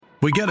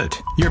We get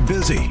it. You're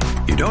busy.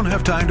 You don't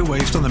have time to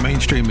waste on the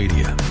mainstream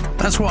media.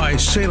 That's why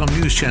Salem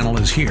News Channel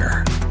is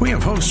here. We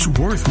have hosts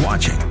worth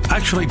watching,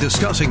 actually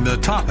discussing the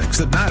topics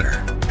that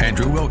matter.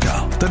 Andrew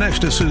Wilkow,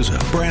 Dinesh D'Souza,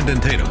 Brandon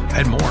Tatum,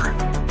 and more.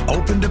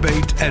 Open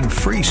debate and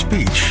free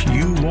speech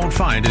you won't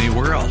find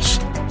anywhere else.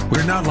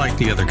 We're not like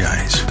the other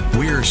guys.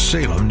 We're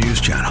Salem News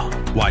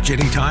Channel. Watch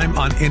anytime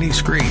on any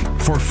screen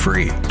for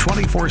free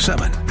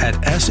 24/7 at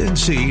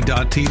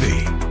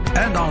snc.tv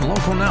and on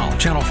Local Now,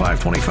 Channel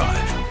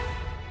 525.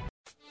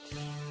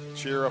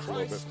 Cheer up a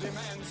little bit. Christ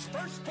demands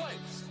first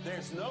place.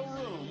 There's no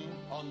room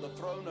on the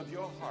throne of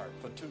your heart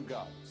for two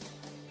gods.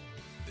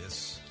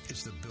 This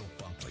is the Bill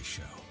Bunkley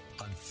Show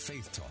on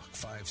Faith Talk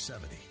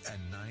 570 and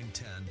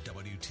 910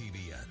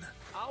 WTBN.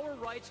 Our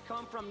rights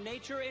come from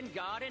nature and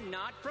God and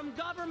not from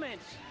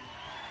government.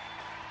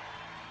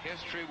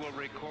 History will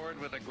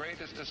record with the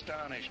greatest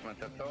astonishment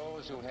that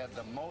those who had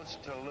the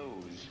most to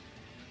lose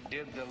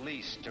did the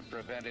least to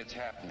prevent its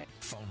happening.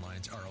 Phone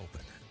lines are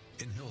open.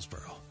 In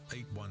Hillsborough,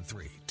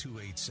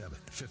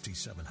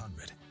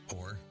 813-287-5700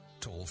 or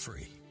toll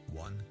free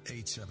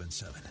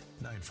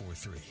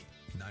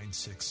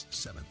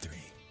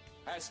 1-877-943-9673.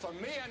 As for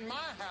me and my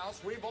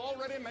house, we've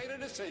already made a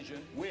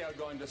decision. We are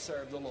going to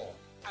serve the Lord.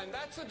 And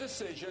that's a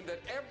decision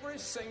that every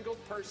single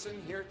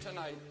person here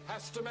tonight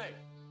has to make.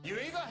 You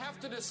either have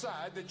to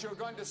decide that you're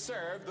going to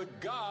serve the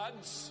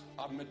gods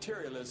of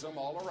materialism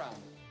all around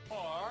you,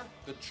 or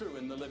the true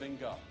and the living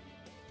God.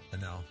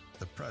 And now,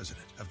 the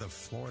president of the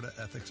Florida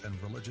Ethics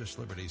and Religious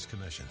Liberties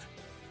Commission.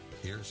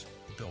 Here's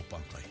Bill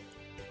Bunkley.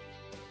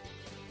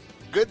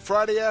 Good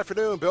Friday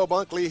afternoon. Bill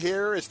Bunkley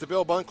here. It's the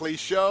Bill Bunkley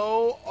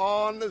Show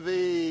on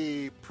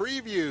the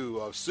preview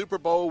of Super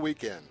Bowl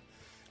weekend.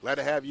 Glad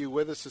to have you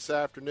with us this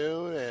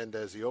afternoon. And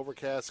as the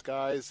overcast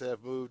skies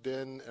have moved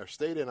in, or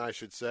stayed in, I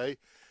should say,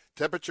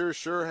 temperatures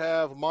sure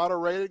have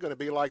moderated. Going to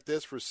be like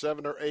this for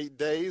 7 or 8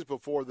 days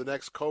before the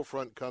next cold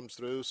front comes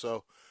through.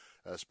 So,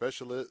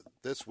 especially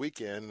this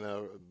weekend,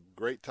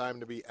 great time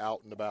to be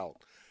out and about.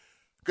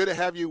 Good to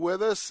have you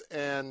with us,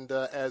 and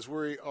as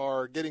we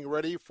are getting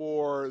ready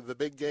for the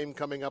big game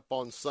coming up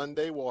on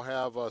Sunday, we'll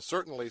have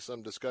certainly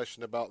some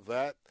discussion about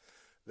that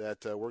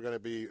we're going to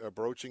be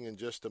broaching in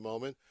just a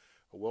moment.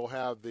 We'll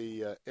have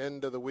the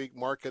end of the week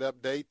market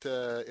update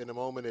in a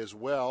moment as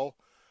well.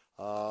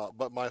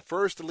 But my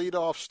first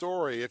leadoff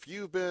story, if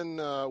you've been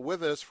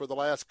with us for the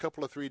last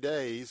couple of 3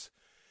 days,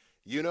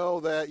 you know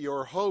that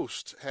your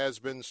host has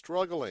been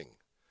struggling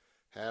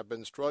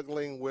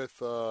with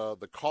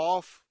the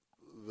cough,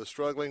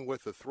 struggling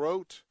with the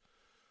throat,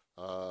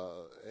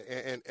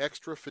 and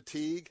extra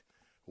fatigue.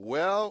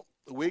 Well,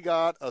 we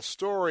got a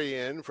story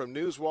in from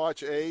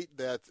Newswatch 8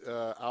 that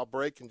I'll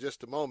break in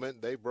just a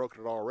moment. They've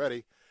broken it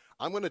already.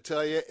 I'm going to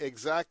tell you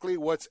exactly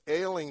what's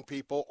ailing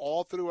people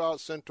all throughout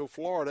Central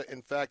Florida.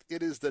 In fact,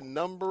 it is the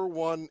number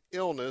one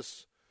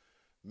illness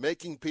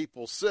making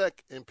people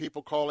sick and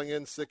people calling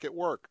in sick at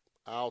work.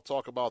 I'll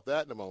talk about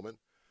that in a moment.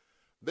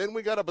 Then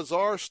we got a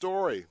bizarre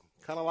story,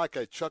 kind of like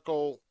a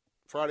chuckle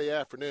Friday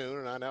afternoon,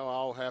 and I know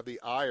I'll have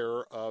the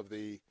ire of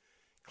the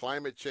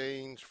climate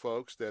change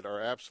folks that are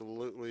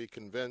absolutely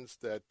convinced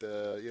that,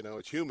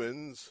 it's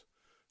humans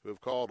who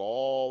have caused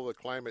all the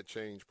climate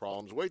change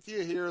problems. Wait till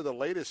you hear the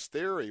latest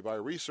theory by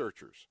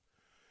researchers.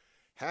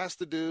 Has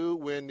to do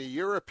when the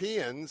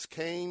Europeans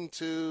came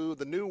to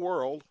the New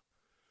World,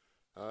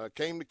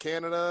 came to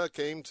Canada,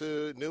 came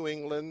to New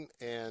England,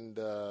 and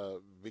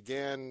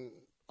began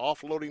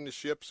offloading the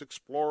ships,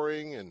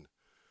 exploring, and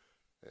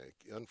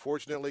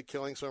unfortunately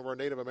killing some of our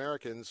Native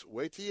Americans.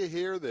 Wait till you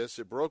hear this.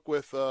 It broke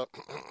with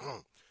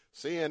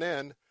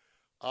CNN.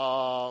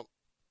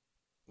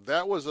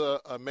 That was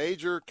a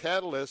major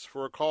catalyst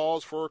for a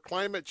cause for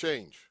climate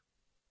change.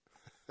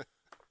 I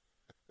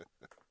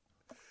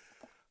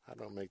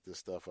don't make this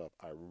stuff up.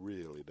 I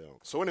really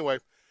don't. So anyway,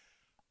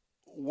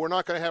 we're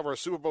not going to have our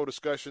Super Bowl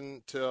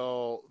discussion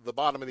till the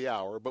bottom of the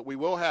hour, but we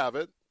will have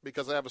it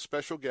because I have a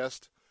special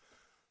guest.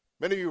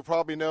 Many of you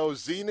probably know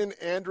Zenon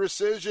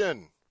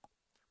Andruszian.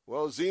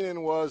 Well,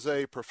 Zenon was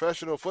a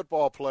professional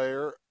football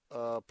player,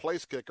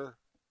 place kicker.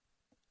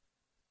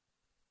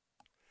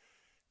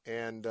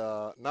 And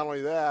not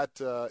only that,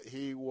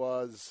 he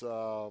was,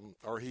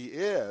 he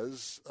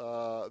is,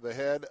 the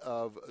head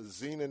of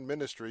Zenon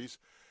Ministries.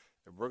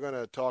 And we're going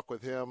to talk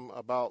with him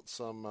about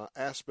some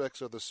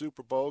aspects of the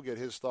Super Bowl, get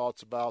his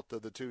thoughts about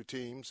the two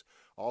teams,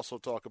 also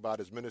talk about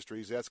his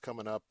ministries. That's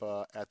coming up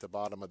at the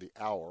bottom of the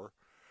hour.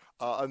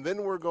 And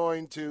then we're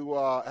going to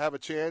have a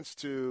chance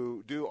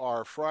to do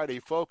our Friday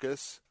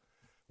Focus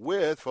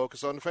with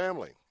Focus on the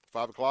Family.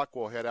 5 o'clock,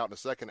 we'll head out in the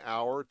second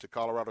hour to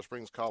Colorado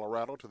Springs,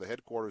 Colorado, to the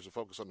headquarters of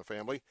Focus on the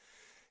Family.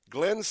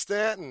 Glenn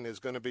Stanton is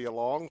going to be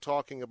along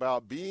talking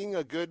about being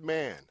a good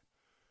man.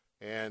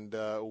 And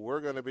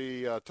we're going to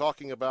be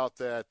talking about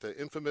that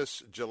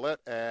infamous Gillette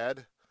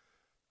ad,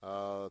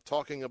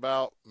 talking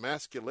about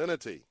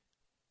masculinity.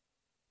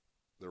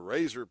 The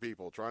razor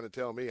people trying to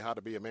tell me how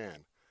to be a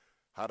man,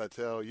 how to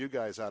tell you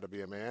guys how to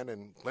be a man.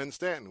 And Glenn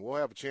Stanton, we'll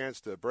have a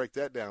chance to break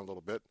that down a little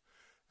bit.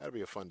 That'll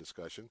be a fun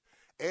discussion.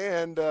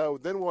 And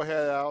then we'll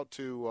head out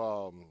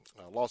to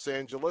Los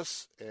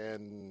Angeles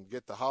and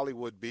get the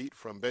Hollywood beat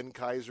from Ben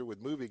Kaiser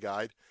with Movie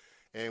Guide.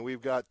 And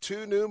we've got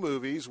 2 new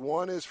movies.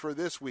 One is for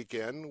this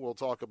weekend we'll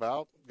talk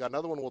about. Got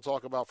another one we'll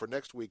talk about for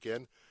next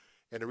weekend.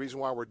 And the reason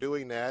why we're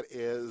doing that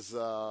is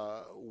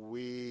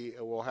we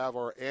will have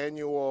our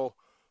annual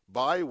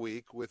bye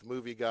week with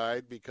Movie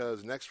Guide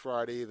because next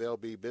Friday they'll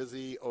be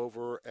busy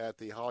over at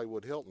the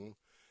Hollywood Hilton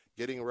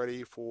getting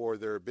ready for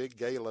their big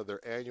gala, their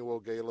annual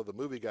gala, the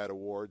Movie Guide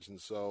Awards. And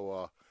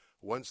so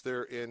once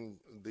they're in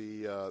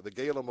the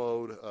gala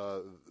mode,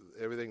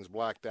 everything's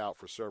blacked out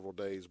for several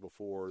days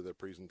before the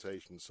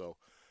presentation. So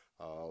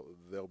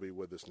they'll be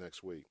with us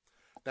next week.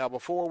 Now,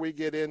 before we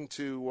get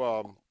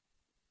into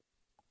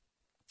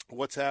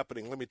what's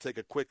happening, let me take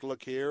a quick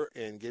look here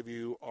and give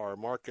you our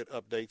market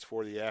updates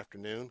for the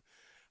afternoon.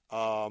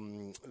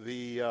 Well,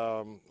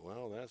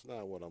 that's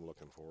not what I'm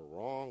looking for.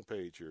 Wrong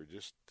page here.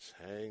 Just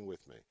hang with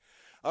me.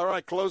 All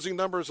right, closing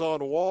numbers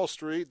on Wall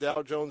Street.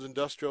 Dow Jones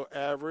Industrial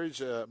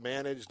Average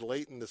managed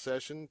late in the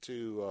session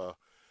to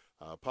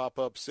pop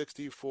up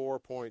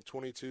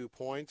 64.22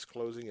 points,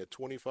 closing at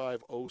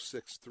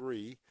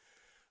 25,063.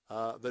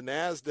 The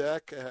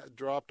NASDAQ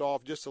dropped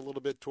off just a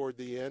little bit toward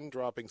the end,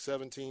 dropping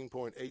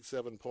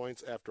 17.87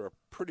 points after a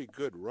pretty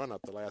good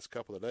run-up the last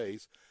couple of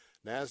days.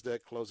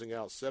 NASDAQ closing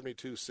out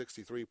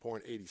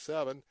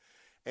 7263.87.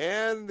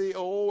 And the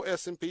old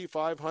S&P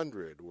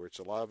 500, which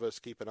a lot of us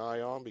keep an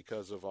eye on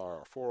because of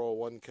our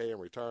 401k and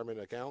retirement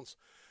accounts.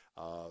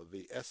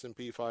 The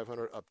S&P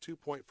 500 up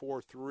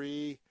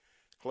 2.43,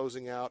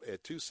 closing out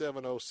at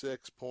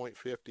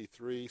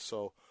 2706.53.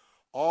 So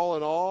all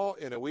in all,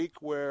 in a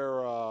week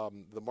where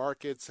the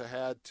markets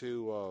had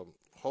to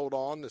hold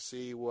on to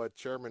see what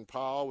Chairman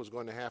Powell was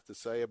going to have to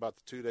say about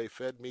the 2-day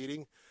Fed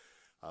meeting,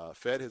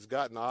 Fed has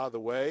gotten out of the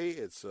way.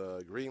 It's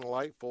green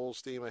light, full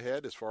steam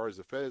ahead as far as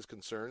the Fed is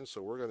concerned.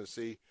 So we're going to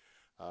see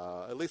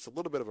at least a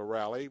little bit of a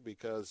rally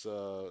because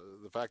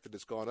the fact that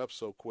it's gone up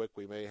so quick,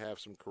 we may have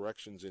some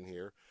corrections in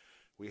here.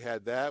 We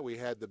had that. We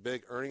had the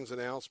big earnings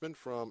announcement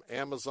from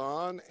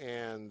Amazon,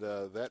 and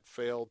that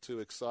failed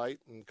to excite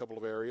in a couple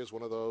of areas.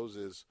 One of those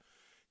is,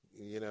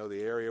 the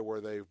area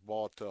where they've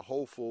bought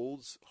Whole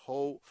Foods,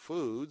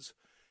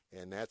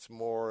 and that's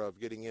more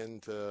of getting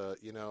into,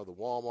 the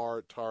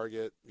Walmart,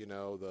 Target,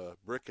 the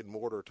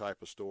brick-and-mortar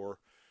type of store.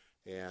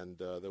 And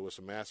there was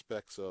some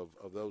aspects of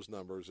those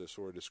numbers that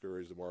sort of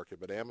discouraged the market.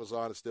 But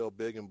Amazon is still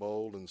big and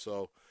bold, and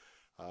so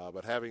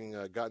but having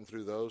gotten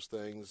through those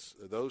things,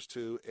 those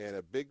two, and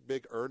a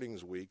big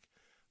earnings week,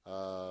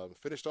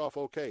 finished off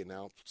okay.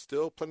 Now,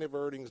 still plenty of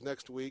earnings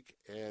next week,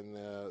 and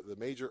the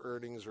major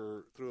earnings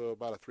are through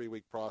about a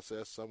 3-week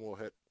process. Some will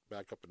hit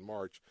back up in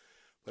March.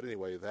 But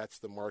anyway, that's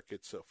the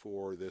markets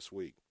for this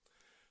week.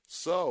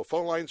 So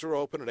phone lines are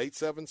open at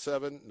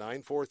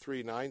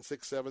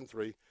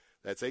 877-943-9673.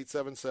 That's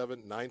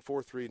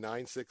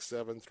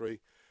 877-943-9673.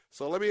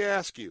 So let me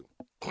ask you,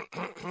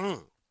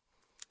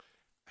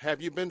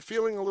 have you been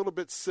feeling a little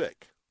bit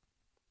sick?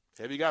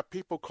 Have you got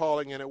people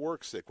calling in at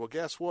work sick? Well,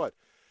 guess what?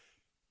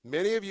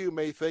 Many of you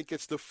may think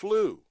it's the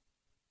flu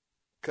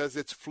because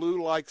it's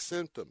flu-like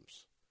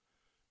symptoms,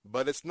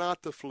 but it's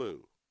not the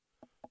flu.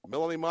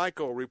 Melanie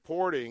Michael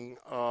reporting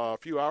a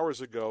few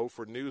hours ago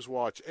for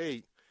Newswatch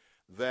 8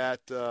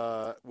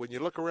 that when you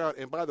look around,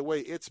 and by the way,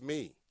 it's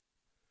me.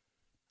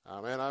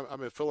 I've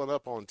been filling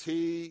up on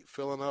tea,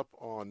 filling up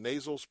on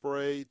nasal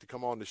spray to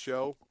come on the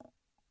show.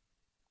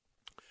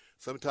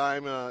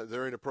 Sometime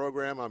during the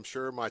program, I'm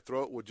sure my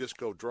throat would just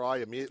go dry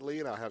immediately,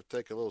 and I'll have to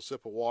take a little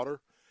sip of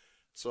water.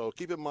 So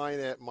keep in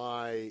mind that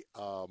my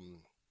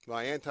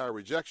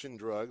anti-rejection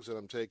drugs that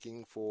I'm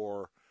taking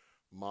for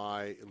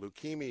my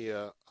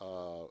leukemia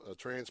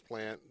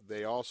transplant,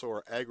 they also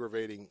are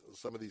aggravating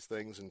some of these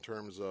things in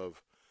terms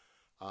of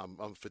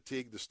I'm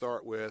fatigued to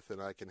start with,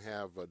 and I can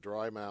have a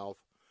dry mouth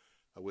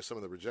with some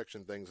of the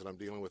rejection things that I'm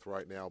dealing with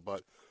right now.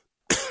 But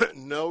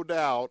no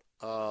doubt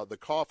the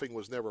coughing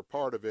was never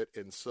part of it.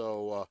 And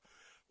so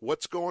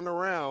what's going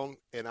around,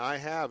 and I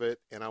have it,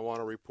 and I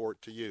want to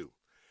report to you.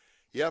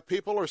 Yeah,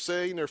 people are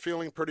saying they're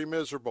feeling pretty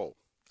miserable.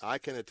 I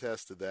can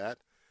attest to that.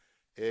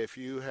 If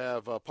you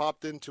have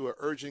popped into an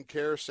urgent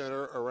care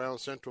center around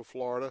Central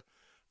Florida,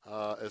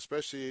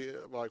 especially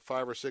like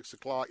 5 or 6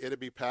 o'clock, it'll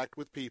be packed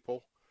with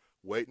people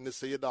waiting to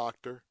see a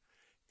doctor.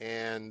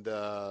 And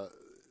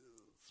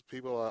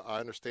people, I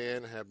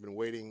understand, have been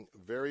waiting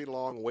very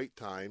long wait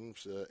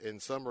times,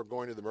 and some are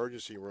going to the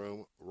emergency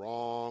room.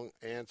 Wrong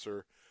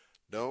answer.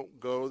 Don't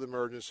go to the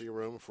emergency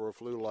room for a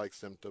flu-like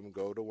symptom.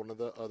 Go to one of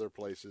the other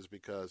places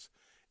because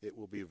it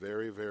will be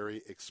very,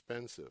 very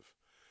expensive.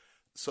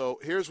 So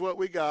here's what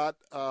we got.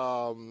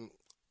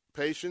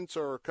 Patients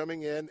are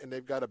coming in, and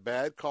they've got a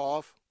bad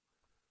cough.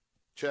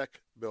 Check,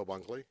 Bill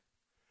Bunkley.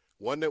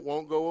 One that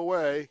won't go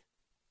away.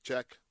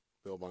 Check,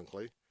 Bill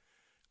Bunkley.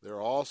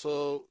 They're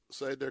also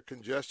saying they're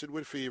congested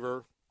with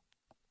fever.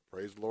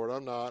 Praise the Lord,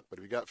 I'm not, but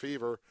if you got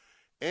fever.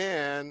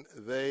 And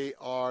they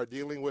are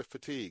dealing with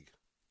fatigue.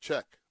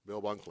 Check,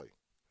 Bill Bunkley.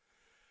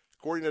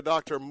 According to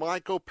Dr.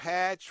 Michael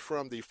Patch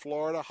from the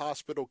Florida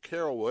Hospital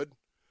Carrollwood,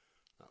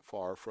 not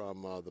far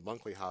from the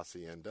Bunkley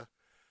Hacienda.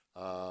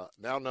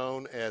 Now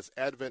known as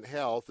Advent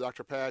Health,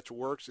 Dr. Patch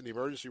works in the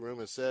emergency room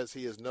and says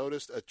he has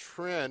noticed a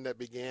trend that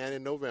began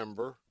in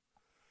November.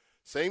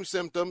 Same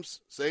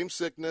symptoms, same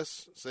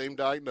sickness, same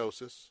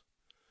diagnosis.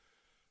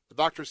 The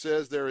doctor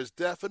says there is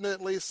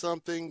definitely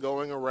something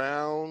going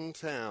around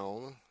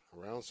town,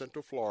 around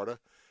Central Florida,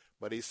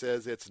 but he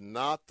says it's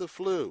not the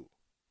flu,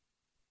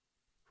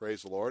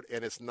 praise the Lord,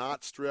 and it's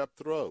not strep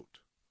throat.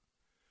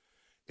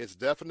 It's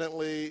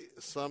definitely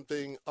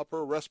something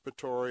upper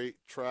respiratory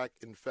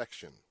tract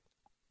infection.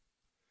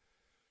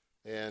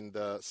 And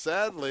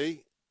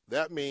sadly,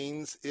 that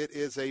means it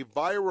is a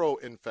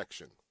viral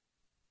infection.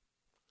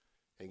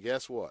 And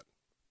guess what?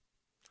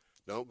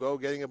 Don't go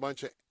getting a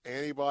bunch of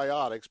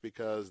antibiotics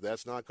because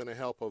that's not going to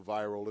help a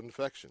viral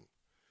infection.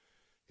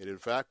 And in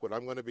fact, what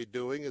I'm going to be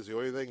doing is the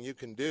only thing you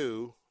can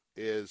do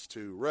is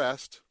to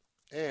rest.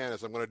 And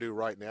as I'm going to do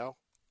right now,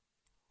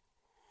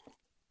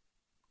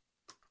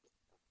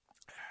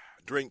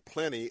 drink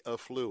plenty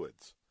of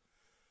fluids.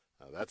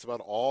 That's about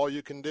all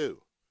you can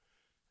do.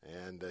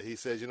 And he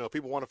says,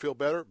 people want to feel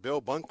better.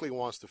 Bill Bunkley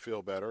wants to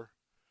feel better.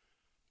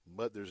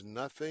 But there's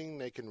nothing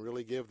they can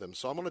really give them.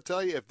 So I'm going to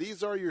tell you, if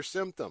these are your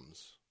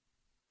symptoms,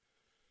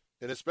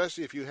 and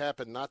especially if you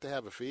happen not to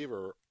have a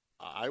fever,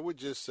 I would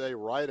just say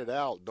write it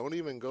out. Don't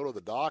even go to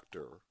the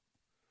doctor.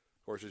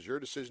 Of course, it's your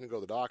decision to go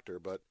to the doctor.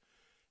 But,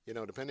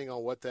 depending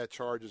on what that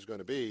charge is going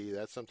to be,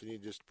 that's something you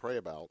just pray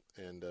about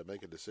and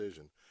make a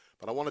decision.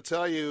 But I want to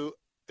tell you,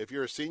 if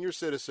you're a senior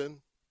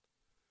citizen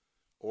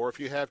or if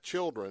you have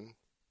children,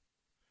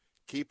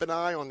 keep an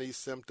eye on these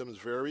symptoms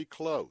very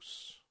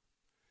close.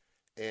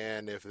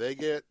 And if they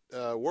get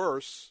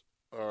worse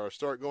or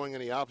start going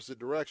in the opposite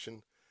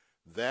direction,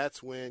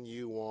 that's when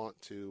you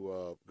want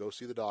to go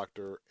see the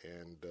doctor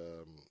and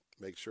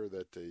make sure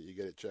that you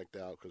get it checked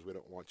out, because we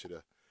don't want you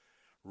to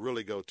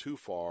really go too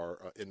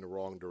far in the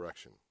wrong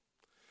direction.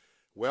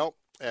 Well,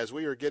 as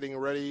we are getting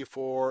ready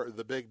for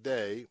the big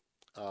day,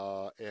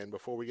 and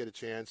before we get a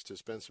chance to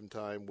spend some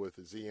time with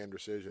Z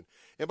Andrecision.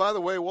 And by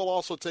the way, we'll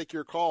also take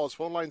your calls.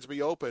 Phone lines will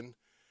be open,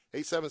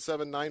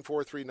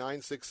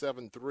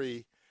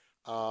 877-943-9673.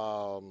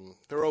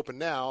 They're open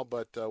now,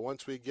 but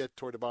once we get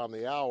toward the bottom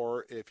of the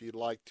hour, if you'd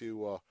like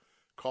to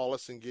call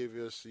us and give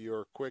us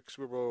your quick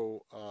Super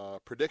Bowl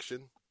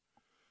prediction,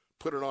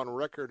 put it on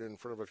record in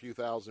front of a few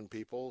thousand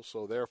people.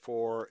 So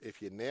therefore,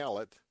 if you nail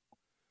it,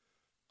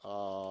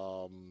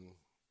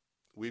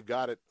 we've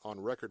got it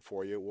on record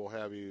for you. We'll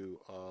have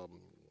you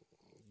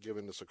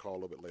giving us a call a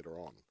little bit later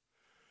on.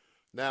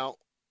 Now,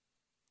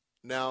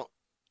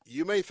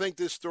 you may think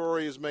this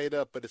story is made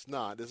up, but it's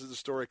not. This is a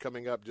story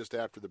coming up just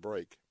after the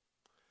break.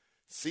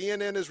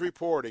 CNN is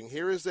reporting.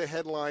 Here is the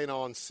headline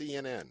on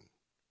CNN.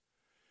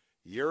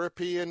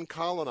 European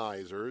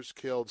colonizers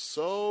killed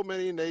so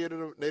many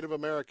Native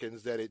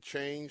Americans that it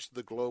changed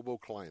the global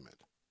climate.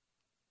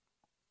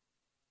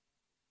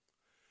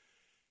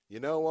 You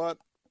know what?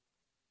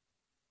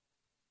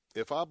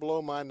 If I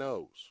blow my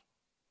nose,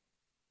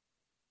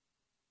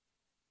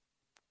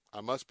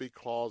 I must be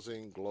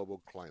causing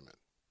global climate.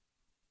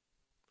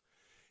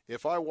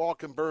 If I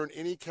walk and burn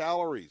any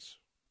calories,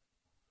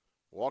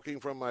 walking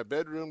from my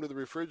bedroom to the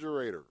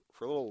refrigerator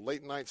for a little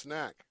late night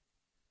snack,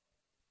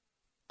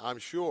 I'm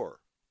sure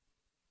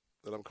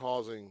that I'm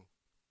causing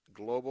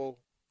global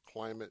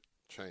climate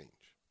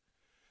change.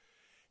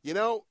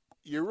 You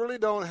really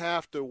don't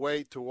have to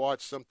wait to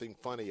watch something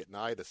funny at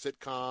night, a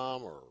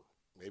sitcom, or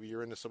maybe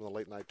you're into some of the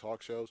late night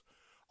talk shows.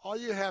 All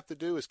you have to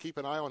do is keep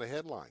an eye on the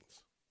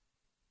headlines.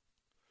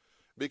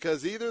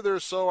 Because either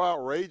they're so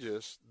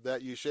outrageous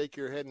that you shake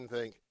your head and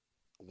think,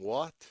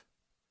 what?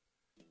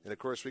 And, of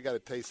course, we got a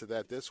taste of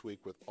that this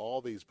week with all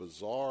these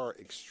bizarre,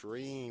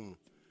 extreme,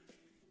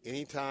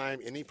 anytime,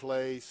 any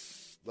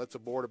place, let's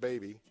abort a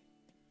baby.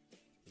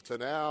 So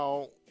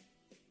now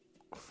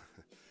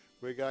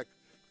we got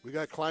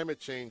climate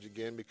change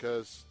again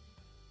because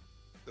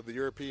of the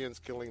Europeans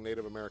killing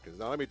Native Americans.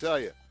 Now, let me tell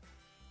you,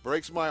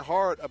 breaks my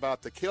heart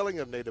about the killing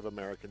of Native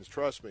Americans,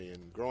 trust me,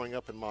 and growing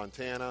up in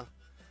Montana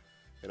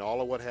and all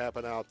of what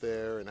happened out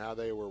there and how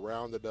they were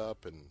rounded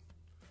up and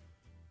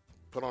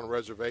put on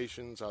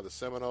reservations, how the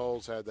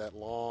Seminoles had that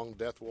long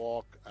death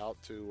walk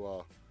out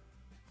to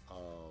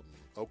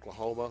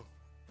Oklahoma.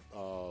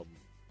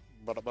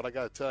 But I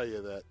got to tell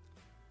you that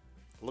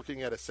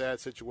looking at a sad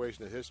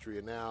situation in history,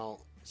 and now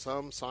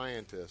some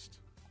scientist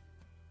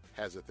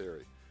has a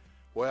theory.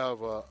 We'll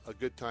have a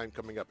good time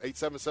coming up.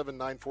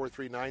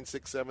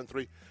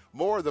 877-943-9673.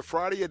 More of the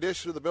Friday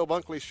edition of the Bill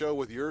Bunkley Show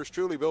with yours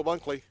truly, Bill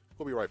Bunkley.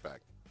 We'll be right back.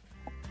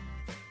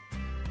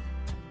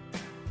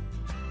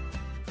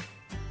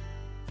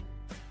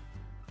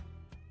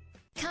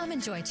 Come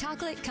enjoy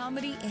chocolate,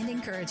 comedy, and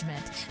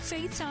encouragement.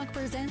 Faith Talk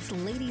presents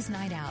Ladies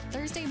Night Out,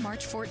 Thursday,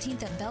 March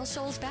 14th at Bell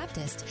Shoals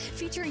Baptist,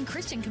 featuring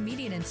Christian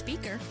comedian and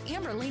speaker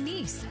Amberly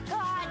Neese.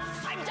 God,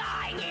 I'm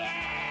dying here!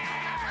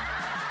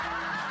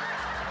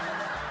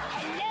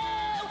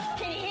 Hello?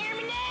 Can you hear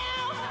me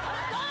now?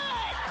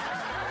 Good!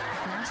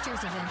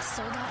 Last year's event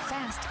sold out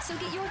fast, so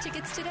get your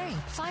tickets today.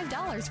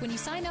 $5 when you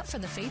sign up for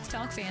the Faith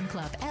Talk Fan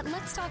Club at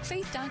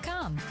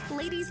letstalkfaith.com.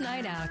 Ladies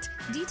Night Out.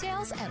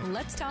 Details at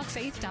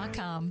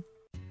letstalkfaith.com.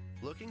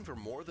 Looking for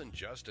more than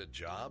just a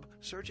job?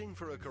 Searching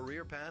for a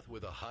career path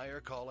with a higher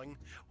calling?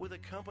 With a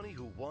company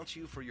who wants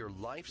you for your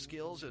life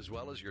skills as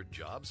well as your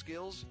job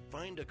skills?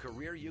 Find a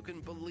career you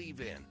can believe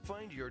in.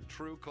 Find your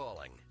true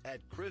calling at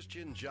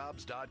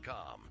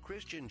ChristianJobs.com.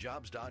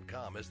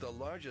 ChristianJobs.com is the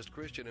largest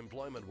Christian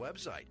employment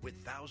website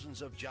with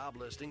thousands of job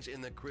listings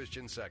in the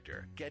Christian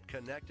sector. Get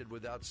connected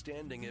with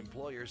outstanding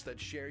employers that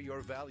share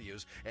your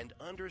values and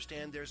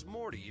understand there's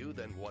more to you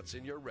than what's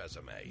in your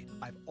resume.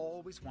 I've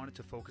always wanted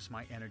to focus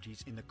my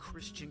energies in the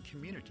Christian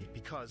community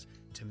because,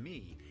 to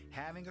me,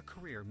 having a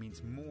career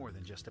means more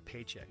than just a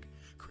paycheck.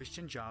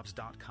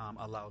 ChristianJobs.com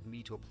allowed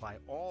me to apply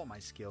all my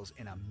skills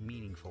in a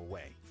meaningful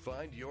way.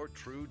 Find your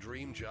true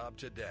dream job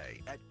today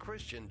at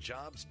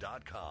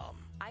ChristianJobs.com.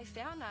 I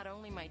found not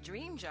only my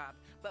dream job,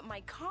 but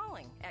my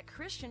calling at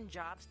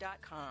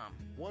ChristianJobs.com.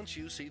 Once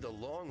you see the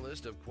long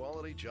list of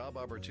quality job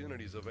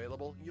opportunities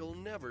available, you'll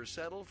never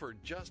settle for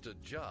just a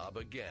job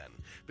again.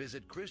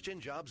 Visit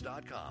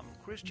ChristianJobs.com.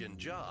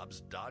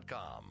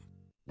 ChristianJobs.com.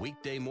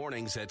 Weekday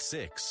mornings at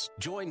 6.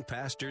 Join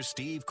Pastor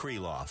Steve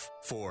Kreloff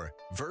for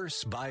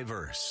Verse by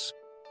Verse.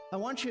 I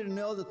want you to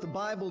know that the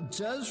Bible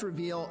does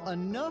reveal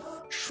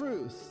enough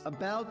truth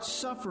about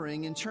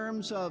suffering in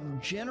terms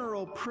of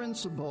general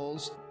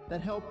principles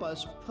that help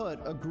us put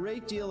a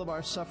great deal of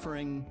our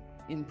suffering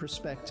in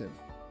perspective.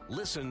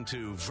 Listen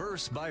to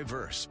Verse by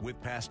Verse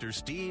with Pastor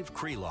Steve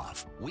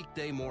Kreloff,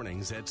 weekday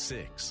mornings at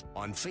 6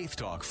 on Faith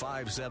Talk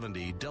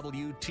 570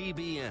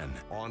 WTBN,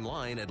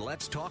 online at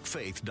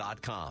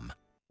letstalkfaith.com.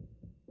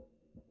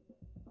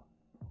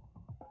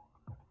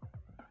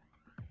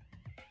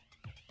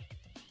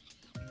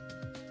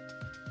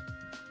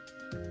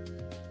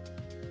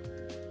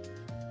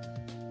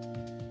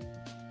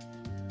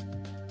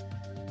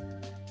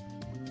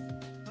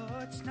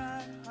 It's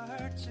not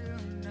hard to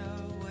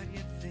know what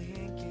you're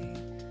thinking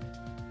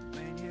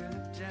when you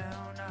look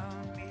down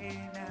on me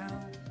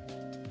now.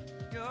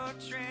 Your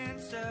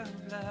trance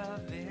of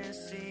love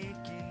is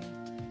seeking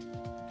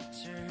to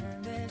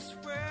turn this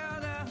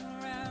world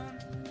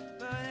around,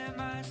 but in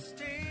my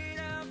state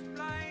of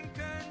blind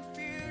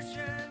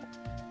confusion,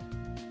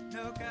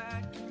 no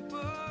God can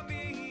pull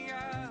me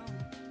out.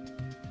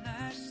 And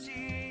I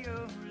see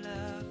your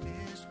love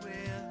is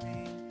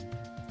willing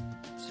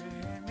to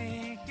turn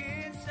me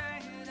inside.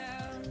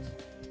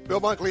 Bill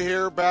Bunkley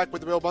here, back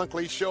with the Bill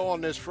Bunkley Show on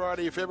this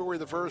Friday, February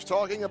the 1st,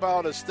 talking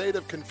about a state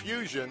of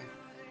confusion.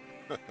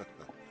 And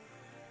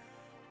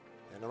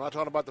I'm not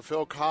talking about the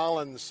Phil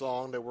Collins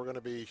song that we're going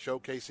to be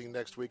showcasing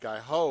next week, I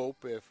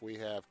hope, if we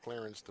have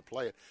clearance to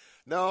play it.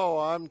 No,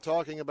 I'm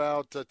talking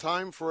about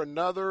time for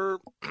another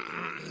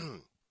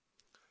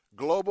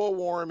global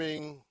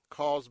warming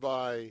caused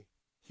by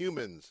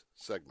humans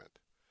segment.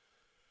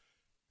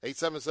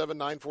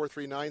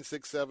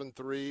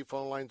 877-943-9673.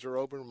 Phone lines are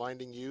open,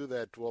 reminding you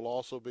that we'll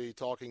also be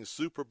talking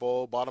Super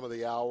Bowl, bottom of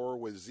the hour,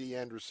 with Z.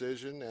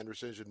 Anderson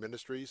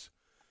Ministries.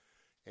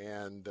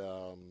 And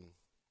we'll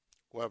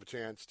have a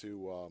chance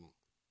to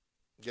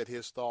get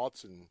his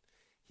thoughts. And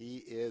he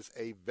is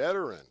a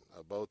veteran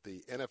of both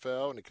the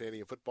NFL and the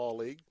Canadian Football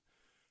League,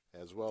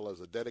 as well as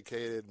a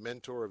dedicated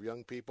mentor of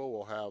young people.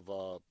 We'll have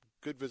a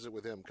good visit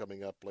with him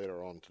coming up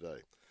later on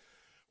today.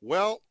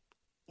 Well,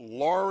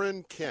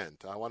 Lauren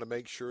Kent, I want to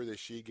make sure that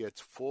she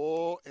gets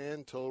full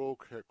and total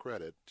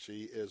credit.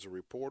 She is a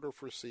reporter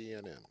for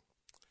CNN.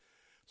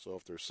 So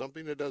if there's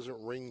something that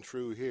doesn't ring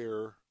true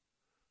here,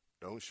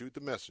 don't shoot the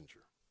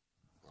messenger.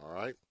 All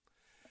right?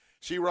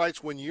 She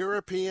writes, when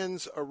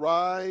Europeans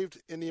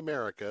arrived in the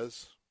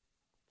Americas,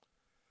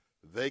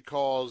 they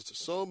caused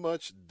so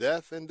much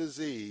death and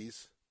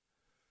disease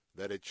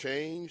that it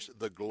changed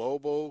the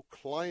global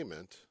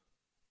climate,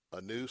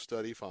 a new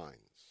study finds.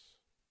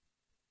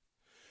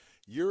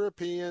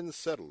 European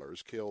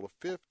settlers killed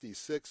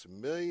 56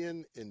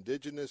 million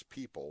indigenous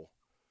people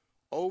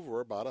over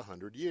about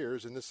 100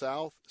 years in the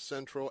South,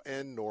 Central,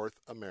 and North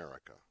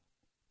America,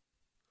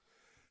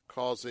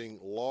 causing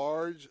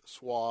large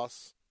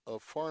swaths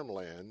of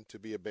farmland to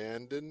be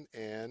abandoned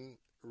and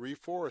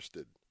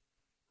reforested.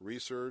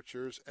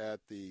 Researchers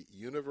at the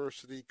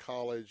University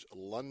College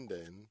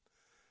London,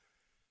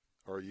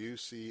 or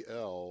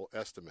UCL,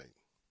 estimate.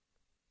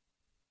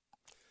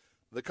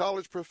 The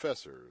college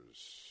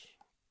professors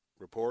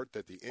report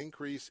that the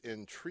increase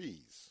in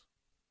trees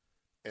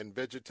and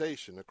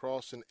vegetation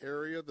across an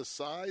area the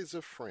size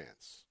of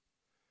France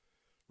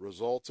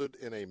resulted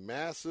in a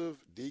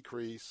massive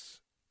decrease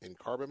in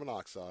carbon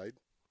monoxide,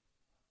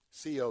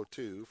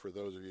 CO2, for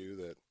those of you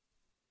that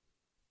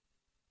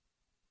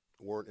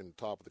weren't in the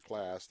top of the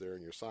class there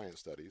in your science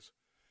studies,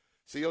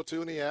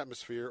 CO2 in the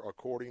atmosphere,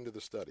 according to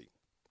the study.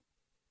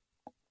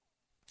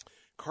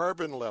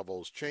 Carbon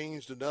levels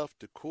changed enough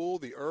to cool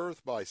the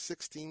Earth by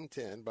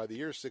the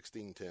year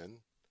 1610,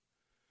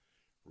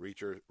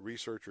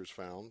 researchers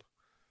found.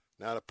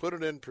 Now, to put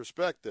it in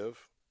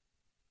perspective,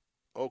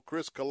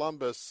 Chris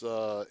Columbus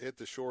hit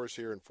the shores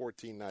here in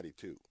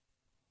 1492.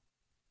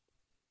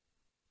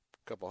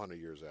 a couple hundred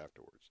years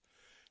afterwards.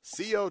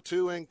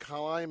 CO2 and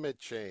climate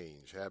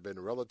change have been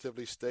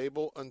relatively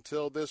stable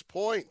until this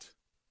point,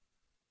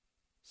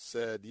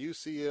 said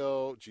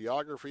UCL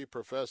geography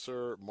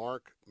professor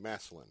Mark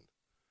Maslin.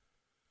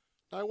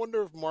 Now, I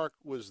wonder if Mark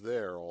was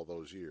there all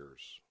those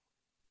years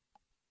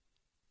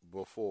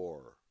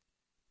before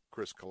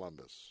Chris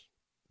Columbus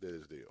did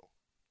his deal.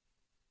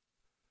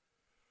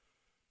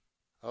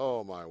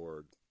 Oh, my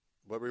word.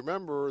 But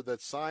remember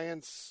that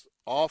science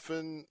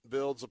often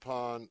builds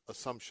upon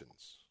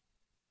assumptions.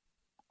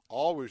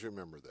 Always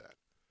remember that.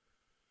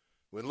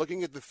 When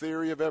looking at the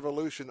theory of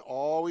evolution,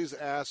 always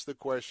ask the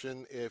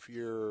question, if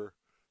you're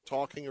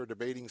talking or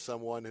debating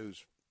someone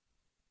who's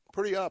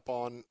pretty up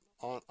on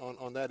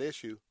that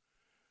issue,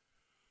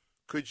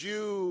 could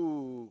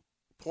you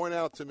point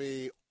out to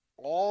me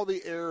all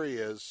the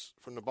areas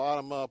from the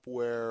bottom up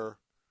where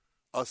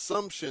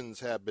assumptions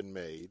have been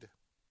made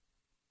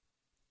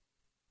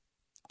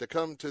to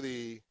come to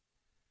the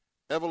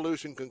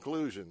evolution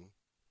conclusion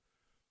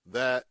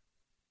that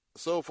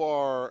so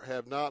far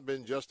have not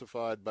been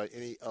justified by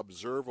any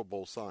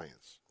observable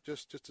science?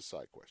 Just a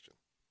side question.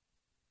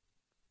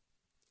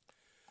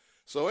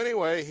 So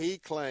anyway, he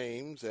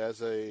claims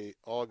as a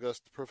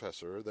august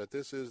professor that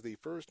this is the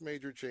first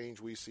major change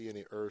we see in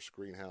the Earth's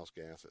greenhouse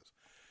gases.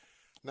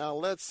 Now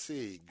let's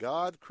see.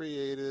 God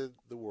created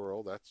the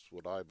world. That's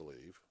what I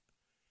believe.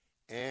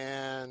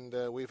 And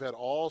we've had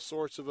all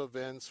sorts of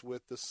events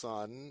with the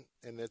sun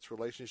and its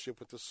relationship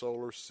with the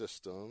solar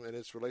system and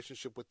its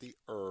relationship with the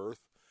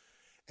Earth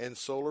and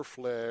solar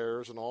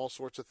flares and all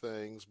sorts of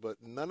things. But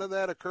none of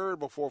that occurred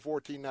before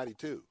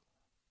 1492.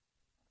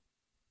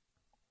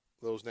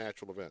 Those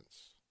natural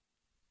events.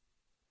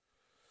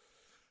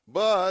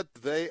 But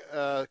they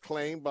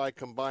claim by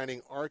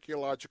combining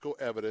archaeological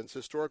evidence,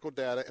 historical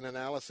data, and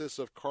analysis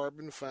of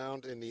carbon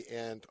found in the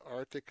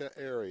Antarctica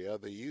area,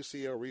 the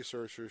UCL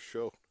researchers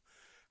show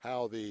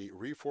how the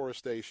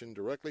reforestation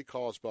directly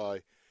caused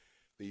by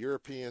the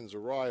Europeans'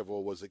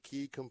 arrival was a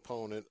key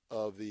component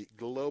of the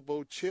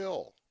global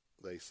chill,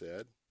 they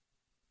said.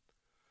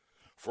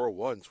 For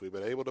once, we've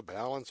been able to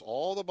balance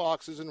all the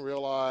boxes and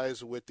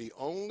realize with the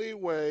only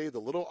way the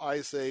little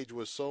ice age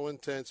was so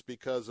intense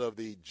because of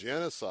the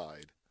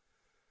genocide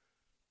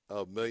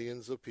of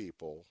millions of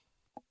people,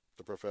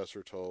 the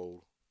professor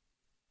told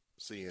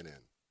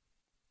CNN.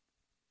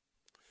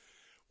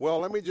 Well,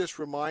 let me just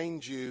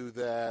remind you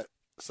that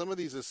some of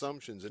these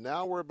assumptions, and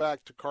now we're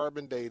back to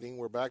carbon dating,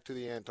 we're back to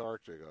the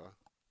Antarctica.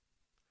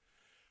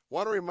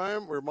 Want to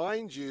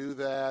remind you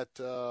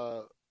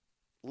that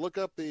look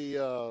up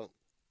the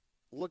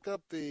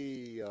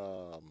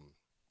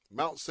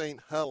Mount St.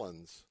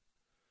 Helens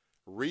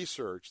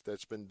research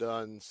that's been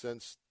done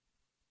since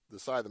the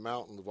side of the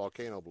mountain the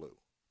volcano blew.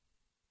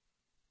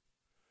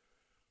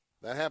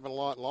 That happened a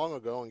lot long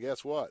ago, and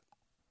guess what?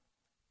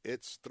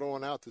 It's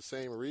throwing out the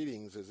same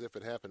readings as if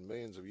it happened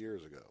millions of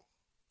years ago.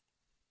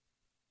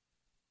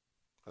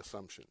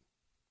 Assumption.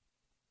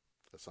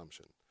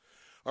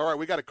 All right,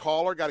 we got a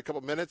caller, got a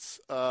couple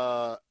minutes.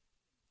 My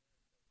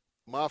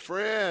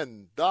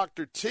friend,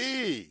 Dr.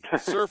 T,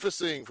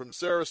 surfacing from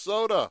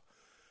Sarasota.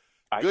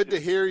 Good to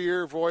hear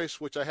your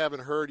voice, which I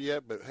haven't heard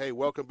yet, but hey,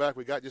 welcome back.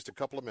 We got just a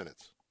couple of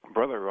minutes.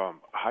 Brother,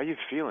 how you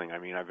feeling? I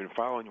mean, I've been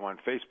following you on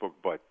Facebook,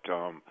 but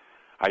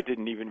I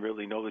didn't even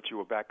really know that you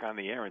were back on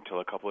the air until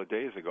a couple of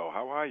days ago.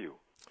 How are you?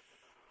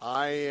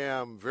 I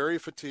am very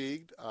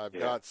fatigued. I've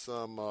got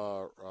some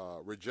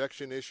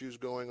rejection issues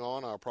going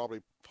on. I'll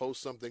probably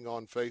post something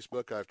on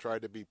Facebook. I've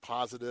tried to be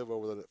positive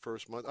over the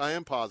first month. I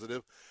am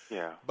positive.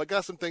 Yeah. But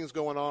got some things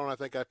going on, and I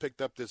think I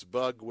picked up this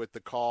bug with the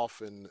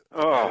cough and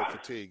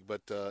fatigue.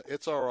 But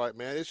it's all right,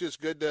 man. It's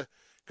just good to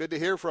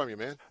hear from you,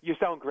 man. You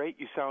sound great.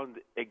 You sound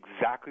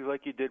exactly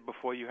like you did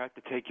before you had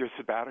to take your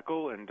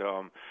sabbatical. And,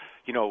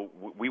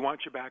 we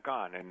want you back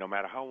on. And no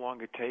matter how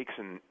long it takes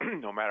and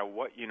no matter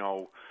what,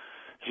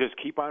 just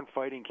keep on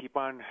fighting,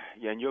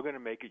 and you're going to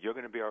make it. You're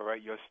going to be all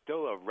right. You're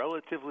still a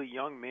relatively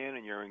young man,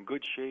 and you're in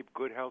good shape,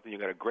 good health, and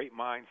you've got a great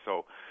mind.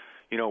 So,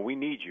 we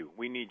need you.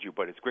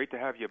 But it's great to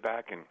have you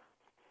back. And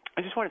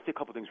I just want to say a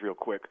couple things real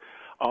quick.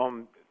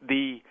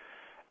 The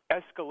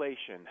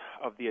escalation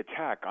of the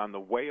attack on the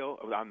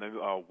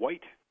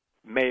white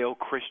male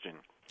Christian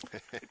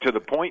to the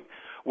point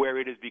where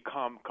it has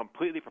become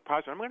completely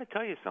preposterous. I'm going to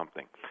tell you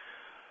something.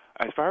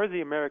 As far as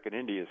the American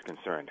India is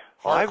concerned,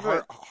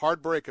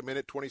 hard break, a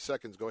minute, 20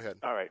 seconds. Go ahead.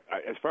 All right.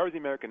 As far as the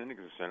American India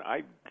is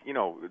concerned,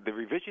 the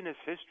revisionist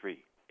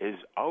history is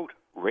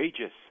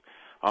outrageous.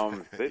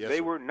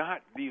 They were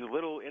not these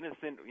little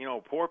innocent,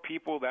 poor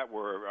people that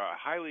were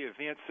highly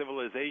advanced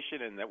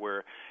civilization and that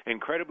were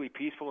incredibly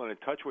peaceful and in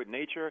touch with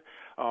nature.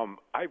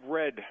 I've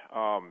read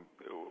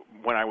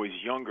when I was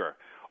younger,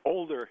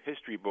 older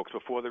history books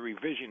before the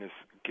revisionists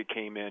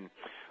came in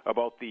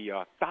about the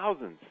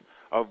thousands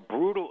of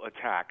brutal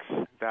attacks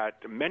that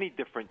many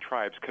different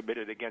tribes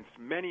committed against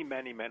many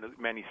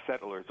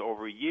settlers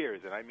over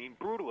years. And I mean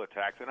brutal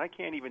attacks. And I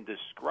can't even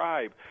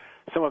describe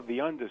some of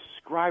the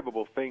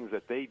undescribable things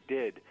that they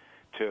did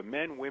to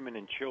men, women,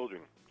 and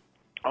children.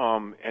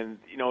 And,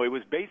 you know, it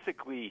was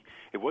basically,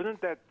 it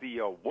wasn't that the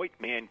white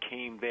man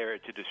came there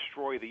to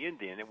destroy the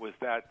Indian. It was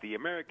that the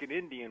American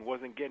Indian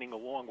wasn't getting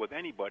along with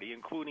anybody,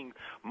 including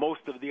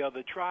most of the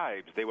other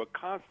tribes. They were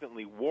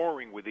constantly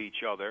warring with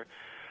each other.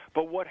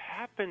 But what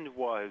happened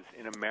was,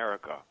 in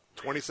America,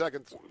 20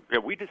 seconds.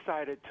 We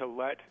decided to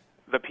let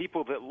the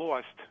people that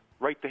lost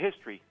write the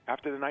history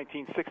after the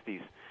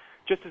 1960s.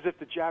 Just as if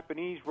the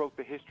Japanese wrote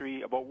the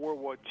history about World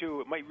War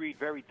II, it might read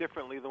very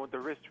differently than what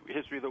the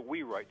history that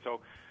we write.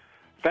 So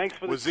thanks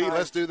for the Z, time.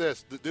 let's do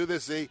this. Do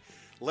this, Z.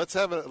 Let's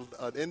have an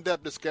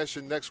in-depth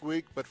discussion next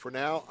week. But for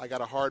now, I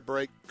got a hard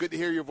break. Good to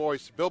hear your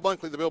voice. Bill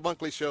Bunkley, The Bill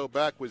Bunkley Show,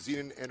 back with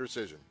Zenon and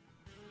Precision.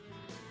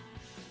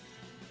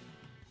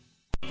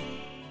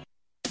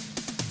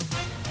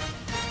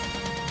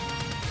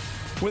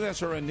 With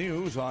SRN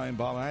News, I'm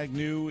Bob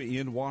Agnew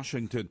in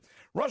Washington.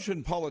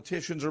 Russian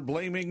politicians are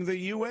blaming the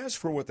U.S.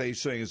 for what they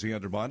say is the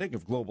undermining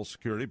of global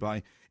security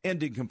by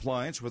ending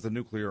compliance with the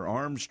nuclear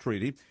arms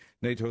treaty.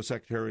 NATO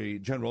Secretary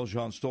General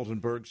Jens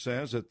Stoltenberg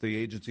says that the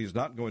agency is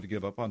not going to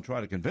give up on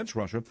trying to convince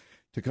Russia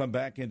to come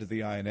back into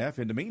the INF.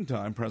 In the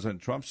meantime,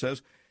 President Trump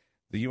says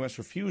the U.S.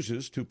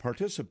 refuses to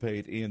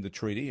participate in the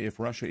treaty. If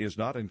Russia is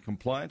not in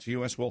compliance, the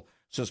U.S. will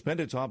suspend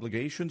its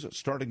obligations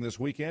starting this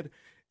weekend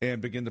and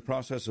begin the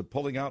process of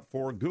pulling out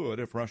for good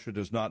if Russia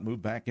does not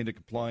move back into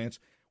compliance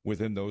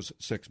within those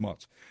 6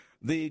 months.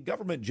 The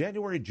government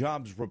January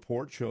jobs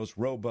report shows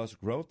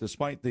robust growth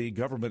despite the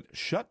government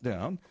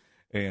shutdown,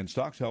 and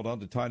stocks held on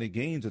to tiny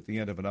gains at the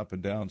end of an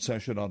up-and-down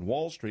session on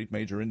Wall Street.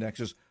 Major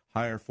indexes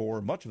higher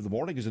for much of the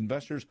morning as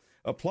investors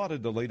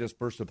applauded the latest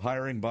burst of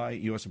hiring by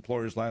U.S.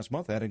 employers last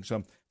month, adding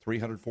some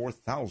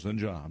 304,000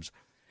 jobs.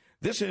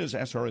 This is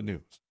SRN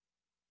News.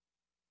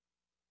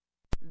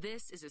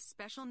 This is a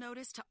special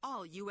notice to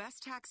all U.S.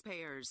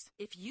 taxpayers.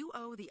 If you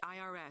owe the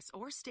IRS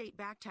or state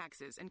back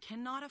taxes and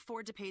cannot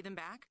afford to pay them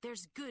back,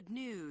 there's good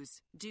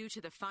news. Due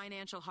to the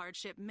financial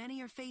hardship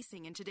many are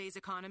facing in today's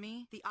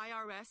economy, the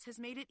IRS has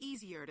made it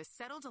easier to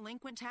settle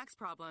delinquent tax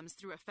problems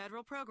through a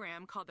federal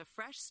program called the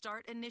Fresh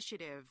Start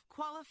Initiative.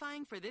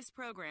 Qualifying for this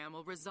program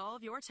will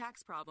resolve your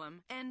tax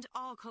problem, end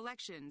all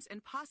collections,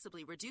 and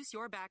possibly reduce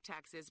your back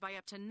taxes by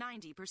up to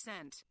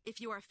 90%.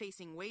 If you are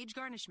facing wage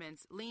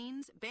garnishments,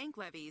 liens, bank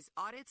levies,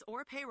 audits,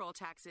 or payroll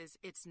taxes,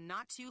 it's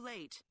not too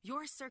late.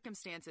 Your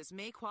circumstances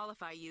may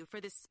qualify you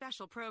for this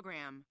special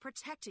program,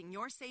 protecting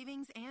your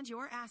savings and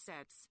your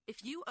assets.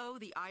 If you owe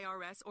the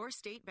IRS or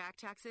state back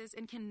taxes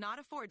and cannot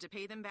afford to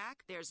pay them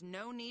back, there's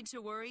no need to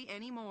worry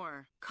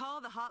anymore. Call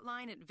the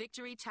hotline at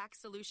Victory Tax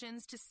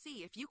Solutions to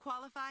see if you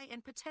qualify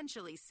and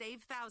potentially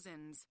save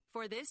thousands.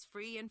 For this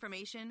free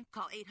information,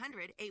 call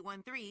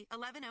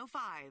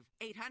 800-813-1105.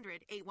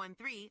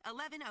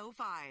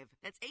 800-813-1105.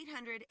 That's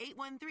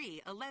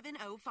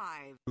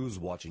 800-813-1105. Who's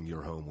watching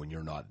your home when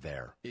you're not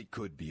there? It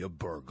could be a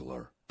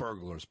burglar.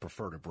 Burglars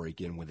prefer to break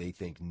in when they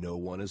think no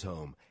one is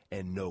home,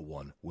 and no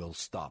one will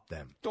stop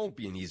them. Don't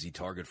be an easy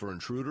target for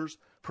intruders.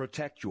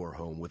 Protect your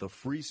home with a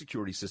free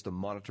security system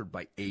monitored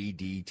by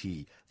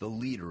ADT, the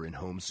leader in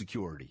home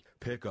security.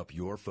 Pick up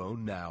your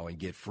phone now and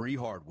get free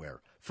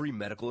hardware, free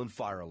medical and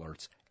fire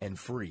alerts, and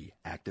free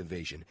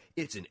activation.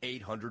 It's an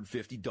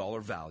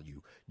 $850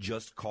 value.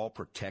 Just call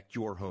Protect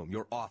Your Home,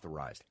 your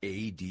authorized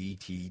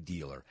ADT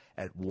dealer,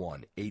 at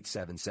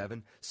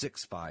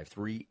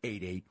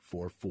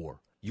 1-877-653-8844.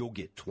 You'll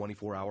get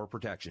 24-hour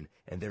protection,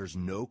 and there's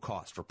no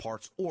cost for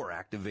parts or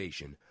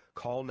activation.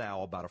 Call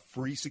now about a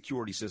free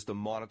security system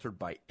monitored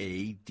by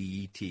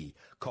ADT.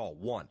 Call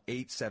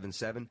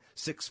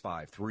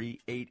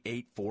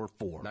 1-877-653-8844.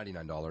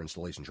 $99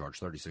 installation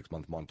charge,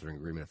 36-month monitoring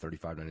agreement at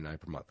 $35.99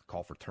 per month.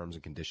 Call for terms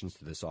and conditions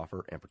to this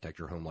offer and protect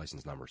your home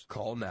license numbers.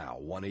 Call now,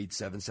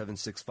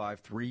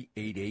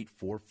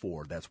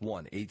 1-877-653-8844. That's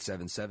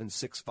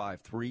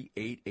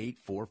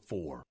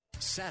 1-877-653-8844.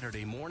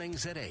 Saturday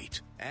mornings at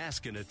 8.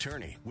 Ask an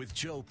Attorney with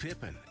Joe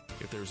Pippin.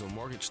 If there's a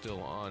mortgage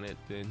still on it,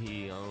 then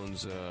he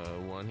owns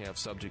one half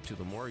subject to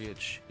the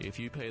mortgage. If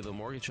you pay the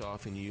mortgage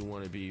off and you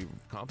want to be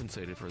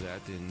compensated for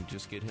that, then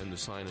just get him to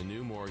sign a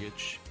new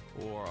mortgage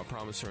or a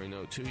promissory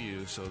note to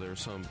you so there's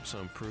some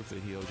proof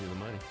that he owes you the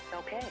money.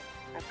 Okay,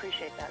 I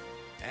appreciate that.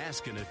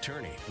 Ask an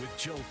Attorney with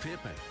Joe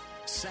Pippin.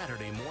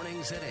 Saturday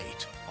mornings at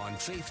 8 on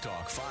Faith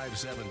Talk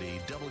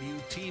 570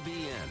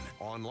 WTBN.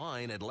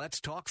 Online at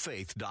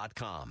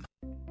letstalkfaith.com.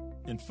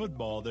 In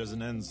football, there's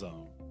an end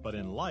zone. But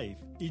in life,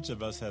 each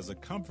of us has a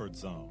comfort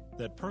zone,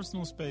 that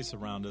personal space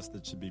around us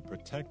that should be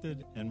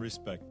protected and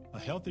respected. A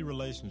healthy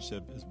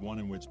relationship is one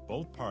in which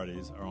both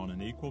parties are on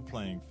an equal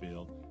playing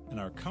field and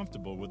are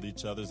comfortable with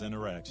each other's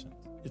interactions.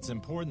 It's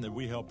important that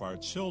we help our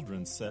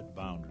children set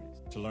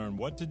boundaries, to learn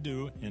what to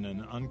do in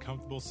an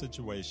uncomfortable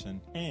situation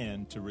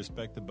and to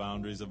respect the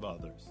boundaries of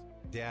others.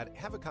 Dad,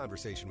 have a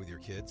conversation with your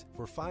kids.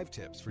 For 5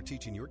 tips for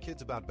teaching your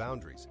kids about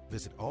boundaries,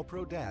 visit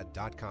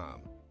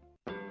allprodad.com.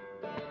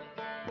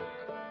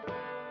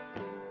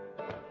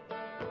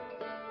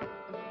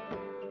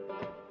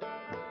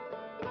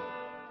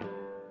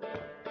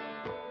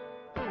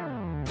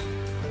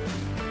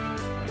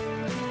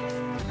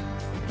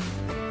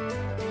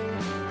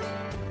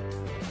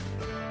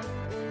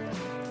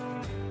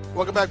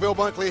 Welcome back. Bill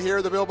Bunkley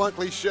here, the Bill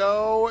Bunkley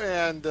Show.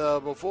 And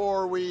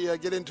before we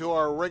get into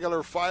our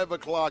regular 5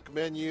 o'clock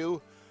menu,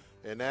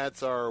 and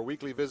that's our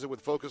weekly visit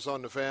with Focus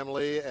on the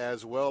Family,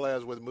 as well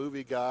as with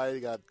Movie Guy.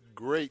 Got a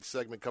great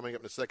segment coming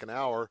up in the second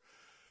hour.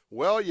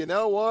 Well, you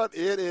know what?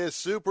 It is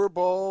Super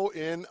Bowl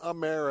in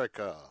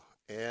America.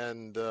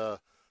 And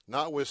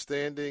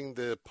notwithstanding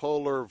the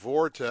polar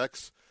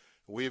vortex,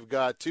 we've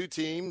got two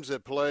teams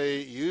that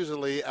play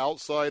usually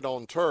outside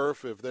on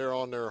turf if they're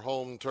on their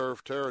home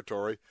turf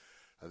territory.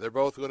 They're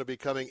both going to be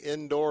coming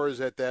indoors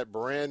at that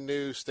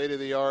brand-new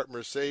state-of-the-art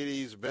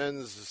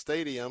Mercedes-Benz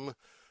Stadium,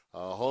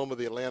 home of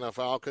the Atlanta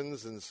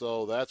Falcons, and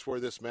so that's where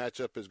this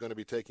matchup is going to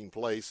be taking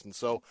place. And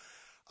so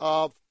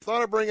thought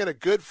I'd bring in a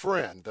good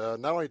friend.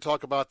 Not only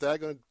talk about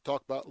that, going to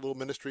talk about a little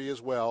ministry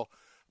as well.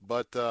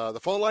 But the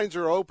phone lines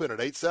are open at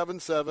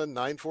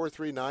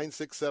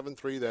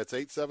 877-943-9673. That's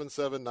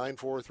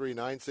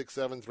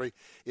 877-943-9673.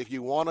 If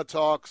you want to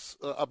talk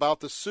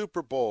about the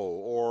Super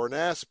Bowl or an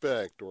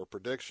aspect or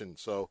prediction.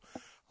 So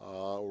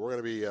we're going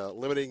to be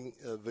limiting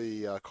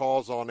the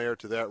calls on air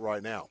to that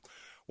right now.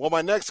 Well,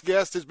 my next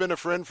guest has been a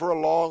friend for a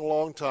long,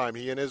 long time,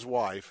 he and his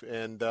wife.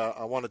 And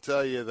I want to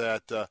tell you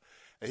that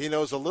he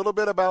knows a little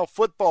bit about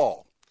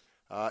football.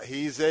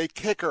 He's a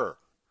kicker.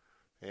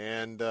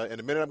 And in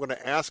a minute, I'm going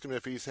to ask him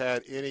if he's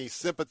had any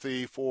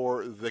sympathy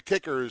for the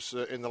kickers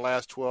in the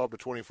last 12 to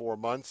 24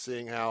 months,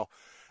 seeing how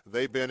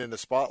they've been in the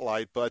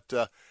spotlight. But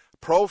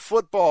pro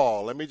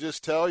football, let me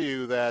just tell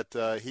you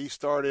that he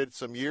started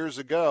some years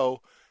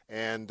ago,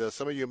 and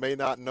some of you may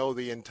not know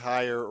the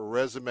entire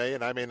resume,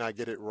 and I may not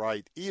get it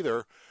right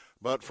either.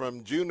 But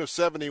from June of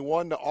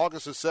 71 to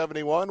August of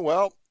 71,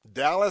 well,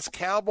 Dallas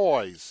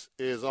Cowboys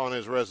is on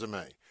his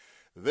resume.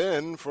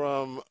 Then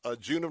from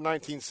June of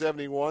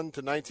 1971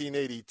 to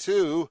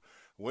 1982,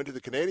 went to the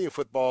Canadian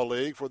Football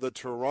League for the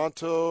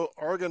Toronto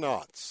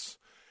Argonauts.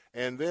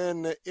 And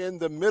then in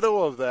the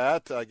middle of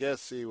that, I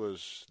guess he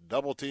was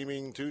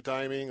double-teaming,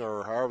 two-timing,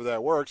 or however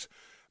that works,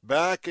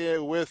 back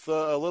with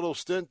a little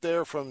stint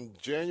there from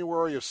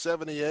January of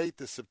 78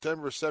 to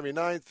September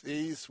 79th,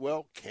 he's,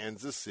 well,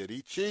 Kansas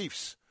City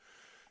Chiefs.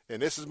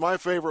 And this is my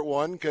favorite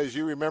one because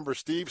you remember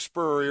Steve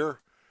Spurrier.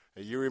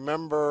 You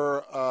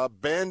remember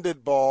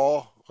Bandit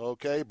Ball,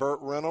 okay, Burt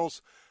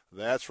Reynolds?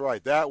 That's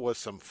right. That was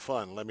some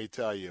fun, let me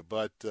tell you.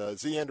 But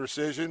Z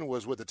Anderson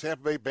was with the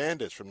Tampa Bay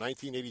Bandits from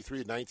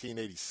 1983 to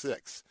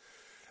 1986.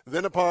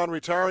 Then upon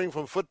retiring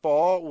from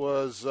football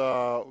was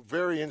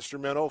very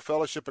instrumental,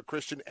 Fellowship of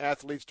Christian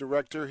Athletes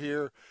Director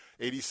here,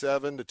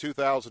 87 to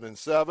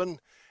 2007.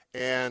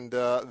 And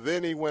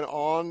then he went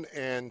on,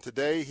 and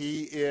today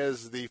he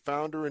is the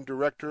founder and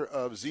director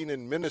of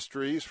Zenon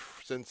Ministries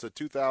since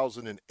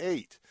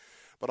 2008.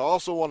 But I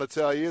also want to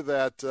tell you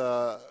that,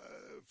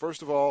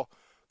 first of all,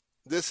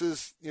 this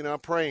is, I'm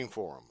praying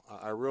for him.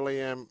 I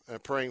really am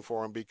praying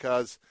for him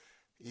because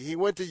he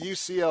went to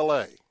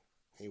UCLA.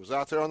 He was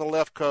out there on the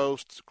left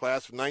coast,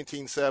 class of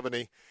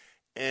 1970.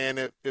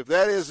 And if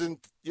that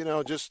isn't,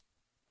 just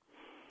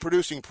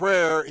producing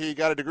prayer, he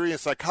got a degree in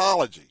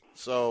psychology.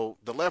 So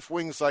the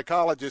left-wing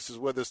psychologist is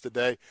with us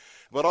today,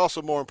 but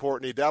also more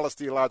importantly, Dallas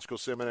Theological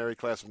Seminary,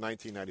 class of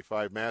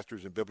 1995,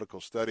 Master's in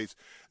Biblical Studies.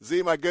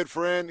 Z, my good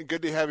friend,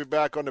 good to have you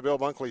back on the Bill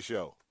Bunkley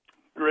Show.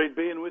 Great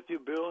being with you,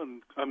 Bill,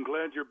 and I'm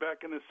glad you're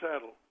back in the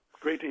saddle.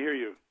 Great to hear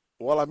you.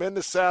 Well, I'm in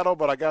the saddle,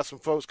 but I got some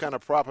folks kind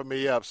of propping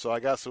me up, so I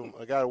got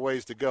a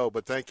ways to go.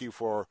 But thank you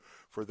for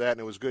that, and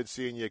it was good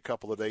seeing you a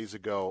couple of days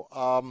ago.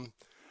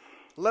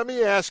 Let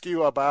me ask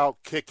you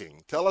about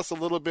kicking. Tell us a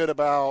little bit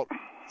about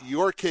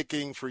your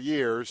kicking for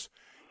years,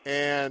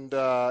 and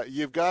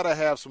you've got to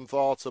have some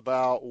thoughts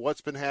about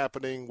what's been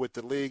happening with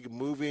the league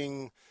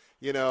moving,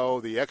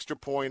 the extra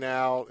point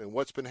out, and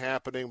what's been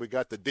happening. We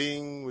got the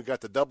ding, we got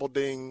the double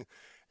ding,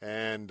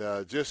 and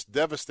just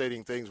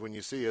devastating things when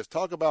you see us.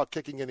 Talk about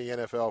kicking in the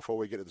NFL before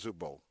we get to the Super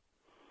Bowl.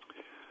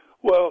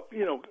 Well,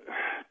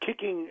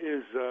 kicking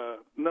is,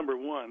 number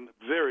one,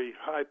 very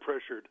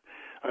high-pressured.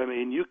 I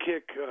mean, you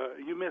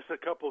miss a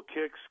couple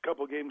kicks,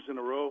 couple games in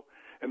a row,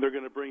 and they're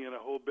going to bring in a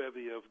whole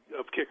bevy of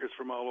kickers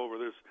from all over.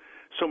 There's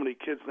so many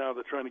kids now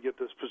that are trying to get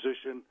this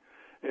position,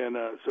 and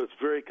so it's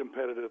very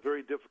competitive,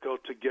 very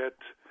difficult to get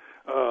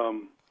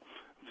to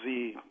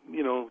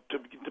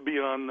be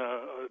on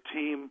a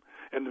team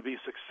and to be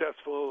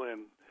successful,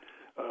 and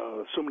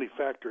so many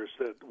factors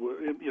that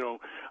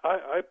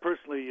I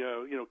personally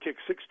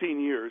kicked 16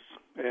 years,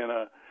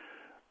 and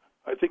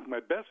I think my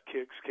best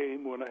kicks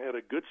came when I had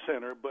a good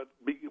center, but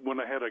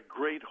when I had a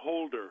great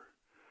holder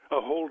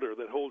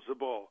that holds the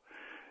ball.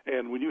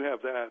 And when you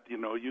have that,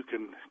 you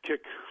can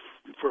kick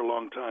for a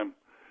long time.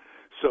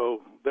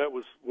 So that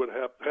was what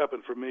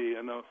happened for me.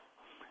 And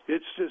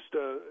it's just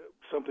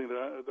something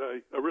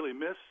that I really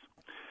miss.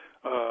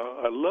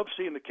 I love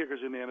seeing the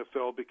kickers in the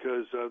NFL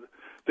because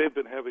they've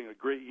been having a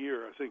great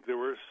year. I think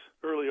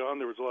early on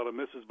there was a lot of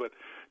misses, but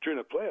during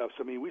the playoffs,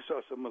 I mean, we saw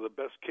some of the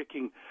best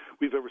kicking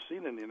we've ever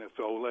seen in the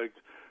NFL, like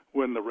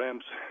when the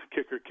Rams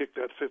kicker kicked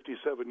that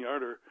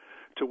 57-yarder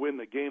to win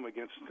the game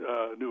against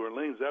New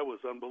Orleans. That was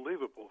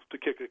unbelievable to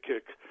kick a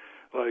kick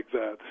like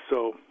that.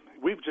 So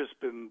we've just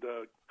been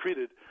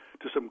treated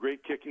to some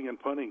great kicking and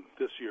punting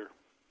this year.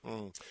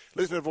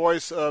 Listen to the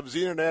voice of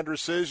Zenon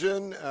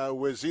Andruszian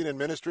with Zenon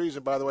Ministries.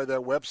 And by the way,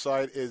 their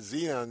website is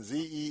Zenon,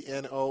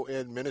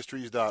 Z-E-N-O-N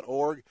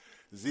Ministries.org,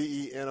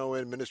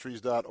 Z-E-N-O-N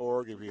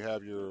Ministries.org. If you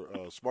have your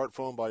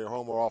smartphone by your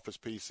home or office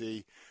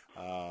PC,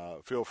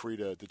 feel free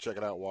to check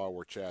it out while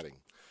we're chatting.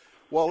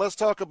 Well, let's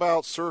talk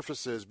about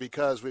surfaces,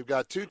 because we've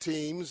got two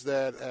teams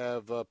that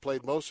have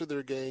played most of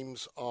their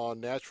games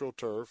on natural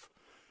turf,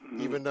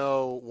 even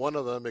though one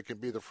of them, it can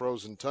be the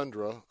frozen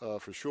tundra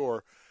for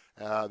sure.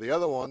 The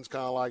other one's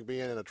kind of like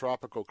being in a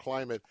tropical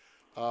climate.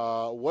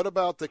 What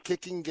about the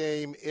kicking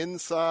game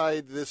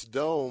inside this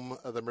dome,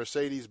 the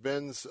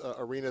Mercedes-Benz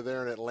Arena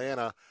there in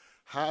Atlanta?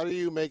 How do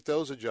you make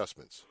those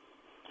adjustments?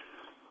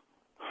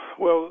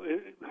 Well,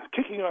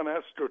 kicking on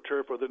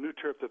AstroTurf, or the new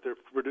turf that they're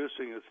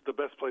producing, is the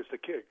best place to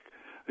kick.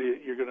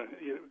 You're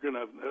gonna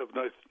have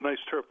nice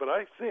turf, but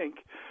I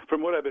think,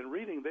 from what I've been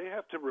reading, they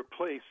have to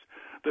replace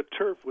the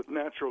turf with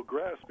natural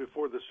grass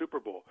before the Super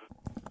Bowl.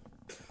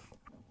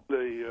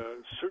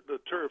 The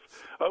turf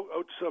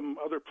out some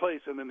other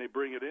place, and then they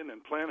bring it in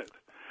and plant it.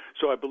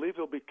 So I believe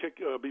they'll be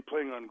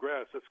playing on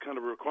grass. That's kind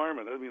of a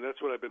requirement. I mean,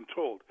 that's what I've been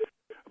told.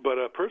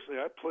 But personally,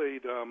 I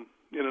played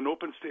in an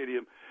open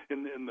stadium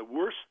in the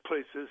worst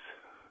places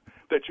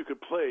that you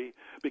could play,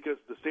 because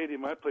the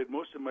stadium I played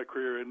most of my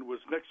career in was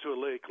next to a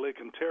lake,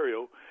 Lake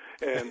Ontario,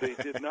 and they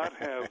did not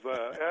have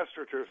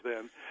AstroTurf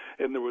then,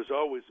 and there was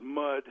always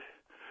mud,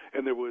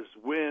 and there was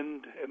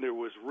wind, and there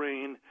was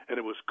rain, and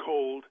it was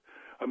cold.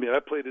 I mean, I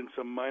played in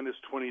some minus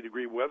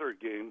 20-degree weather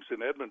games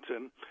in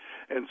Edmonton,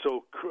 and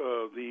so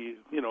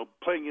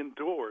playing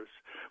indoors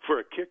for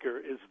a kicker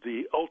is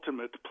the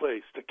ultimate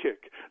place to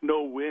kick.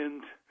 No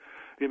wind.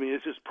 I mean,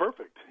 it's just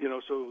perfect,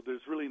 so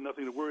there's really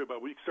nothing to worry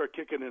about. We start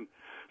kicking in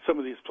some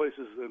of these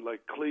places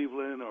like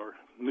Cleveland or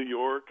New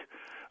York,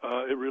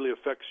 it really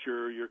affects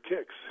your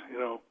kicks,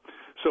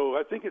 So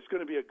I think it's going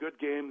to be a good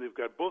game.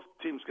 Both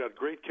teams got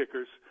great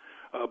kickers.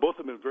 Both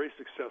have been very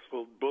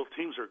successful. Both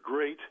teams are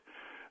great.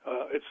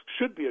 It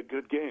should be a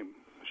good game.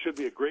 It should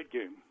be a great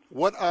game.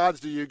 What odds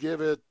do you give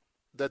it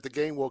that the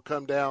game will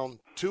come down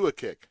to a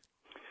kick?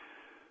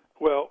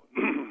 Well,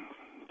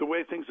 the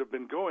way things have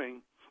been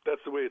going,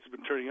 that's the way it's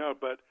been turning out.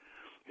 But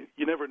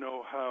you never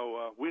know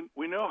how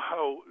we know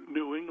how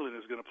New England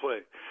is going to play.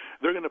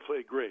 They're going to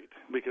play great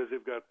because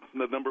they've got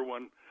the number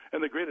one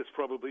and the greatest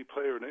probably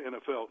player in the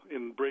NFL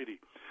in Brady.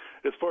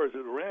 As far as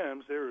the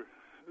Rams, they're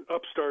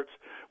upstarts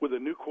with a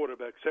new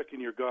quarterback,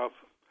 second-year Goff.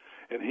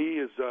 And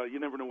he is, you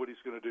never know what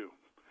he's going to do.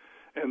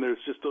 And there's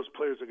just those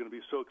players are going to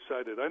be so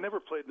excited. I never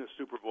played in a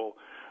Super Bowl.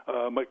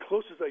 My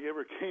closest I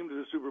ever came to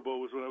the Super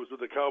Bowl was when I was with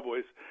the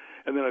Cowboys.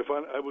 And then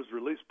I was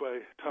released by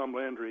Tom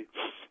Landry,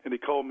 and he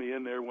called me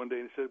in there one day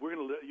and he said, "We're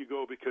going to let you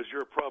go because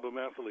you're a problem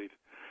athlete."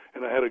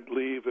 And I had to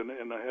leave, and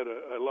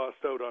I lost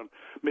out on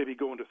maybe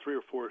going to 3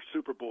 or 4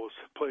 Super Bowls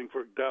playing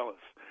for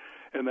Dallas.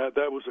 And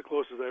that was the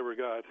closest I ever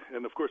got.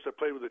 And, of course, I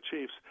played with the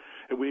Chiefs,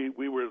 and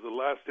we were the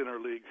last in our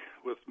league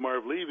with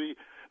Marv Levy.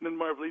 And then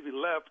Marv Levy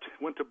left,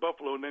 went to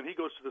Buffalo, and then he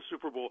goes to the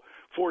Super Bowl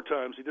 4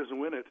 times. He doesn't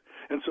win it.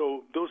 And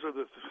so those are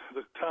the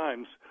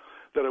times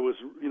that I was,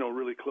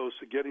 really close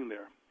to getting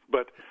there.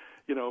 But,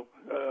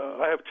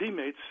 I have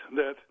teammates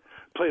that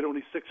played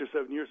only 6 or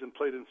 7 years and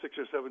played in 6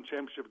 or 7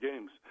 championship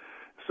games.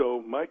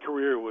 So my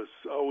career was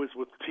always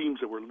with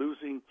teams that were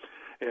losing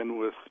and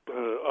with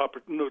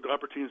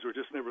opportunities were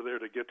just never there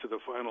to get to the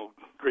final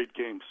great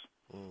games.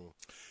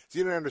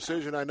 Zenon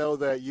Andruszian, I know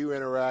that you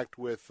interact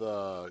with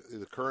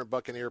the current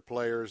Buccaneer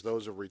players,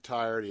 those who have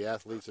retired, the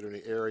athletes that are in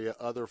the area,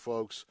 other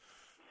folks.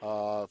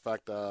 In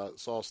fact, I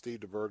saw Steve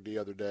DeBerg the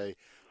other day.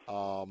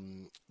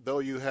 Though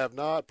you have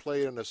not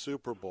played in a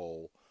Super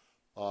Bowl,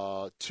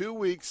 2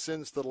 weeks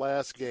since the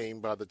last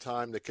game, by the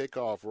time the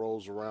kickoff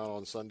rolls around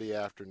on Sunday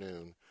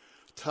afternoon,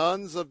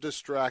 tons of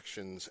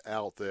distractions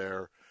out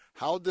there.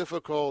 How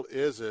difficult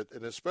is it,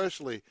 and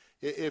especially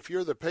if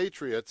you're the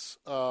Patriots,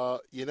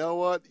 you know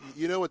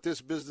what this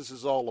business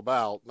is all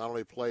about, not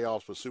only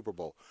playoffs but Super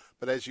Bowl.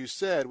 But as you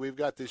said, we've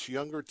got this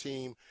younger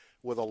team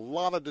with a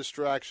lot of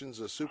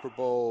distractions, a Super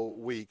Bowl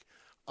week.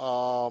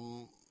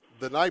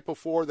 The night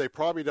before, they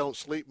probably don't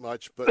sleep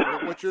much, but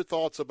what's your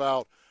thoughts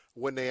about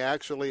when they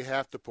actually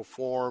have to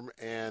perform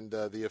and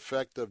the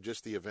effect of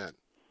just the event?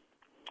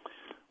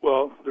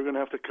 Well, they're going to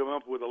have to come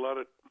up with a lot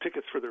of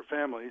tickets for their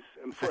families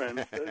and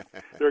friends.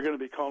 They're going to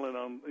be calling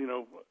on,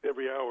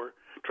 every hour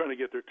trying to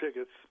get their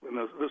tickets. And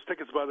those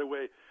tickets, by the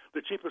way,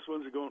 the cheapest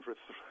ones are going for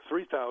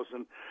 $3,000.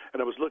 And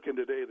I was looking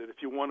today that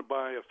if you want to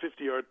buy a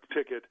 50-yard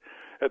ticket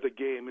at the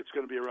game, it's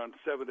going to be around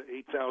 $7,000 to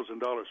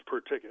 $8,000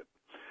 per ticket.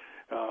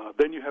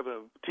 Then you have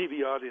a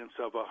TV audience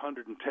of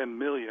 110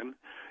 million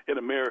in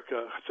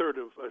America. A third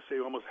of, I say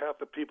almost half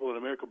the people in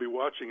America will be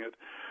watching it,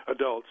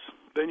 adults.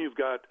 Then you've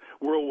got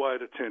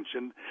worldwide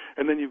attention,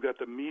 and then you've got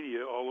the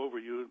media all over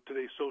you.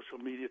 Today's social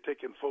media,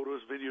 taking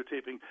photos,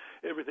 videotaping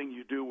everything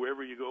you do,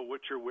 wherever you go,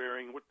 what you're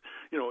wearing,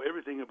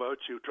 everything about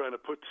you, trying to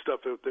put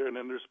stuff out there. And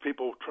then there's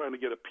people trying to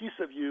get a piece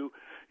of you,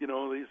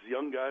 these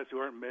young guys who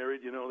aren't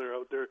married, they're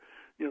out there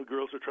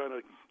girls are trying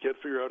to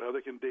figure out how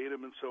they can date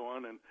him and so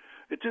on, and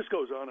it just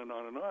goes on and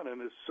on and on,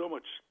 and there's so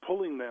much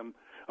pulling them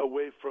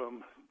away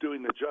from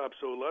doing the job.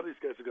 So a lot of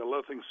these guys have got a lot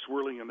of things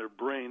swirling in their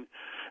brain,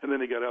 and then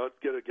they get out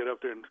there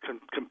and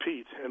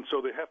compete, and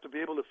so they have to be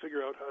able to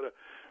figure out how to,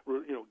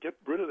 get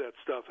rid of that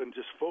stuff and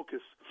just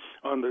focus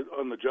on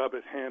the job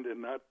at hand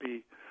and not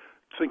be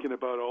thinking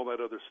about all that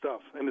other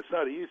stuff. And it's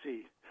not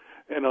easy,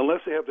 and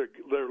unless they have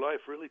their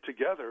life really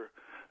together,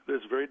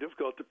 it's very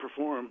difficult to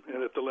perform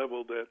and at the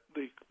level that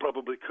they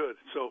probably could.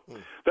 So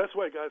that's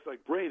why guys like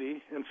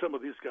Brady and some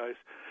of these guys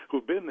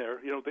who've been there,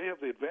 they have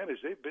the advantage.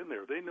 They've been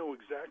there. They know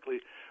exactly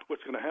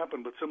what's going to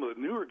happen. But some of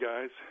the newer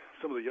guys,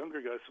 some of the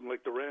younger guys,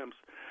 like the Rams,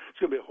 it's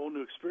going to be a whole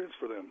new experience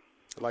for them.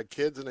 Like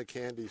kids in a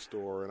candy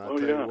store, and I'll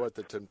tell you what,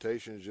 the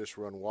temptations just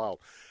run wild.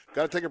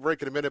 Got to take a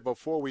break in a minute.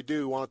 Before we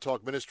do, want to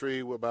talk ministry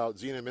about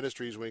Zena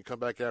Ministries when we come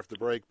back after the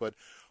break. But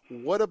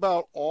what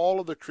about all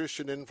of the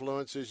Christian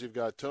influences? You've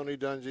got Tony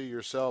Dungy,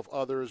 yourself,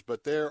 others,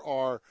 but there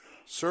are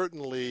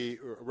certainly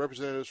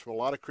representatives from a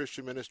lot of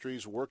Christian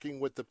ministries working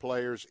with the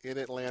players in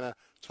Atlanta.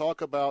 Talk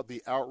about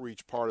the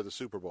outreach part of the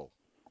Super Bowl.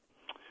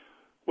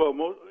 Well,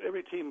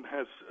 every team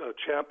has a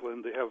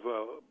chaplain. They have,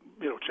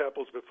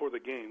 chapels before the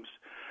games.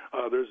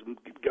 There's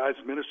guys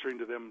ministering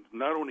to them,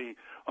 not only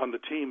on the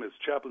team as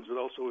chaplains, but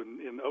also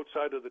in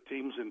outside of the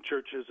teams, in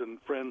churches and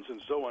friends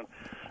and so on.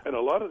 And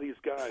a lot of these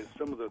guys,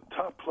 some of the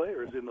top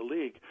players in the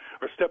league,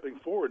 are stepping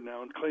forward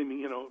now and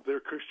claiming,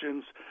 they're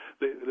Christians,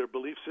 their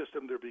belief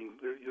system, they're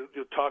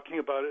talking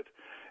about it,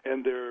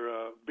 and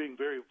they're being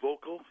very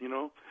vocal,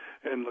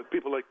 and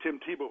people like Tim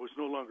Tebow, who's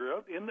no longer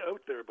out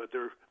there, but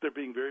they're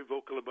being very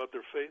vocal about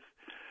their faith,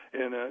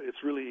 and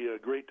it's really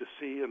great to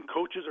see. And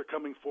coaches are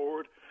coming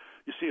forward.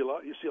 You see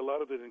a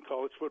lot of it in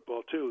college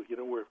football too,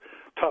 where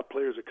top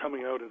players are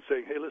coming out and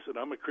saying, "Hey, listen,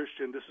 I'm a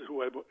Christian. This is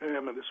who I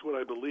am, and this is what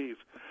I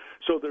believe."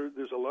 So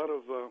there's a lot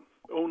of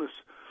onus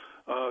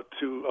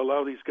to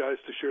allow these guys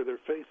to share their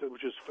faith,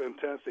 which is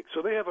fantastic.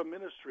 So they have a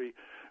ministry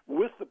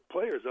with the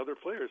players, other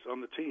players on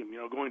the team,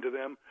 going to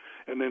them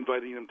and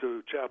inviting them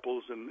to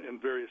chapels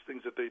and various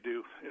things that they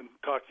do, and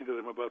talking to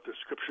them about their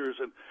scriptures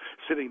and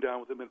sitting down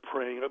with them and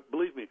praying.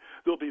 Believe me,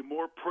 there'll be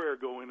more prayer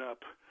going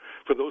up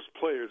for those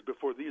players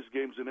before these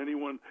games than any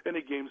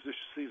games this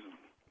season.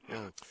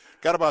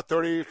 Got about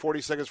 30,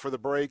 40 seconds for the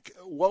break.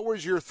 What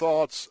was your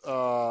thoughts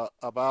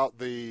about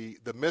the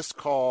missed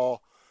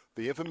call,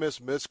 the infamous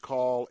missed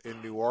call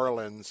in New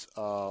Orleans?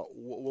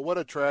 What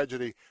a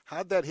tragedy.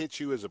 How'd that hit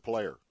you as a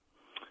player?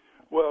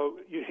 Well,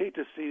 you hate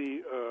to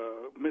see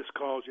missed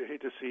calls. You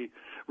hate to see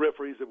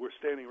referees that were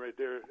standing right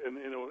there, and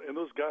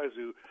those guys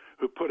who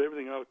put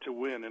everything out to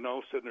win, and all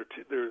of a sudden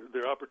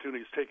their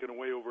opportunity is taken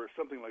away over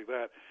something like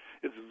that.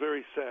 It's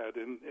very sad,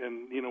 and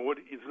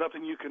it's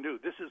nothing you can do.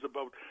 This is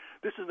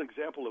an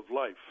example of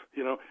life.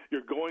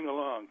 You're going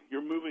along,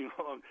 you're moving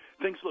along.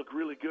 Things look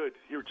really good.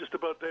 You're just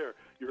about there.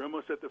 You're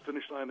almost at the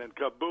finish line, and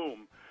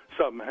kaboom,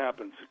 something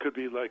happens. It could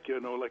be like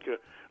an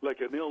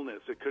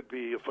illness. It could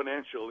be a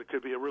financial. It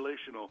could be a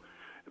relational.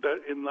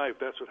 That in life,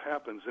 that's what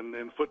happens. And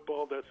in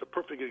football, that's a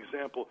perfect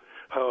example.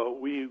 How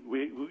we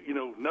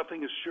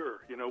nothing is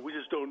sure. We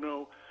just don't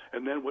know.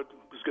 And then what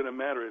is going to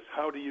matter is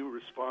how do you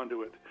respond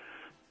to it.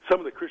 Some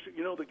of the Christian,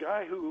 the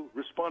guy who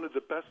responded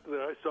the best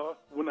that I saw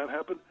when that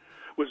happened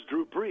was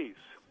Drew Brees.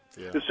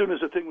 Yeah. As soon as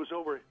the thing was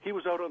over, he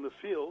was out on the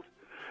field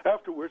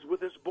afterwards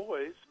with his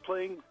boys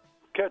playing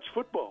catch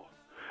football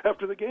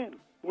after the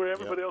game, where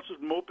everybody else was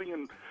moping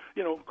and,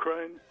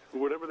 crying or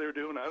whatever they were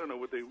doing. I don't know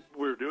what they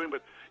were doing,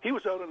 but he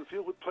was out on the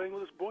field playing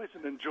with his boys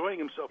and enjoying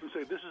himself and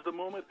saying, this is the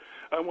moment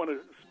I want to,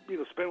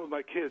 spend with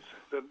my kids,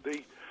 that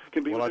they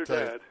can be with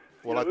their dad.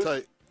 I tell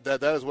you,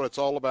 that is what it's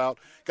all about.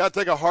 Got to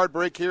take a hard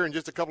break here in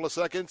just a couple of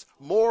seconds.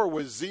 More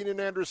with Zenon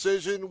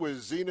Andruszian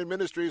with Zena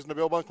Ministries and the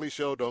Bill Bunkley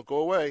Show. Don't go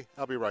away.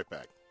 I'll be right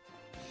back.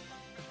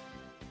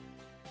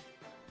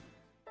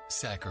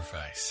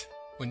 Sacrifice.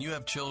 When you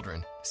have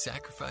children,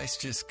 sacrifice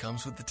just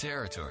comes with the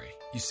territory.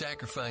 You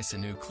sacrifice a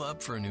new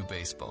club for a new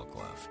baseball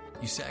glove.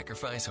 You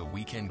sacrifice a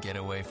weekend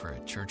getaway for a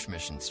church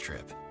missions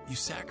trip. You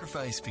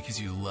sacrifice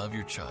because you love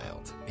your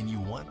child and you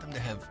want them to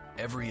have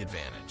every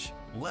advantage.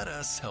 Let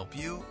us help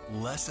you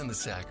lessen the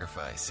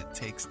sacrifice it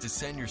takes to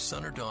send your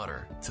son or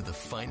daughter to the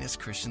finest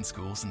Christian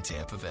schools in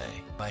Tampa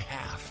Bay by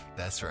half.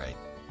 That's right.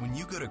 When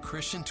you go to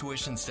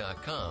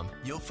ChristianTuitions.com,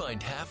 you'll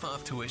find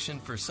half-off tuition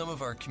for some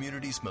of our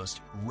community's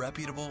most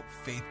reputable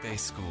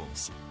faith-based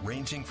schools,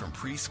 ranging from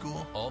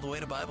preschool all the way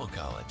to Bible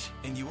college.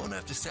 And you won't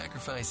have to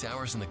sacrifice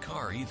hours in the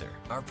car either.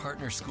 Our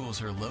partner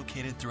schools are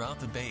located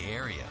throughout the Bay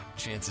Area.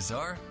 Chances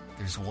are,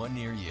 there's one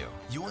near you.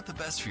 You want the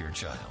best for your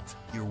child.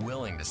 You're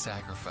willing to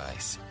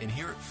sacrifice. And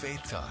here at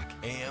Faith Talk,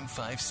 AM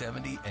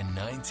 570 and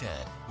 910,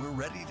 we're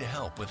ready to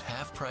help with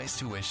half-price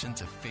tuition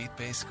to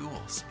faith-based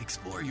schools.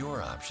 Explore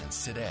your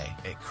options today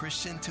at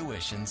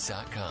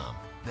ChristianTuitions.com.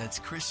 That's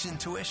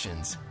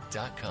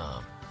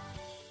ChristianTuitions.com.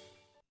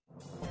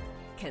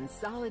 Can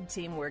solid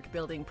teamwork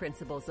building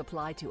principles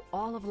apply to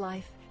all of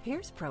life?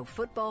 Here's Pro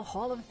Football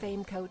Hall of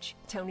Fame coach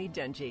Tony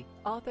Dungy,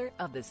 author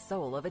of The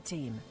Soul of a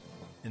Team.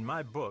 In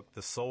my book,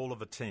 The Soul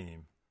of a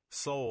Team,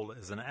 SOUL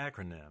is an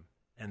acronym,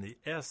 and the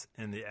S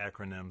in the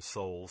acronym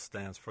SOUL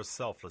stands for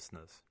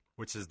selflessness,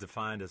 which is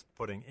defined as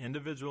putting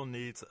individual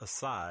needs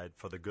aside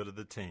for the good of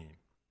the team.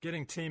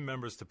 Getting team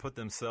members to put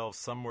themselves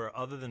somewhere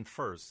other than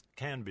first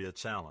can be a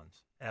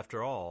challenge.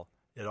 After all,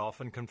 it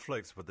often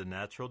conflicts with the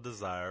natural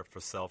desire for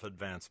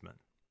self-advancement.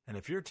 And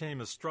if your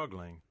team is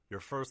struggling,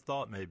 your first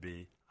thought may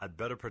be, I'd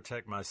better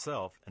protect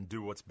myself and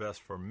do what's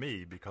best for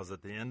me because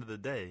at the end of the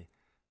day,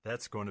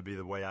 that's going to be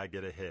the way I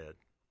get ahead.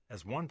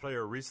 As one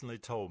player recently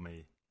told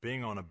me,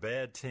 being on a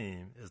bad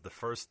team is the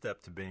first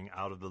step to being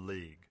out of the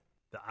league.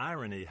 The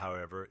irony,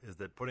 however, is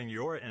that putting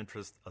your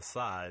interests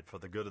aside for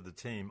the good of the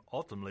team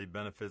ultimately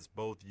benefits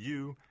both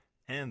you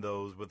and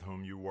those with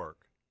whom you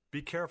work.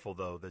 Be careful,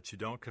 though, that you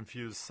don't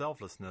confuse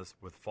selflessness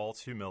with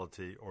false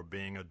humility or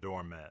being a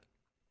doormat.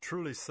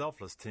 Truly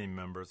selfless team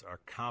members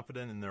are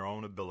confident in their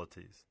own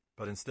abilities,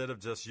 but instead of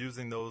just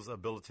using those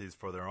abilities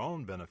for their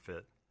own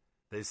benefit,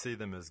 they see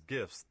them as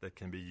gifts that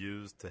can be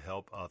used to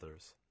help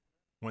others.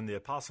 When the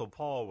Apostle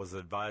Paul was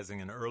advising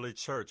an early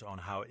church on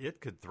how it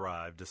could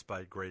thrive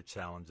despite great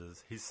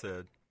challenges, he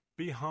said,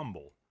 "Be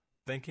humble,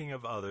 thinking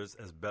of others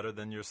as better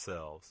than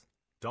yourselves.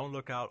 Don't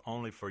look out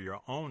only for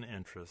your own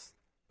interests,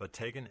 but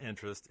take an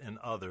interest in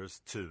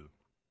others too."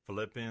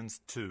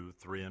 Philippians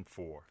 2:3 and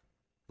 4.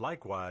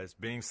 Likewise,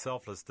 being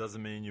selfless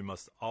doesn't mean you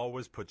must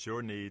always put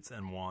your needs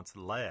and wants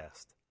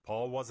last.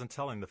 Paul wasn't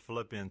telling the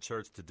Philippian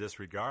church to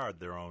disregard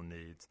their own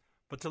needs,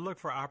 but to look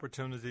for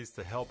opportunities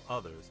to help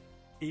others,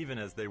 even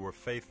as they were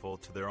faithful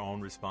to their own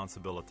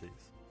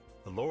responsibilities.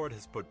 The Lord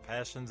has put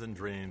passions and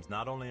dreams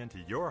not only into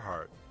your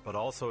heart, but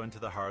also into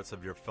the hearts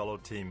of your fellow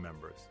team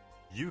members.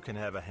 You can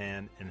have a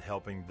hand in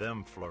helping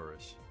them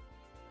flourish.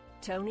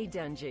 Tony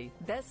Dungy,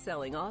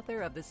 best-selling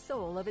author of The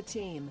Soul of a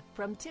Team,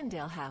 from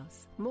Tyndale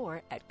House.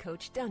 More at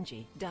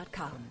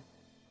CoachDungy.com.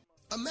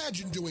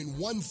 Imagine doing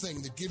one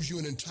thing that gives you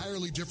an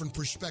entirely different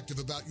perspective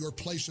about your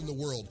place in the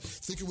world.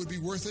 Think it would be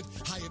worth it?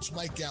 Hi, it's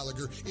Mike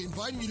Gallagher,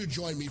 inviting you to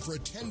join me for a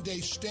 10-day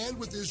Stand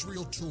with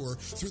Israel tour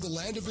through the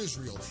land of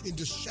Israel in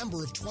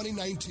December of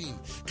 2019.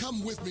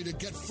 Come with me to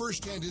get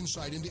firsthand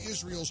insight into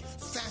Israel's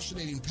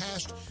fascinating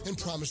past and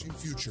promising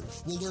future.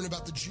 We'll learn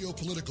about the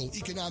geopolitical,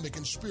 economic,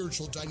 and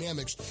spiritual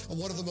dynamics of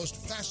one of the most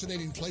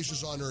fascinating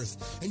places on earth.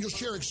 And you'll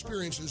share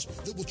experiences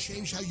that will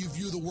change how you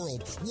view the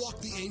world.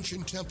 Walk the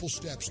ancient temple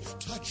steps,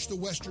 touch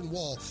the Western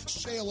Wall,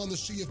 sail on the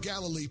Sea of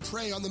Galilee,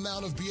 pray on the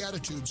Mount of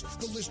Beatitudes.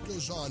 The list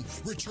goes on.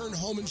 Return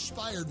home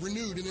inspired,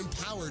 renewed, and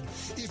empowered.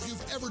 If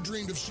you've ever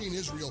dreamed of seeing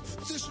Israel,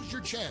 this is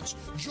your chance.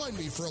 Join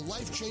me for a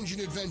life-changing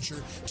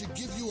adventure to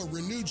give you a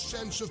renewed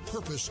sense of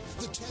purpose.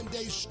 The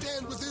 10-day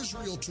Stand with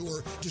Israel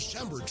Tour,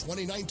 December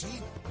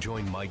 2019.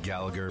 Join Mike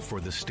Gallagher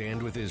for the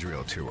Stand with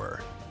Israel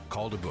Tour.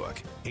 Call to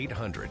book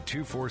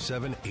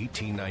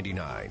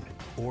 800-247-1899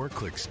 or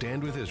click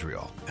Stand with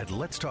Israel at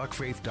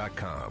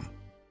letstalkfaith.com.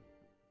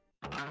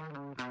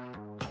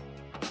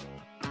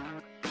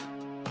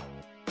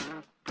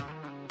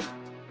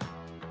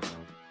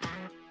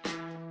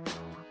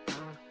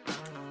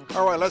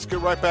 All right, let's get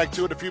right back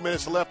to it. A few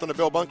minutes left on the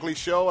Bill Bunkley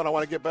Show, and I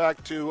want to get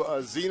back to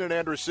Zenon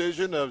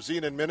Andruszian of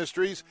Zenon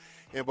Ministries.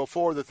 And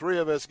before the three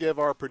of us give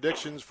our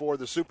predictions for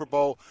the Super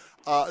Bowl,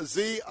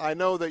 Z, I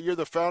know that you're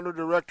the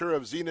founder-director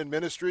of Zenon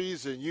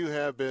Ministries, and you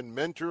have been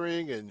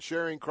mentoring and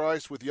sharing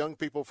Christ with young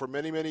people for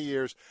many, many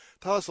years.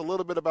 Tell us a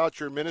little bit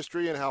about your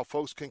ministry and how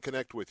folks can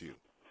connect with you.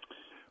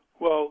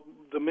 Well,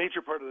 the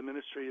major part of the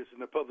ministry is in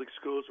the public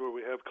schools where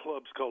we have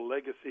clubs called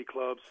legacy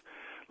clubs.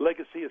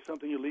 Legacy is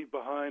something you leave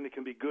behind. It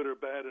can be good or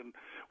bad, and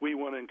we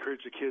want to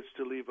encourage the kids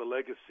to leave a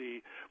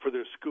legacy for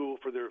their school,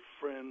 for their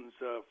friends,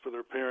 for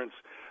their parents,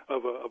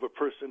 of a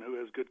person who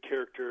has good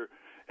character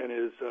and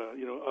is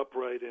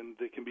upright, and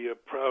they can be a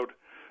proud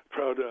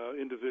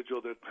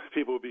individual that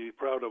people will be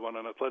proud of on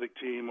an athletic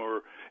team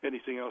or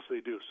anything else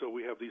they do. So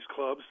we have these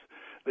clubs.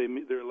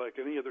 They're like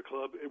any other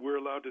club. We're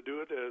allowed to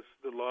do it as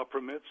the law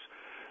permits.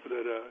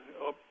 That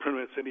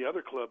permits any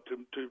other club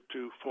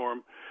to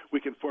form. We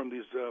can form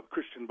these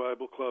Christian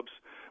Bible clubs.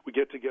 We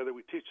get together.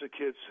 We teach the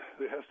kids.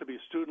 It has to be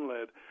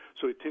student-led.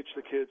 So we teach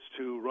the kids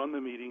to run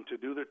the meeting, to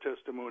do their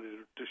testimony,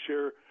 to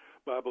share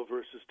Bible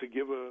verses, to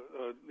give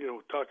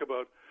talk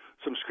about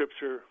some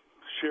scripture,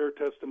 share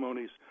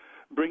testimonies,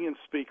 bring in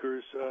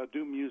speakers,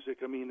 do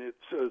music. I mean,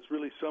 it's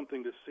really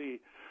something to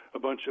see a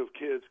bunch of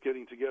kids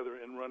getting together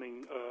and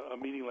running a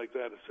meeting like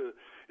that.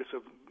 It's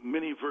a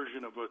mini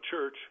version of a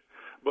church,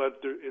 but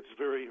it's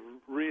very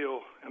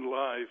real and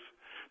live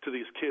to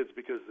these kids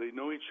because they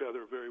know each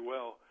other very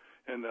well,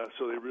 and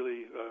so they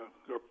really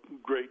are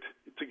great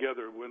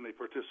together when they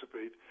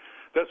participate.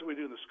 That's what we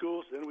do in the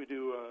schools. Then we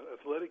do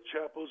athletic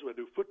chapels. We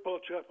do football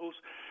chapels.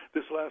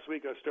 This last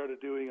week I started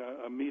doing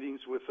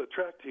meetings with a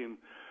track team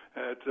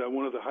at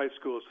one of the high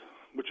schools,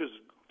 which is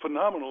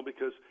phenomenal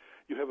because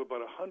you have about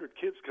 100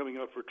 kids coming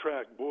out for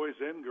track, boys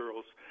and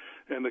girls,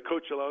 and the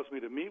coach allows me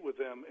to meet with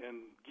them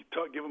and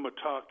give them a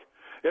talk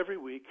every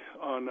week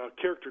on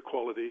character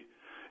quality,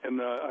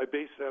 and I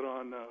base that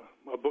on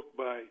a book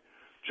by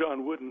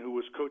John Wooden, who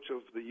was coach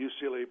of the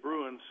UCLA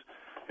Bruins,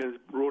 and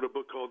wrote a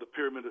book called The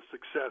Pyramid of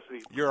Success.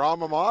 Your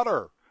alma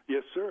mater.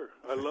 Yes, sir.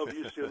 I love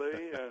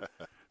UCLA.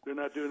 They're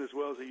not doing as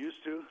well as they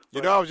used to.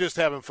 You know, I was just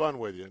having fun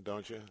with you,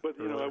 don't you? But,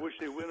 I wish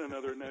they win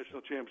another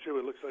national championship.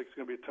 It looks like it's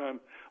going to be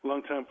a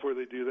long time before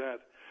they do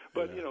that.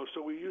 But,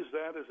 so we use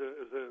that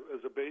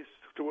as a base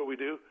to what we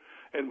do,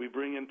 and we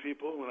bring in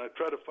people. When I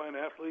try to find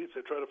athletes,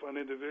 I try to find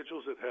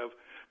individuals that have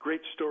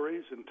great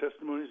stories and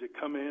testimonies that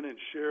come in and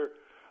share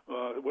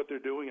what they're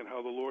doing and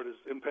how the Lord has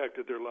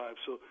impacted their lives.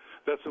 So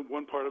that's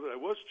one part of it. I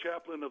was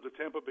chaplain of the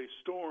Tampa Bay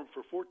Storm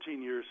for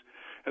 14 years,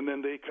 and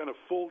then they kind of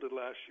folded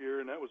last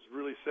year, and that was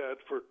really sad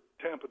for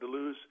Tampa to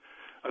lose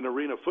an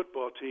arena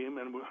football team,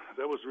 and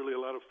that was really a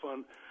lot of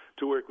fun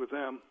to work with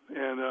them.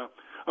 And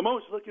I'm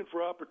always looking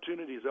for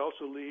opportunities. I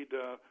also lead 2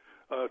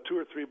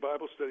 or 3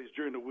 Bible studies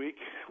during the week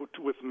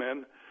with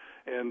men,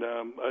 and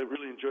I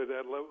really enjoy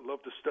that.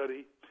 Love to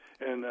study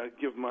and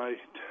give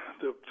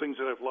the things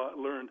that I've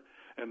learned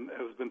and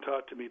has been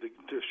taught to me to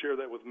share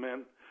that with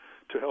men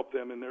to help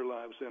them in their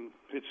lives. And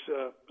it's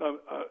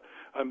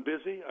I'm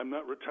busy. I'm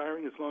not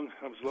retiring as long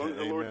as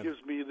the Lord gives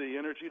me the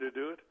energy to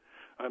do it.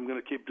 I'm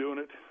going to keep doing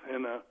it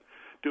and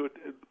do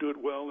it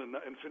well and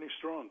finish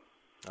strong.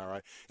 All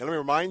right. And let me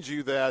remind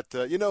you that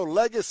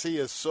legacy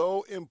is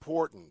so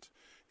important.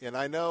 And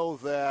I know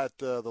that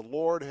the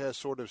Lord has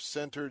sort of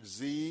centered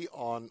Z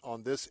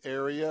on this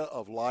area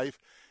of life.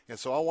 And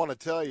so I want to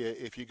tell you,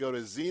 if you go to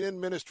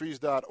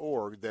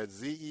zenonministries.org, that's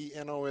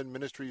ZENON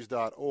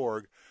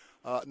ministries.org,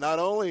 not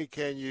only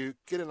can you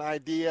get an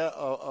idea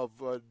of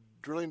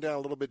drilling down a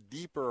little bit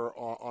deeper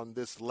on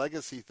this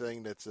legacy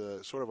thing that's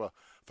sort of a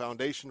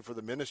foundation for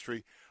the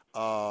ministry,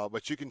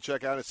 but you can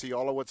check out and see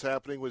all of what's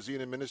happening with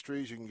Zenon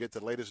Ministries. You can get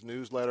the latest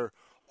newsletter,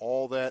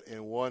 all that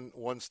in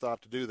one stop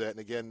to do that. And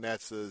again,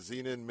 that's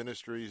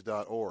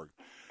zenonministries.org.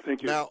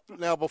 Thank you.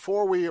 Now,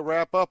 before we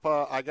wrap up,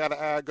 I'm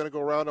going to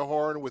go around the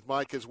horn with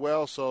Mike as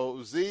well.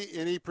 So, Z,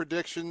 any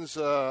predictions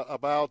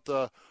about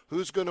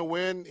who's going to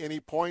win? Any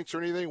points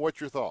or anything? What's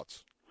your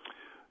thoughts?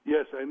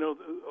 Yes, I know.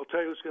 I'll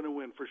tell you who's going to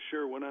win for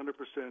sure, 100%.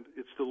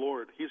 It's the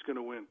Lord. He's going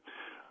to win.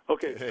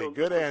 Okay. Hey,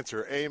 good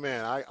answer.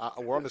 Amen.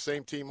 We're on the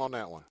same team on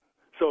that one.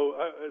 So,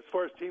 as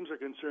far as teams are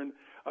concerned,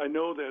 I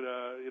know that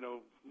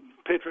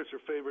Patriots are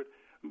favorite.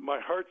 My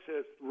heart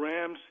says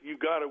Rams. You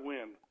got to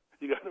win.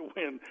 You got to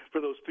win for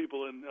those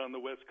people on the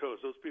West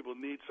Coast. Those people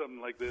need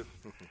something like this.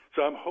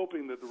 So I'm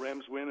hoping that the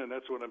Rams win, and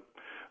that's what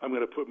I'm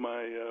going to put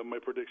my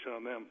prediction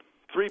on them.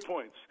 3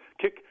 points.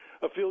 Kick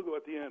a field goal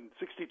at the end,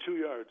 62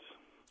 yards.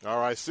 All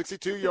right,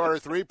 62-yarder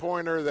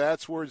three-pointer.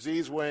 That's where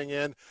Z's weighing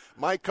in.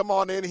 Mike, come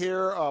on in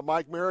here.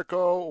 Mike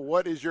Miracle,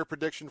 what is your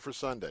prediction for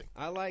Sunday?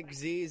 I like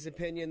Z's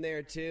opinion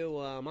there, too.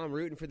 I'm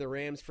rooting for the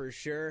Rams for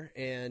sure,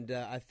 and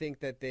I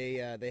think that they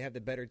have the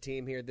better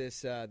team here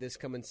this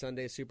coming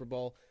Sunday, Super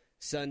Bowl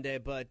Sunday.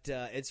 But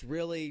it's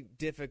really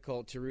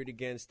difficult to root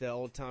against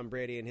old Tom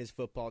Brady and his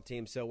football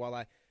team. So while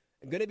I'm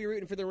going to be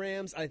rooting for the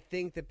Rams, I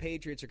think the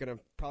Patriots are going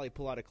to probably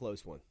pull out a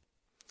close one.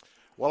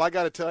 Well, I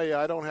got to tell you,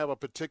 I don't have a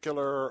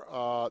particular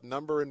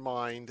number in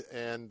mind,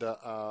 and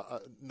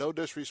no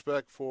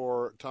disrespect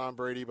for Tom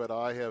Brady, but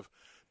I have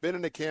been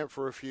in the camp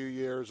for a few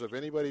years of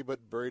anybody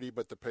but Brady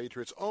but the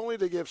Patriots, only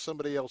to give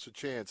somebody else a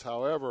chance.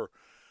 However,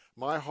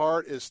 my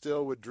heart is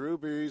still with Drew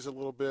Brees a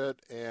little bit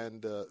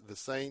and the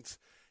Saints,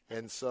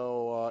 and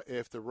so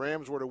if the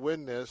Rams were to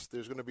win this,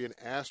 there's going to be an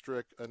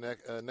asterisk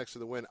next to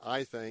the win,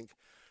 I think.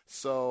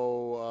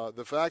 So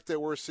the fact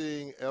that we're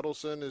seeing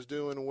Edelson is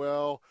doing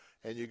well,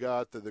 and you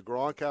got the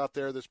Gronk out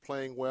there that's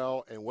playing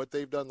well, and what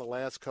they've done the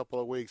last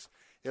couple of weeks,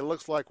 it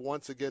looks like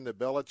once again the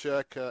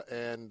Belichick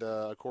and,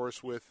 of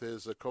course, with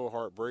his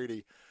cohort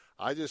Brady,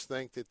 I just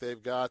think that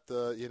they've got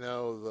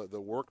the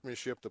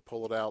workmanship to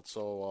pull it out.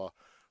 So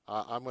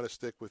I'm going to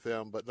stick with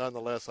them. But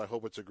nonetheless, I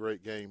hope it's a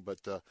great game.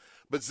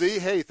 But Z,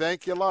 hey,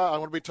 thank you a lot. I'm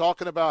going to be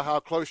talking about how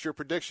close your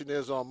prediction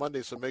is on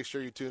Monday, so make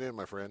sure you tune in,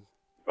 my friend.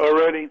 All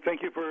righty.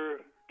 Thank you for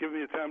giving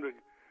me the time to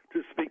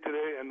speak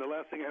today, and the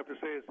last thing I have to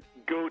say is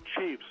go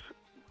Chiefs.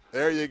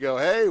 There you go.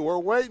 Hey, we're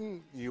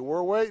waiting. You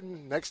were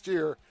waiting next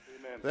year.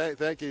 Amen.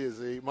 Thank you,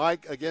 Z.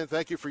 Mike, again,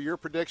 thank you for your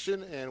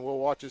prediction, and we'll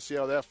watch and see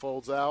how that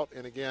folds out.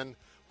 And again,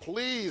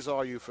 please,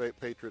 all you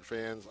Patriot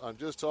fans, I'm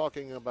just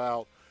talking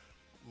about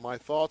my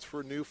thoughts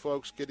for new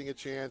folks getting a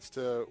chance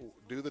to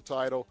do the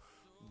title.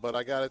 But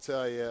I got to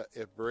tell you,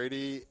 if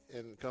Brady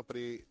and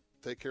company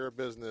take care of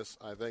business,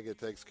 I think it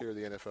takes care of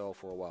the NFL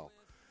for a while.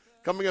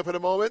 Coming up in a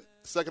moment,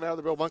 second hour of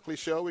the Bill Bunkley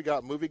Show, we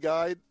got Movie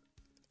Guide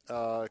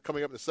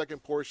coming up in the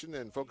second portion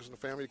and Focus on the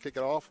Family to kick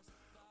it off.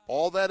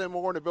 All that and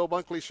more in the Bill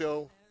Bunkley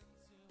Show.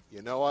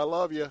 You know I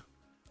love you.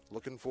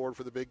 Looking forward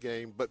for the big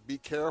game, but be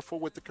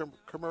careful with the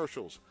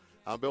commercials.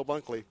 I'm Bill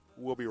Bunkley.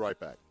 We'll be right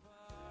back.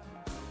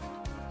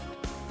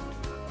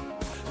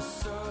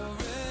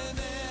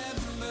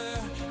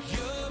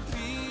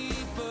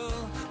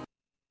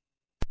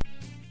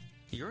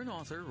 You're an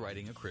author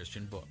writing a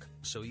Christian book,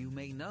 so you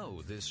may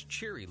know this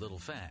cheery little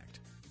fact.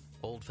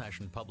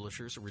 Old-fashioned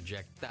publishers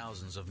reject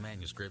thousands of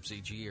manuscripts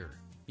each year.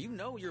 You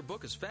know your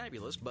book is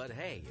fabulous, but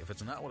hey, if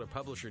it's not what a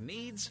publisher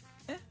needs,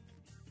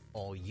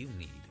 all you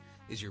need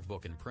is your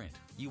book in print.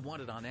 You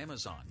want it on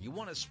Amazon. You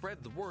want to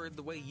spread the word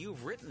the way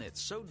you've written it,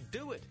 so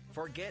do it.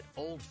 Forget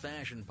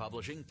old-fashioned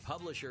publishing.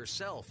 Publish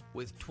yourself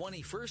with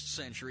 21st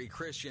century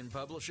Christian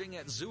publishing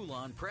at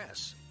Xulon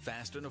Press.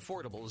 Fast and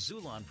affordable,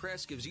 Xulon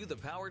Press gives you the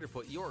power to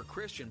put your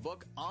Christian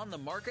book on the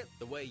market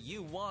the way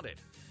you want it.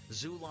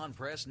 Xulon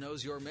Press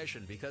knows your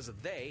mission because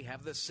they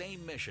have the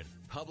same mission.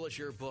 Publish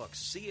your book.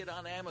 See it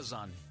on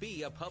Amazon.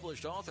 Be a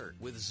published author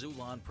with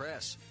Xulon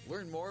Press.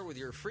 Learn more with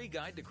your free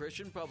guide to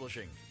Christian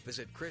publishing.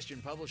 Visit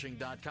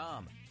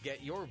ChristianPublishing.com.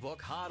 Get your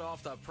book hot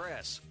off the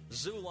press.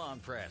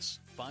 Xulon Press.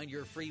 Find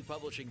your free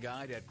publishing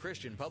guide at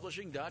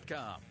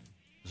ChristianPublishing.com.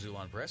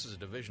 Xulon Press is a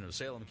division of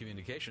Salem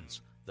Communications,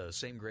 the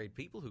same great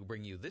people who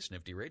bring you this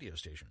nifty radio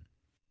station.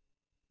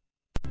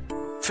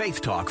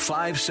 Faith Talk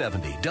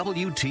 570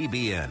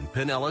 WTBN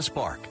Pinellas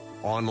Park.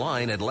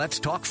 Online at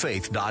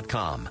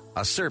letstalkfaith.com,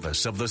 a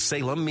service of the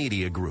Salem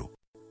Media Group.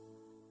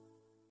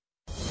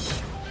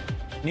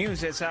 News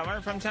this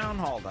hour from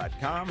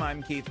townhall.com.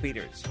 I'm Keith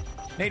Peters.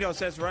 NATO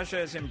says Russia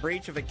is in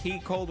breach of a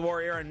key Cold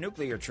War-era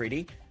nuclear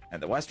treaty,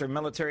 and the Western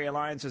Military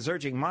Alliance is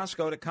urging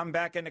Moscow to come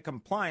back into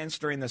compliance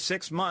during the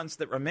 6 months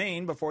that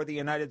remain before the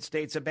United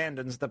States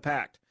abandons the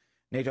pact.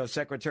 NATO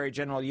Secretary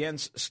General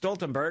Jens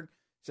Stoltenberg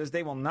says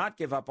they will not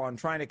give up on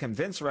trying to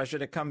convince Russia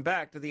to come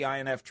back to the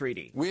INF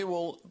Treaty. We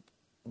will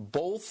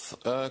both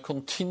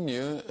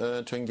continue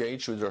to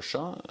engage with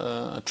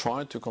Russia,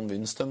 try to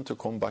convince them to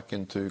come back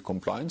into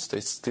compliance.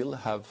 They still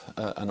have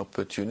an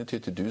opportunity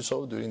to do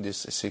so during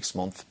this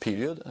 6-month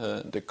period.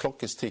 The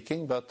clock is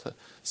ticking, but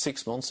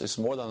 6 months is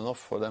more than enough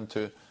for them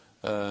to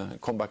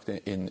come back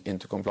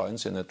into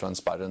compliance in a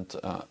transparent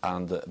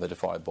and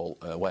verifiable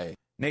way.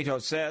 NATO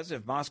says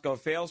if Moscow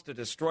fails to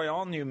destroy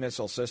all new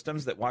missile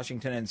systems that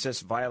Washington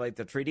insists violate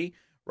the treaty,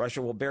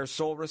 Russia will bear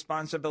sole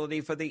responsibility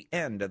for the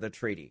end of the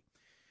treaty.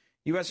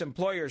 U.S.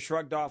 employers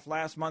shrugged off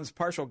last month's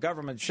partial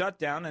government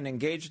shutdown and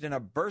engaged in a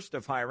burst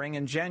of hiring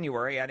in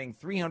January, adding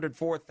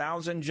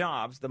 304,000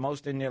 jobs, the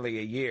most in nearly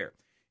a year.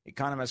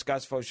 Economist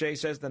Gus Fauché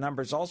says the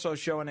numbers also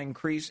show an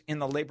increase in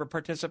the labor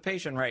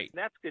participation rate.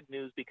 That's good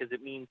news because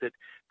it means that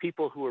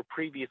people who were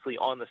previously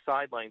on the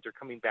sidelines are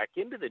coming back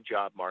into the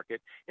job market,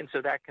 and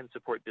so that can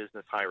support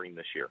business hiring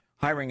this year.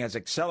 Hiring has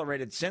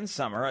accelerated since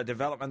summer, a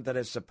development that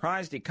has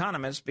surprised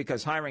economists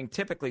because hiring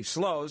typically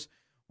slows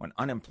when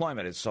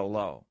unemployment is so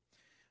low.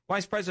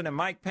 Vice President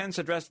Mike Pence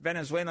addressed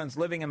Venezuelans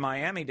living in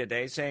Miami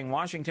today, saying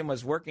Washington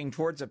was working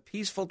towards a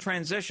peaceful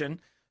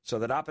transition so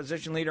that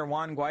opposition leader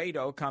Juan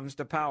Guaido comes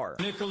to power.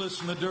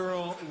 Nicolas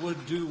Maduro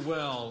would do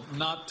well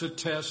not to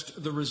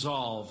test the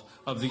resolve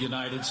of the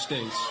United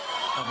States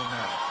of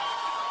America.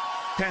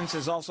 Pence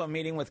is also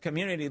meeting with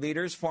community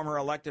leaders, former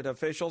elected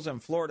officials,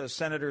 and Florida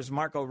Senators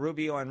Marco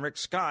Rubio and Rick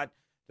Scott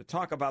to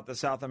talk about the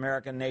South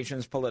American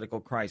nation's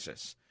political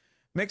crisis.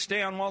 Mixed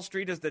day on Wall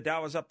Street as the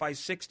Dow is up by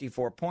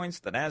 64 points,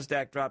 the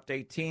Nasdaq dropped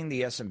 18,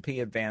 the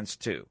S&P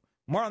advanced 2.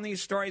 More on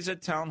these stories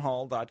at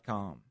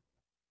townhall.com.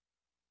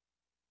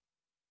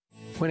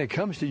 When it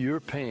comes to your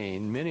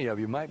pain, many of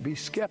you might be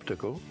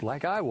skeptical,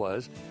 like I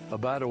was,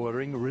 about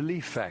ordering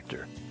Relief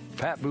Factor.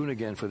 Pat Boone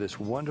again for this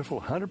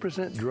wonderful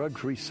 100%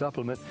 drug-free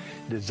supplement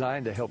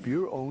designed to help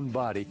your own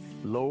body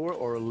lower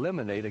or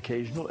eliminate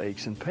occasional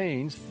aches and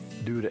pains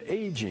due to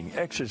aging,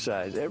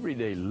 exercise,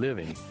 everyday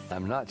living.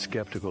 I'm not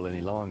skeptical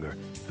any longer.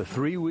 The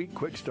 3-week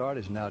quick start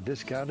is now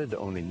discounted to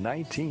only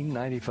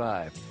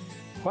 $19.95.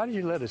 Why don't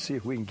you let us see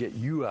if we can get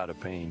you out of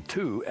pain,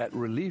 too, at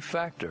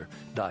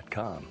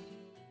ReliefFactor.com.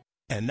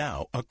 And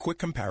now, a quick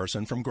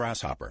comparison from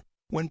Grasshopper.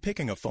 When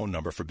picking a phone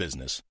number for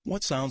business,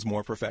 what sounds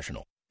more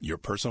professional? Your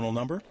personal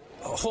number?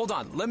 Hold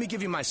on, let me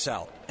give you my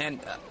cell. And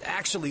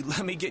actually,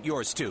 let me get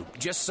yours too,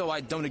 just so I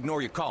don't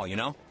ignore your call, you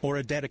know? Or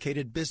a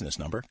dedicated business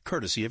number,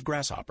 courtesy of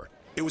Grasshopper.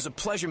 It was a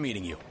pleasure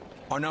meeting you.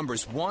 Our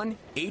number's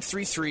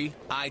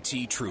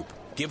 1-833-IT-TROOP.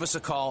 Give us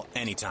a call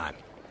anytime.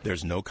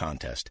 There's no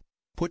contest.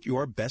 Put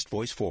your best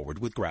voice forward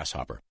with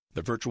Grasshopper,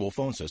 the virtual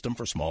phone system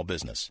for small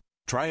business.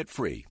 Try it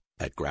free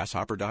at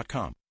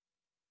grasshopper.com.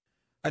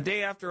 A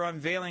day after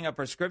unveiling a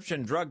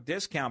prescription drug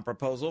discount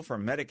proposal for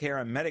Medicare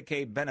and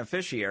Medicaid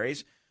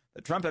beneficiaries,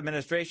 the Trump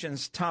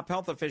administration's top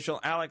health official,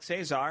 Alex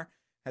Azar,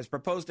 has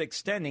proposed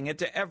extending it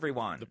to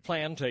everyone. The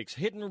plan takes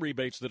hidden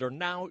rebates that are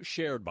now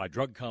shared by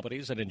drug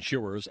companies and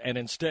insurers and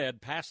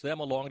instead pass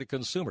them along to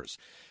consumers.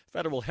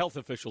 Federal health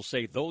officials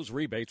say those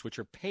rebates, which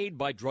are paid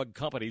by drug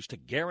companies to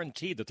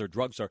guarantee that their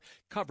drugs are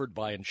covered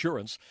by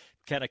insurance,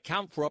 can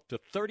account for up to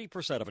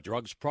 30% of a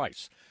drug's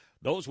price.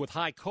 Those with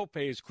high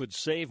copays could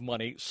save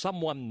money.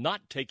 Someone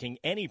not taking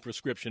any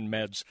prescription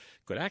meds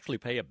could actually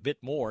pay a bit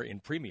more in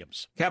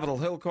premiums. Capitol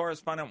Hill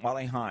correspondent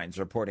Wally Hines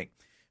reporting.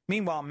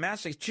 Meanwhile,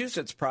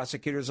 Massachusetts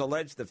prosecutors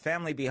allege the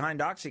family behind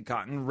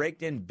OxyContin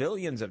raked in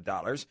billions of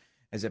dollars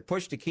as it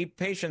pushed to keep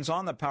patients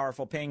on the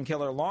powerful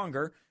painkiller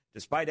longer,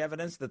 despite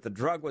evidence that the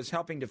drug was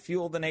helping to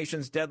fuel the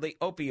nation's deadly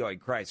opioid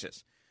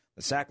crisis.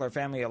 The Sackler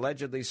family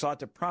allegedly sought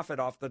to profit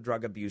off the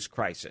drug abuse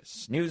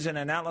crisis. News and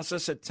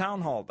analysis at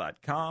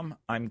townhall.com.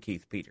 I'm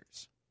Keith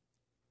Peters.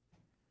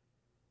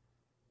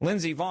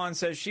 Lindsey Vonn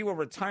says she will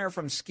retire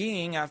from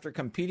skiing after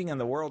competing in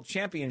the World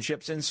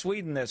Championships in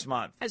Sweden this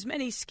month. As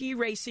many ski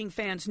racing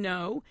fans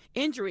know,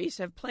 injuries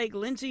have plagued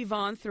Lindsey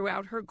Vonn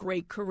throughout her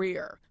great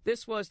career.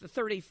 This was the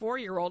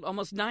 34-year-old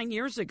almost 9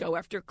 years ago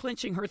after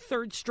clinching her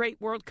third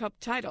straight World Cup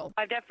title.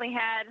 I've definitely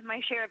had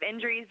my share of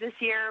injuries this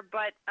year,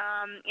 but,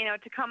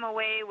 to come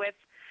away with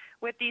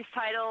these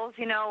titles,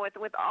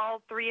 with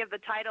all three of the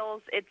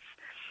titles, it's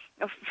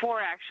 4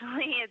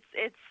 actually.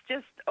 It's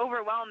just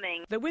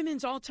overwhelming. The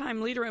women's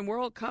all-time leader in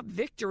World Cup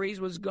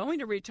victories was going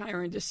to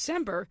retire in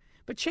December,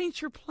 but changed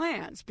her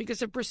plans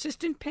because of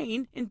persistent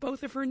pain in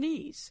both of her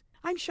knees.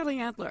 I'm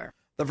Shelley Adler.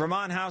 The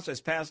Vermont House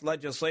has passed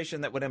legislation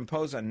that would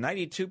impose a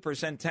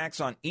 92% tax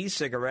on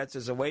e-cigarettes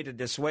as a way to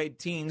dissuade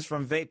teens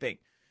from vaping.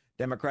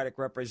 Democratic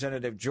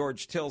Representative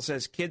George Till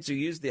says kids who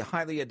use the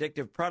highly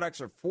addictive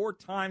products are 4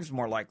 times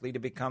more likely to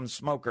become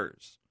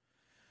smokers.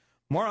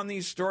 More on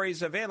these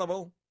stories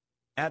available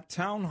at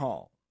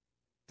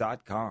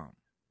townhall.com.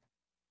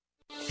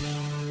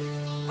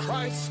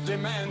 Christ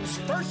demands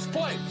first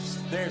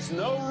place. There's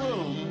no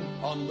room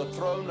on the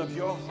throne of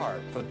your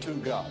heart for 2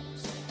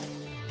 gods.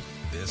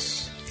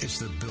 This is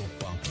the Bill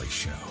Bunkley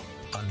Show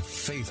on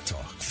Faith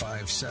Talk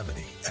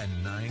 570 and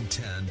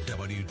 910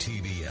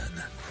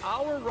 WTBN.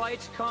 Our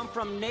rights come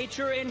from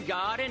nature and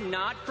God and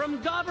not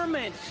from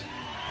government.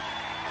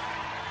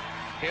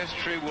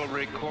 History will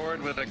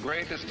record with the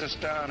greatest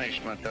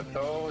astonishment that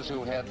those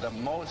who had the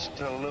most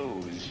to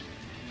lose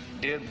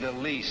did the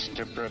least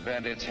to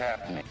prevent its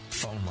happening.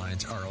 Phone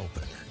lines are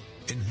open.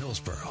 In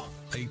Hillsborough,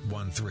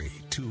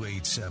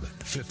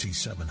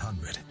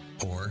 813-287-5700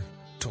 or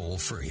toll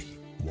free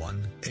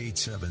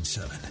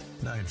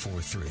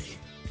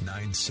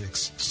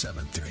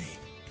 1-877-943-9673.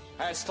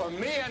 As for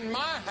me and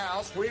my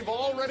house, we've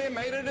already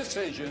made a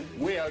decision.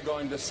 We are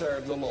going to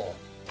serve the Lord.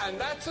 And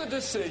that's a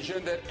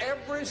decision that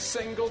every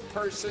single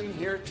person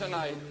here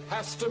tonight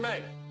has to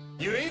make.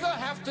 You either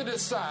have to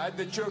decide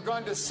that you're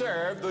going to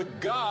serve the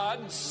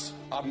gods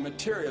of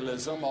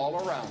materialism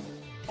all around you,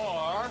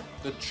 or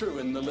the true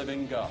and the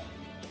living God.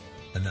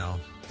 And now,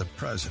 the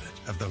president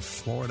of the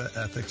Florida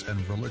Ethics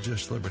and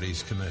Religious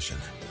Liberties Commission.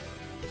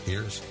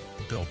 Here's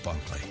Bill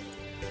Bunkley.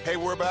 Hey,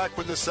 we're back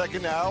with the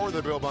second hour of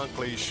the Bill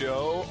Bunkley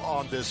Show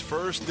on this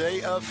first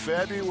day of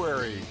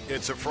February.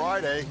 It's a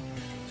Friday.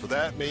 So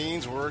that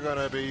means we're going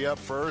to be up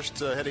first,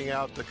 heading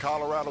out to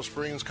Colorado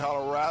Springs,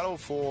 Colorado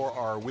for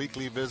our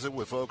weekly visit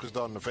with Focused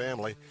on the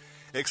Family.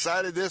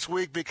 Excited this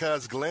week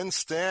because Glenn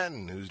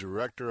Stanton, who's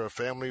Director of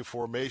Family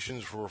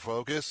Formations for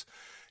Focus,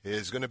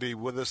 is going to be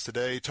with us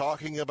today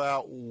talking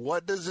about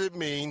what does it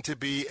mean to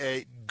be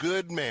a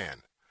good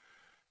man.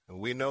 And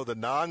we know the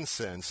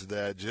nonsense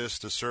that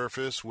just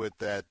surfaced with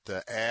that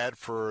ad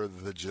for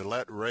the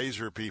Gillette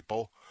razor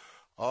people.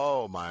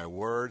 Oh, my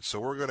word. So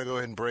we're going to go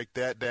ahead and break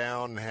that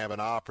down and have an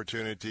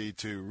opportunity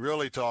to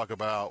really talk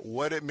about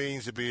what it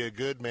means to be a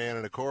good man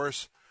and, of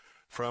course,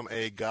 from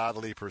a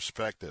godly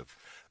perspective.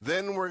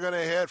 Then we're going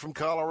to head from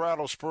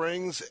Colorado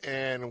Springs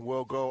and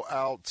we'll go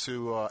out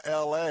to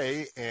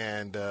L.A.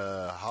 and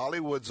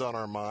Hollywood's on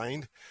our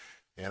mind.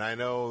 And I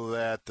know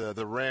that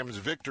the Rams'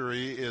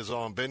 victory is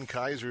on Ben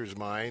Kaiser's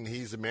mind.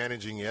 He's the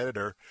managing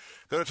editor.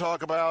 Going to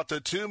talk about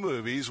 2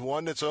 movies,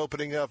 one that's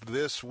opening up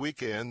this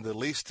weekend, The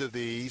Least of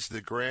These, the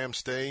Graham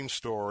Stain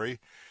story.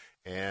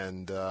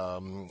 And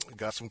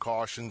got some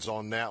cautions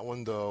on that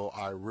one, though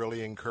I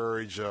really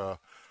encourage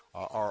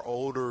our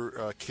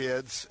older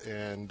kids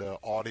and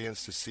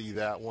audience to see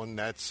that one.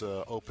 That's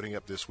opening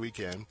up this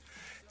weekend.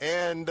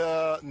 And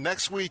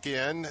next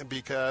weekend,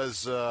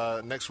 because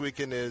next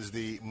weekend is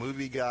the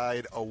Movie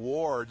Guide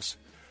Awards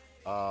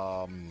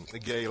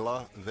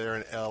gala there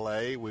in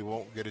L.A. We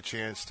won't get a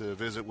chance to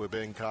visit with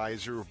Ben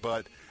Kaiser,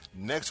 but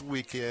next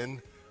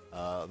weekend,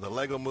 the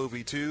Lego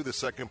Movie 2, the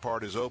second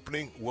part is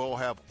opening. We'll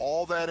have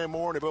all that and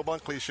more in the Bill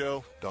Bunkley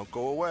Show. Don't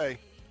go away.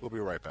 We'll be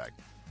right back.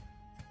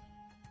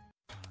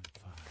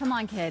 Come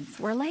on, kids.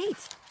 We're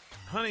late.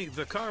 Honey,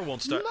 the car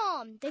won't start.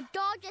 Mom, the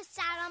dog just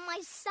sat on my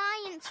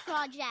science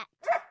project.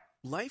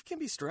 Life can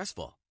be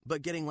stressful,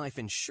 but getting life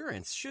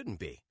insurance shouldn't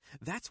be.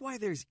 That's why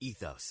there's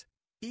Ethos.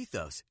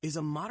 Ethos is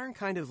a modern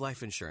kind of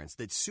life insurance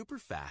that's super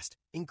fast,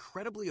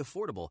 incredibly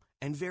affordable,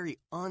 and very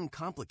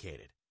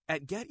uncomplicated.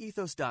 At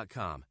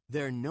GetEthos.com,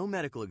 there are no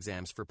medical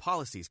exams for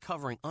policies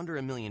covering under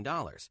 $1 million,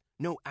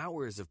 no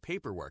hours of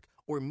paperwork,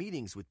 or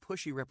meetings with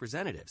pushy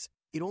representatives.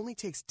 It only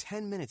takes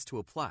 10 minutes to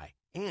apply,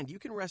 and you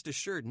can rest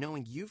assured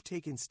knowing you've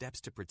taken steps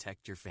to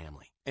protect your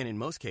family. And in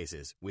most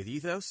cases, with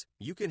Ethos,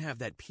 you can have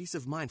that peace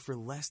of mind for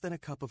less than a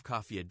cup of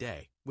coffee a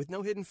day, with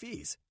no hidden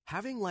fees.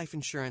 Having life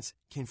insurance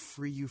can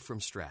free you from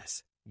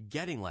stress.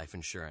 Getting life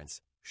insurance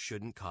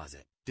shouldn't cause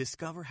it.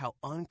 Discover how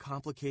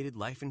uncomplicated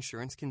life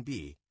insurance can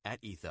be at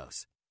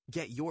Ethos.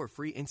 Get your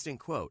free instant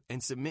quote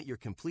and submit your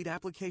complete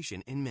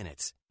application in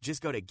minutes.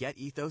 Just go to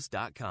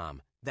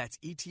GetEthos.com. That's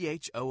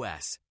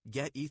ETHOS.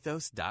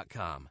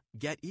 GetEthos.com.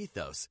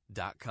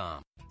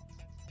 GetEthos.com.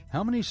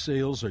 How many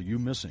sales are you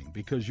missing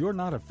because you're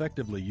not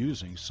effectively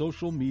using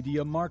social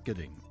media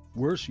marketing?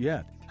 Worse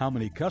yet, how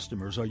many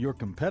customers are your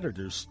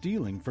competitors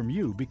stealing from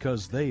you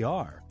because they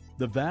are?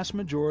 The vast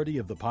majority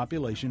of the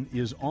population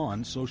is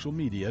on social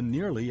media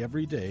nearly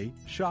every day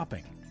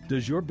shopping.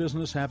 Does your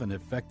business have an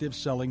effective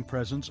selling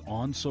presence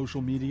on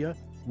social media?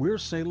 We're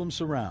Salem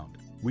Surround.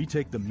 We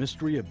take the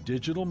mystery of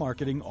digital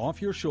marketing off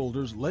your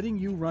shoulders, letting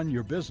you run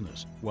your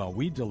business while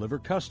we deliver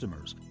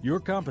customers. Your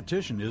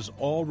competition is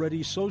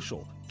already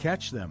social.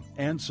 Catch them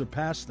and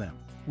surpass them.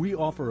 We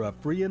offer a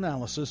free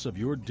analysis of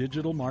your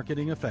digital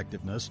marketing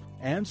effectiveness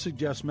and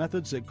suggest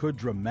methods that could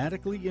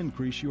dramatically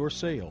increase your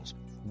sales.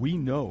 We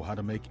know how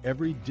to make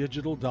every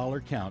digital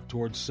dollar count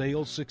towards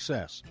sales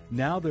success.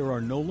 Now there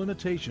are no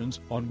limitations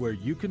on where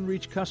you can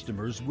reach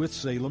customers with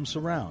Salem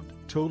Surround.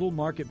 Total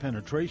market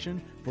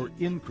penetration for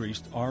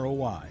increased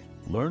ROI.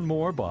 Learn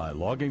more by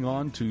logging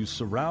on to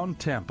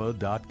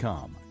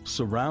surroundtampa.com.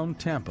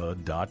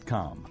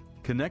 Surroundtampa.com.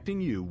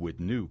 Connecting you with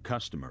new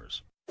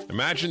customers.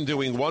 Imagine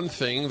doing one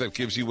thing that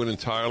gives you an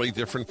entirely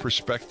different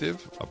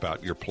perspective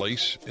about your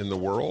place in the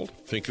world.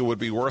 Think it would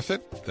be worth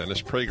it?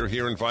 Dennis Prager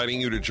here, inviting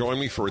you to join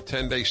me for a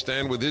 10-day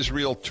Stand with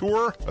Israel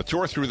tour, a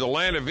tour through the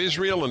land of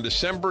Israel in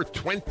December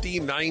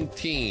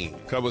 2019.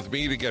 Come with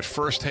me to get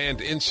firsthand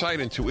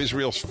insight into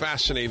Israel's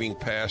fascinating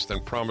past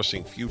and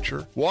promising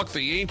future. Walk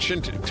the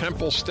ancient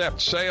temple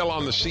steps, sail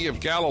on the Sea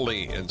of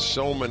Galilee, and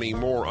so many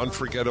more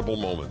unforgettable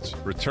moments.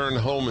 Return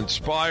home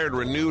inspired,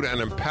 renewed, and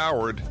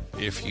empowered.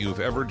 If you've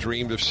ever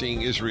dreamed of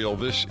seeing Israel,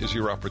 this is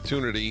your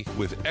opportunity.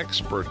 With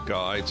expert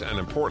guides and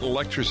important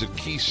lectures at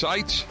key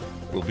sites,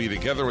 we'll be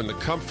together in the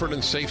comfort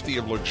and safety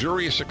of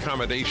luxurious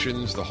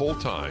accommodations the whole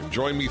time.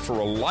 Join me for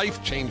a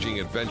life-changing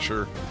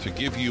adventure to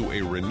give you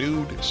a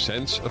renewed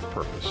sense of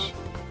purpose.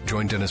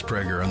 Join Dennis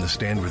Prager on the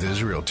Stand with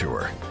Israel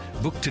tour.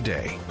 Book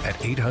today at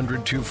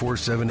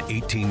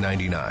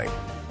 800-247-1899.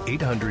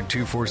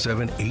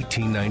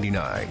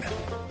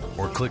 800-247-1899.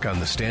 Or click on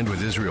the Stand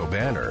with Israel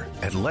banner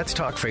at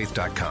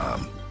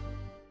letstalkfaith.com.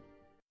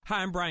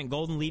 Hi, I'm Brian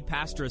Golden, lead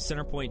pastor of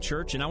Centerpoint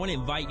Church, and I want to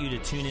invite you to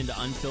tune into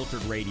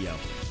Unfiltered Radio.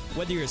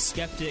 Whether you're a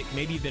skeptic,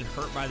 maybe you've been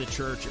hurt by the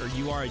church, or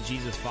you are a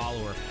Jesus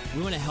follower,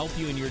 we want to help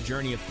you in your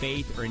journey of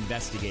faith or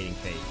investigating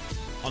faith.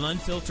 On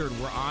Unfiltered,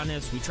 we're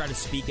honest. We try to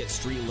speak at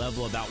street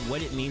level about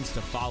what it means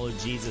to follow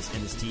Jesus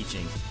and his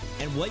teaching.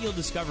 And what you'll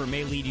discover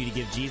may lead you to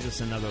give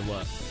Jesus another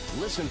look.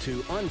 Listen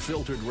to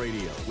Unfiltered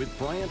Radio with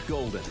Bryant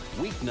Golden,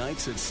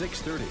 weeknights at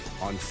 6:30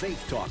 on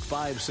Faith Talk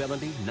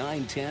 570,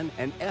 910,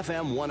 and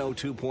FM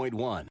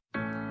 102.1.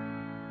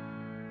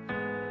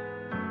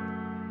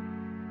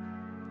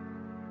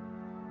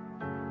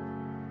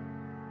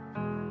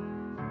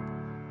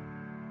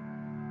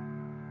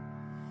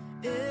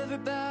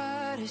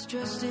 Everybody's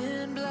dressed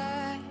in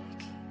black.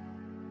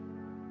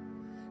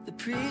 The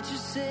preacher's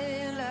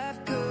saying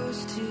life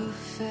goes too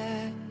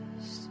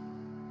fast.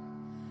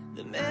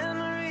 The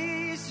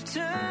memories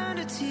turn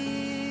to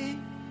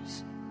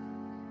tears,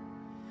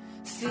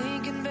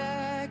 thinking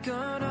back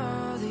on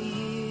all the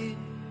years.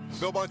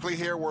 Bill Bunkley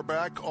here. We're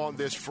back on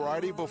this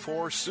Friday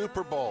before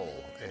Super Bowl,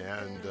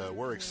 and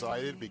we're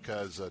excited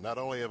because not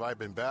only have I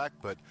been back,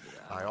 but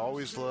I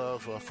always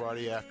love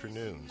Friday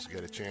afternoons.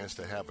 Get a chance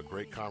to have a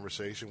great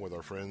conversation with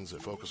our friends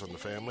at Focus on the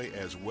Family,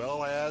 as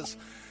well as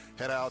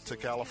head out to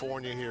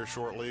California here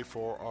shortly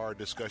for our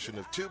discussion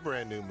of two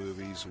brand new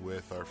movies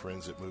with our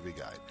friends at Movie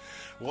Guide.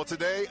 Well,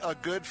 today, a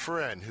good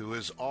friend who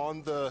is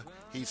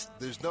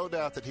there's no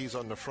doubt that he's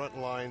on the front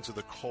lines of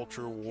the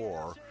culture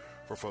war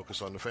for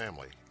Focus on the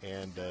Family.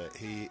 And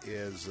he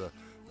is the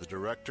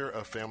director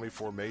of family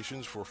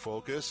formations for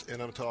Focus,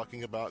 and I'm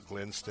talking about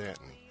Glenn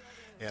Stanton.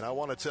 And I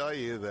want to tell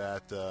you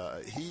that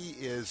he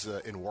is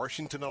in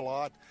Washington a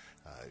lot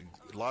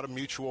of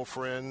mutual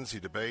friends. He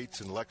debates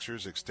and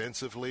lectures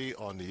extensively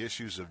on the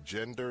issues of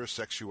gender,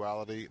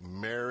 sexuality,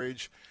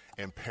 marriage,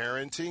 and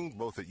parenting,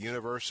 both at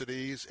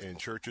universities and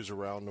churches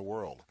around the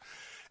world.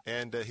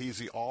 And he's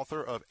the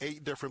author of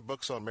 8 different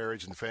books on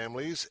marriage and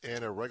families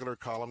and a regular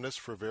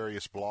columnist for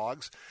various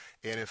blogs.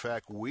 And, in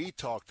fact, we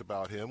talked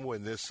about him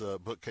when this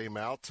book came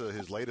out.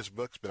 His latest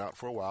book's been out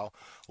for a while,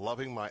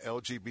 Loving My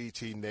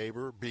LGBT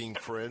Neighbor, Being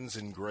Friends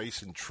in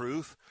Grace and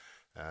Truth.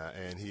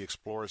 And he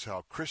explores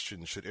how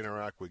Christians should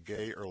interact with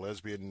gay or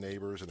lesbian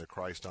neighbors in a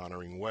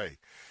Christ-honoring way.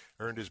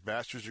 Earned his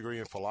bachelor's degree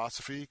in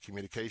philosophy,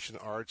 communication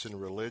arts,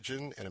 and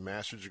religion, and a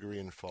master's degree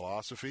in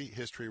philosophy,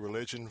 history,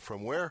 religion,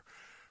 from where?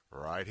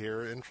 Right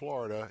here in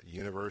Florida,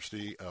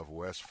 University of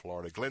West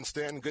Florida. Glenn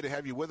Stanton, good to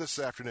have you with us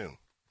this afternoon.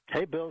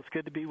 Hey, Bill, it's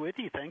good to be with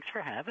you. Thanks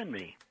for having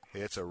me.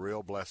 It's a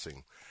real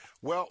blessing.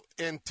 Well,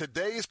 in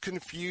today's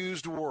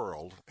confused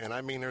world, and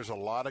I mean there's a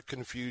lot of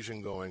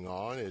confusion going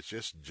on, it's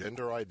just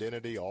gender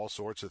identity, all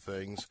sorts of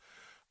things.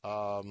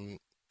 God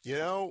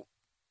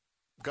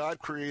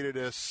created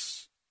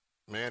us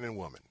man and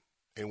woman.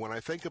 And when I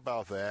think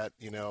about that,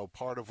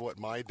 part of what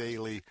my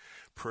daily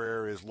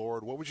prayer is,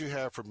 Lord, what would you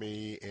have for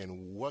me,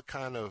 and what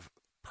kind of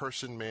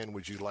person, man,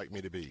 would you like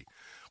me to be?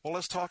 Well,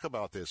 let's talk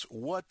about this.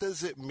 What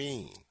does it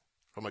mean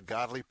from a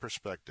godly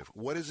perspective?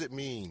 What does it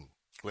mean,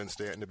 Glenn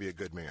Stanton, to be a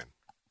good man?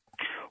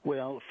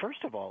 Well,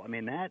 first of all, I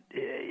mean, that,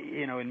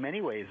 in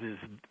many ways is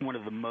one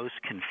of the most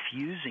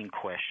confusing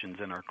questions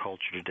in our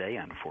culture today,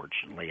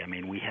 unfortunately. I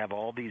mean, we have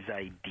all these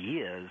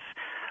ideas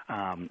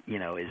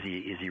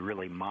Is he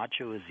really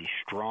macho? Is he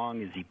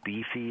strong? Is he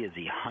beefy? Is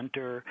he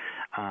hunter?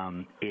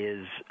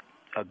 Is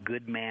a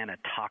good man a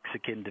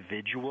toxic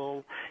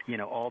individual?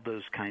 All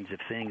those kinds of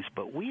things.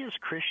 But we as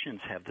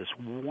Christians have this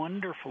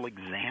wonderful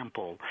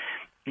example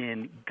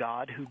in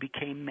God who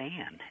became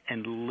man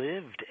and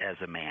lived as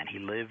a man. He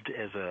lived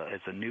as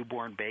a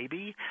newborn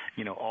baby,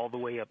 all the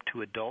way up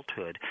to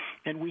adulthood.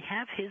 And we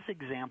have his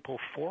example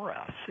for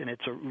us, and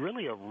it's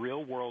really a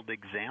real-world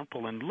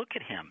example. And look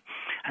at him.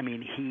 I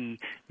mean, he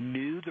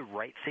knew the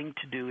right thing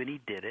to do, and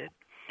he did it.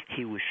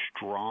 He was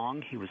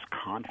strong. He was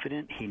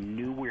confident. He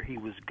knew where he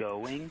was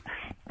going.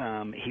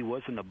 He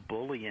wasn't a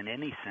bully in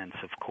any sense,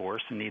 of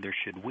course, and neither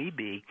should we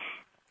be.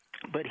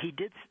 But he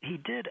did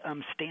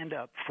stand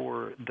up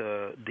for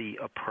the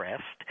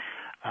oppressed,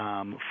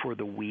 for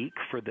the weak,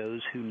 for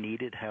those who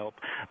needed help.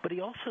 But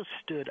he also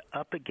stood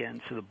up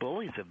against the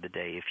bullies of the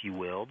day, if you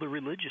will, the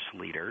religious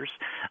leaders,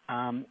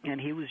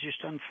 and he was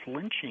just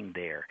unflinching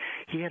there.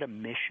 He had a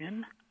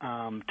mission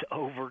to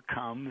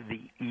overcome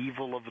the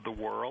evil of the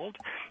world,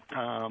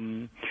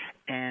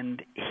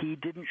 and he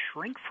didn't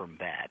shrink from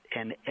that.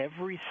 And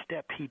every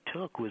step he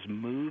took was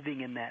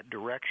moving in that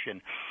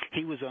direction.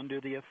 He was under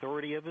the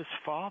authority of his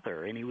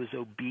father, and he was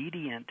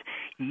obedient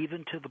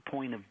even to the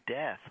point of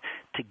death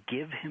to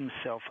give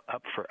himself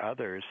up for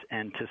others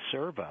and to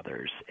serve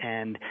others.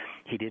 And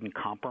he didn't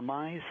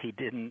compromise. He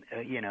didn't,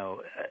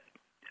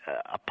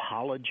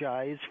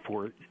 apologize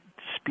for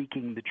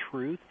speaking the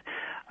truth.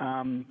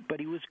 But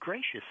he was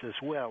gracious as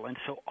well. And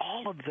so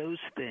all of those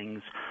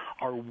things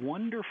are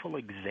wonderful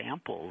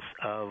examples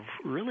of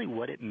really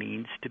what it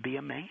means to be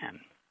a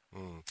man.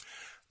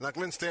 Now,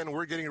 Glenn Stanton,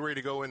 we're getting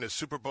ready to go into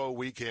Super Bowl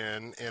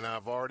weekend, and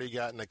I've already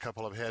gotten a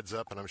couple of heads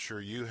up, and I'm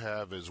sure you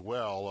have as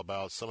well,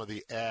 about some of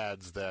the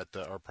ads that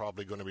are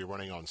probably going to be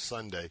running on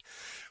Sunday.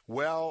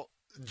 Well,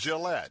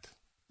 Gillette,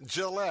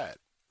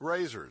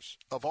 razors,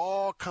 of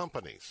all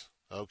companies,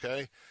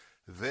 okay,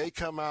 they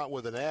come out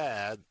with an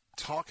ad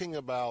talking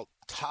about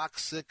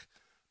toxic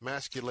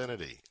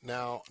masculinity.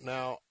 Now,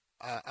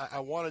 I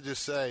want to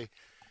just say,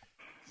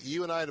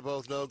 you and I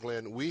both know,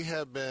 Glenn, we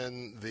have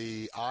been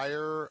the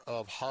ire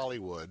of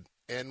Hollywood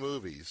and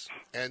movies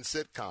and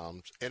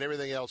sitcoms and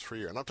everything else for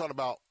years. And I'm talking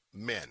about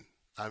men.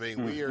 I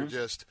mean, we are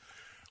just,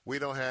 we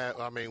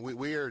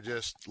are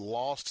just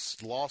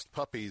lost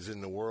puppies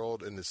in the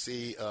world and the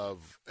sea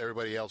of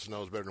everybody else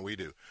knows better than we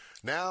do.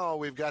 Now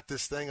we've got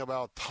this thing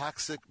about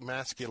toxic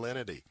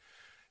masculinity.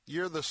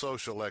 You're the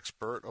social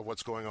expert of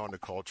what's going on in the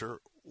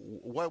culture.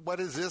 What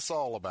is this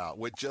all about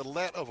with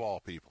Gillette of all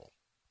people?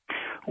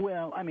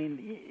 Well, I mean,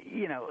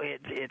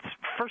 it's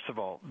first of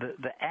all,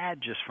 the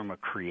ad just from a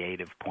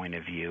creative point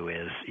of view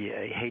is,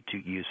 I hate to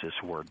use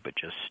this word, but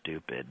just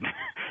stupid.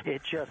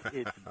 It's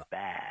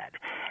bad.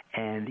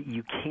 And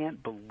you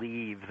can't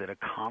believe that a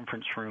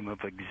conference room of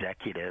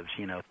executives,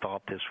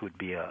 thought this would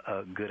be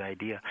a good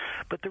idea.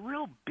 But the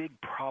real big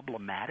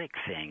problematic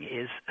thing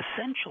is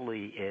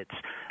essentially it's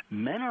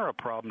men are a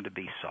problem to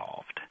be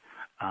solved.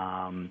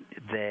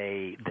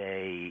 They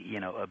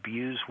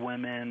abuse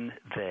women.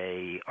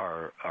 They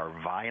are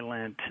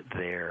violent.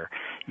 They're,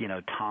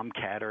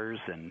 tomcatters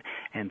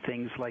and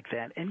things like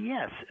that. And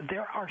yes,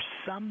 there are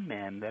some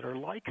men that are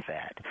like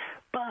that.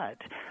 But,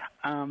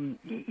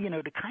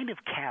 to kind of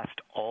cast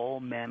all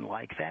men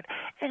like that,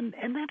 and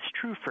that's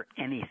true for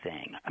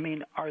anything. I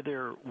mean, are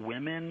there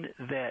women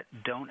that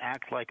don't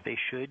act like they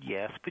should?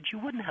 Yes, but you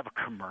wouldn't have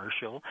a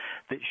commercial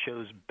that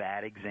shows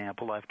bad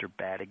example after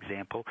bad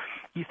example.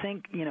 You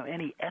think,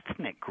 any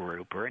ethnic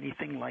group or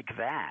anything like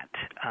that,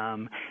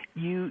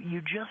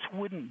 you just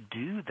wouldn't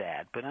do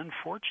that. But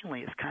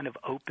unfortunately, it's kind of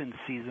open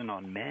season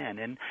on men,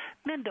 and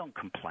men don't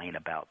complain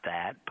about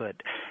that. But,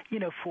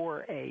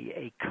 for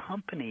a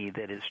company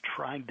that is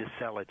trying to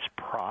sell its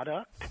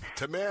product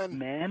to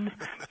men,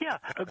 yeah,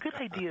 a good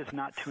idea is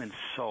not to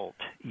insult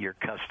your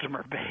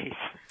customer base.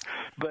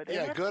 But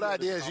yeah, good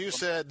idea, as you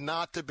said,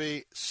 not to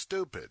be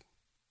stupid.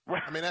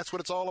 Right. I mean, that's what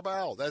it's all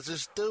about. That's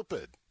just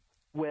stupid.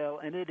 Well,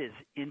 and it is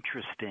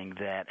interesting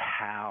that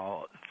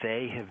how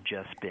they have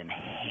just been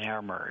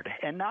hammered,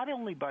 and not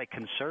only by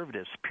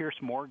conservatives. Piers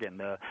Morgan,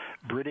 the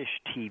British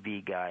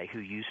TV guy who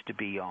used to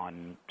be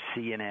on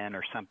CNN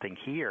or something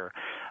here,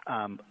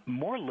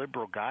 more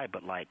liberal guy,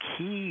 but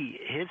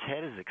his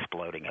head is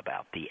exploding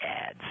about the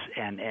ads,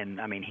 and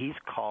I mean he's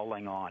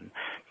calling on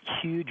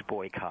huge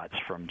boycotts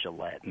from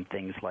Gillette and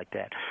things like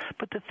that.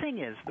 But the thing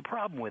is, the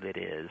problem with it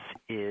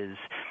is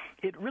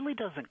it really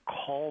doesn't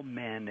call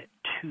men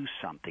to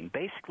something.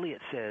 Basically,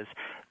 it says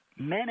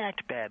men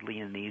act badly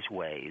in these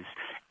ways,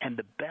 and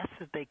the best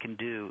that they can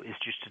do is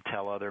just to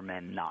tell other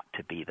men not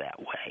to be that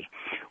way,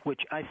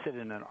 which I said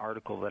in an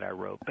article that I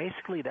wrote.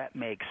 Basically, that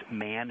makes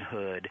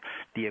manhood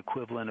the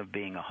equivalent of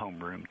being a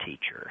homeroom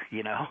teacher,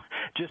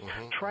 Just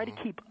try to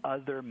keep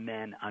other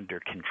men under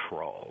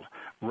control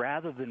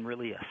rather than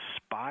really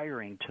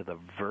aspiring to the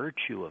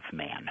virtue of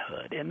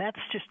manhood. And that's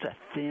just a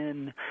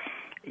thin,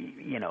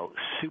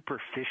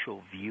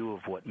 superficial view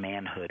of what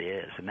manhood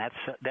is, and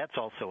that's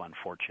also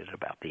unfortunate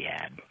about the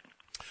ad.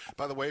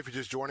 By the way, if you're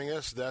just joining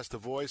us, that's the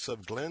voice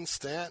of Glenn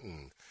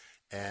Stanton,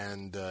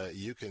 And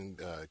you can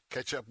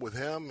catch up with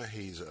him.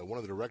 He's one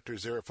of the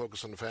directors there at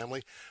Focus on the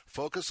Family.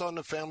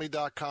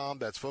 FocusOnTheFamily.com.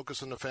 That's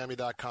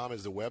FocusOnTheFamily.com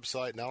is the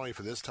website, not only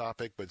for this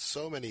topic, but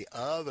so many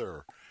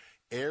other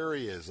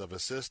areas of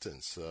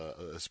assistance,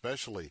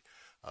 especially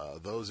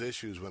those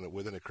issues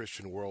within a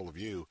Christian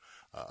worldview.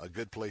 A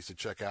good place to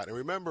check out. And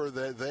remember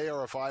that they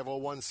are a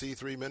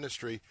 501c3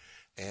 ministry,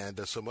 and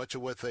so much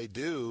of what they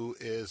do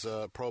is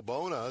pro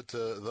bono to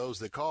those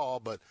that call,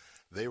 but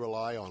they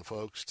rely on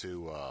folks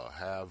to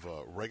have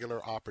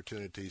regular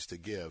opportunities to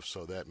give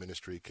so that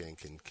ministry can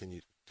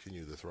continue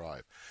to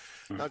thrive.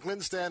 Mm-hmm. Now,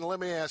 Glenn Stanton,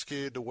 let me ask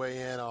you to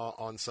weigh in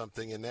on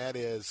something, and that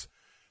is,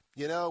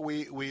 you know,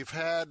 we've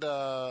had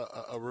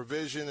a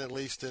revision, at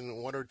least in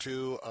one or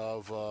two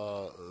of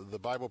the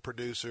Bible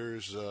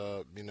producers.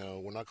 You know,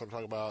 we're not going to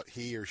talk about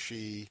he or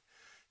she.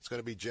 It's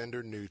going to be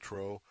gender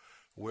neutral,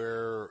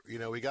 where, you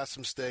know, we got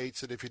some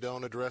states that if you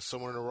don't address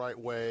someone in the right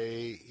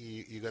way,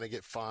 you're going to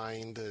get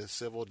fined, a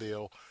civil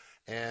deal.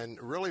 And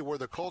really where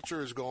the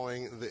culture is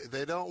going,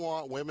 they don't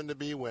want women to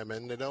be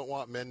women. They don't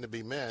want men to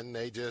be men.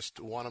 They just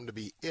want them to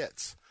be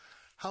its.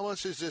 How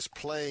much is this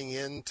playing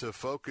into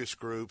focus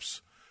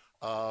groups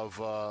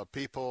of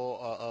people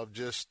of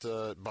just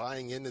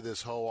buying into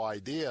this whole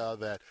idea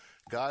that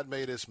God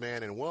made us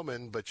man and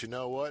woman, but you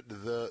know what?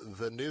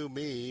 The new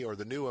me or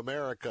the new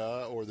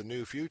America or the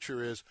new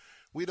future is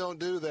we don't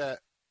do that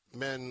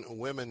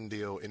men-women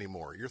deal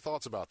anymore. Your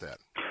thoughts about that?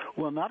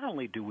 Well, not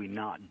only do we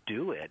not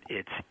do it,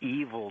 it's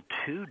evil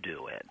to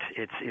do it.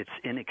 It's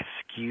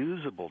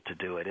inexcusable to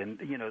do it. And,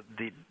 you know,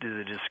 the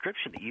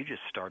description that you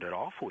just started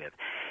off with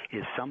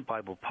is some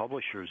Bible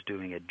publishers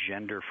doing a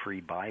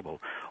gender-free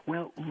Bible.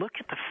 Well, look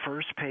at the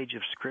first page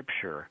of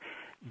Scripture.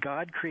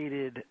 God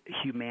created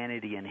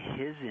humanity in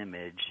His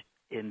image.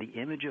 In the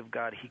image of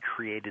God, He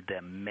created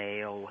them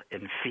male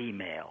and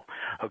female.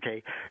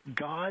 Okay?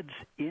 God's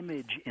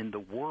image in the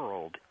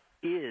world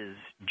is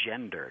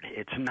gendered.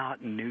 It's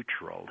not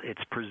neutral.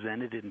 It's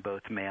presented in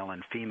both male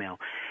and female.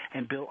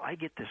 And, Bill, I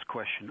get this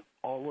question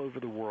all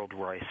over the world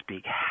where I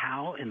speak.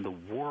 How in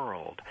the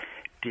world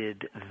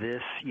did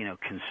this, you know,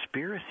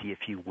 conspiracy, if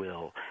you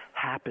will,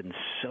 happen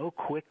so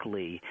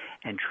quickly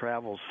and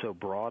travel so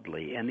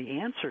broadly? And the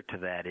answer to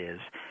that is,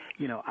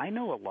 you know, I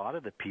know a lot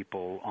of the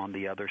people on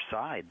the other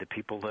side, the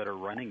people that are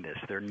running this,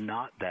 they're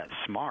not that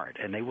smart,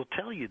 and they will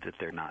tell you that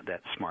they're not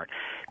that smart.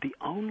 The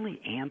only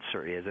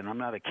answer is, and I'm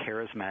not a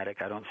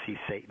charismatic, I don't see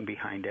Satan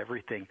behind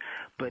everything,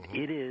 but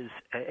it is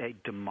a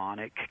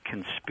demonic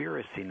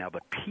conspiracy. Now,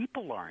 the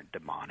people aren't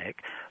demonic,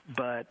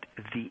 but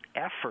the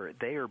effort,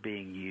 they are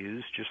being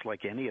used, just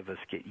like any of us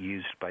get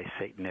used by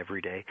Satan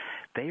every day,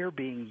 they are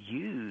being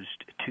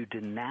used to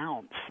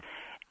denounce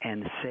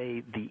and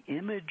say the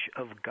image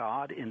of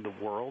God in the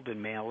world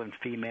in male and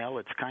female.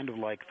 It's kind of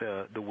like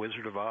the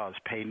Wizard of Oz.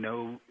 Pay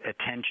no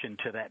attention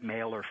to that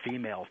male or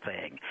female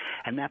thing.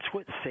 And that's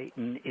what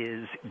Satan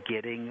is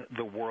getting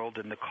the world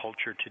and the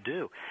culture to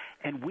do.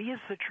 And we as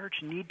the church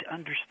need to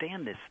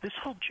understand this. This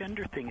whole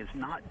gender thing is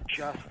not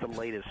just the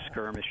latest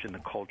skirmish in the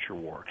culture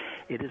war.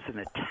 It is an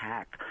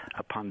attack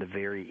upon the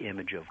very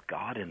image of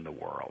God in the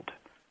world.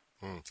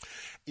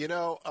 You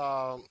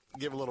know,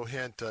 give a little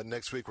hint.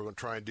 Next week we're going to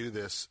try and do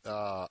this.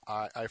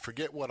 I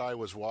forget what I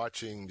was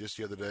watching just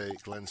the other day,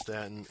 Glenn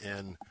Stanton,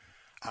 and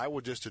I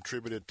would just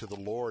attribute it to the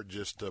Lord.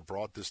 Just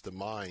brought this to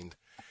mind,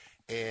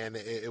 and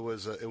it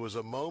was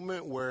a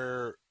moment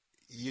where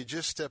you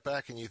just step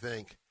back and you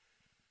think,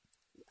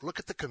 look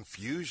at the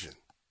confusion.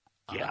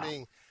 Yeah. I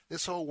mean,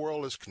 this whole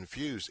world is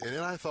confused. And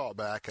then I thought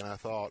back and I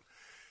thought,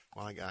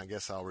 well, I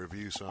guess I'll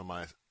review some of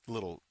my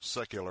little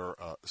secular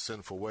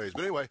sinful ways.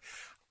 But anyway,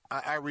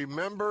 I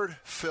remembered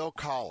Phil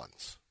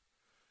Collins,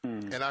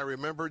 and I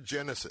remembered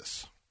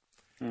Genesis,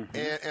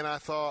 and I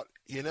thought,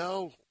 you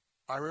know,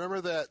 I remember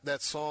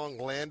that song,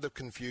 Land of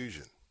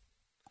Confusion,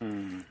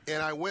 and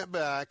I went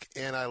back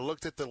and I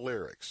looked at the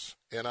lyrics,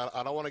 and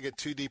I don't want to get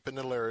too deep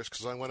into the lyrics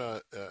because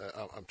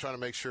I'm trying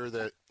to make sure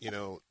that, you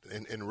know,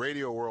 in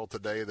radio world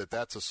today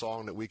that's a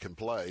song that we can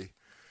play.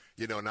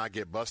 You know, not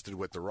get busted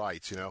with the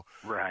rights, you know.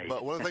 Right.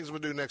 But one of the things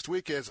we'll do next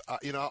week is,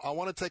 you know, I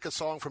want to take a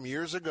song from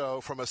years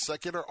ago from a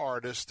secular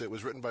artist that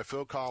was written by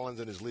Phil Collins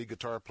and his lead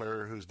guitar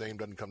player whose name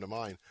doesn't come to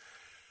mind.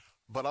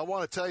 But I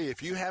want to tell you,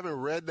 if you haven't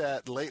read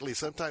that lately,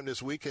 sometime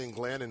this weekend,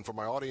 Glenn, and for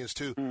my audience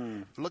too,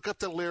 look up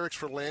the lyrics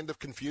for Land of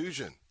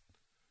Confusion.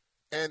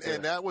 And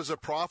that was a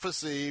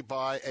prophecy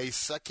by a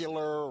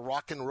secular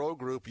rock and roll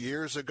group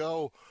years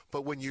ago.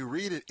 But when you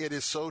read it, it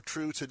is so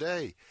true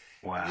today.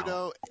 Wow. You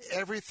know,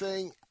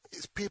 everything...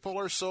 People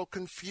are so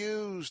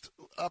confused.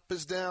 Up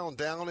is down,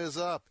 down is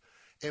up.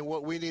 And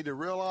what we need to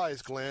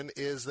realize, Glenn,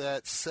 is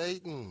that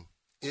Satan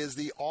is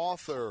the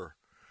author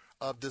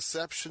of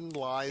deception,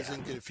 lies,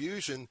 and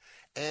confusion,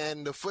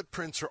 and the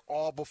footprints are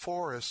all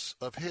before us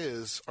of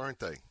his, aren't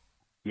they?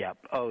 Yep.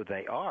 Oh,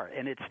 they are.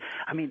 And it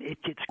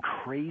gets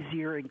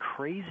crazier and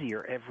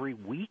crazier every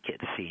week, it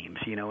seems,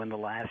 you know, in the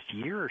last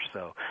year or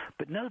so.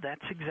 But no,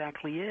 that's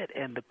exactly it.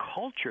 And the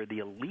culture, the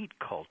elite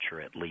culture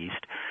at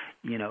least,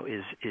 you know,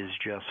 is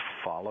just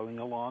following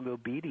along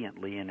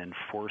obediently and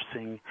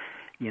enforcing,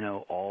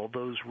 all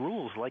those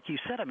rules. Like you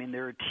said, I mean,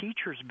 there are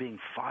teachers being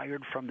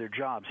fired from their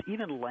jobs,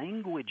 even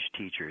language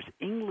teachers,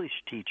 English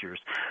teachers,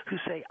 who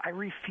say, I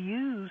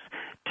refuse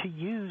to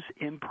use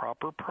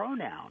improper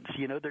pronouns.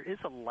 There is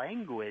a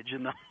language,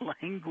 and the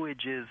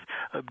language is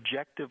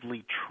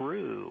objectively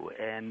true,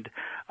 and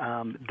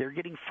they're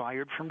getting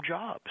fired from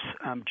jobs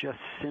just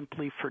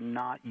simply for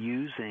not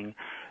using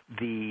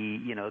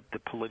the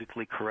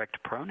politically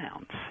correct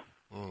pronouns.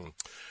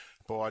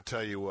 Boy, I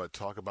tell you what,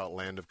 talk about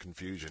land of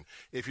confusion.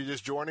 If you're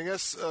just joining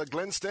us,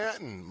 Glenn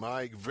Stanton,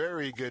 my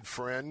very good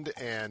friend,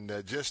 and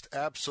just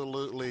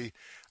absolutely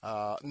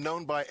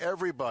known by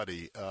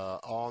everybody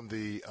on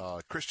the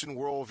Christian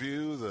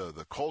worldview,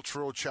 the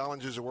cultural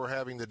challenges that we're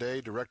having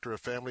today, Director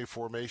of Family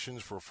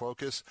Formations for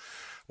Focus.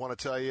 I want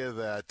to tell you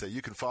that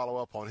you can follow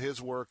up on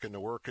his work and the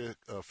work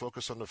of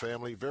Focus on the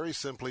Family. Very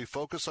simply,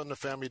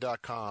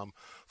 focusonthefamily.com.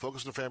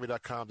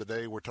 Focusonthefamily.com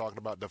today, we're talking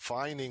about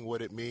defining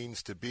what it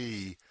means to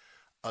be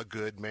a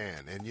good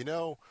man. And,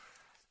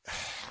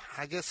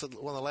 I guess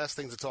one of the last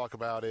things to talk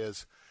about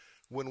is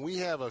when we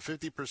have a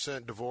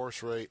 50%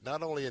 divorce rate,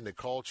 not only in the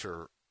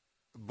culture,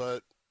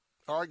 but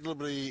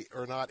arguably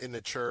or not in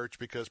the church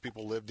because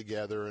people live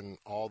together and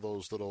all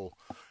those little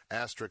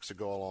asterisks that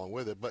go along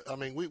with it. But, I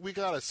mean, we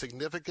got a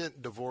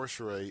significant divorce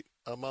rate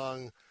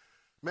among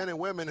men and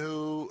women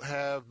who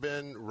have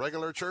been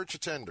regular church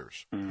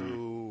attenders,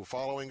 who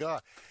following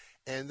God.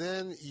 And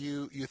then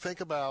you think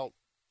about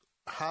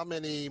how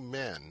many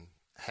men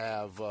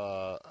have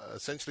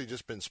essentially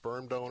just been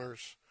sperm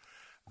donors.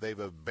 They've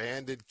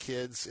abandoned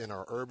kids in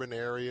our urban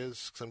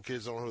areas. Some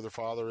kids don't know who their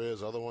father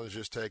is. Other ones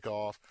just take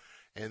off.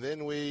 And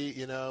then we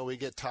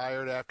get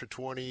tired after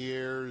 20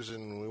 years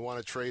and we want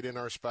to trade in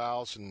our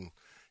spouse and,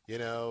 we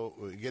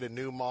get a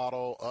new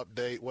model,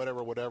 update,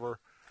 whatever.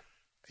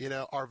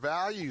 Our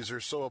values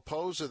are so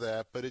opposed to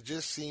that, but it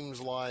just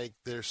seems like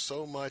there's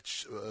so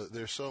much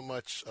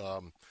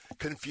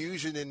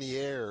confusion in the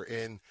air.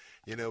 And,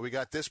 we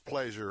got this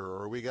pleasure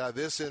or we got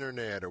this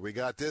internet or we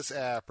got this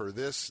app or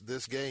this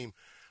game.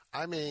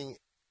 I mean,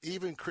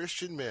 even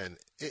Christian men,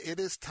 it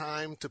is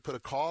time to put a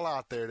call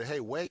out there to, hey,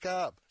 wake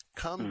up,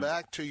 come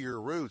back to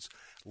your roots,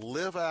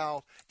 live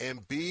out,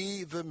 and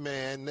be the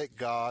man that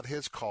God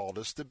has called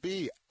us to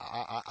be.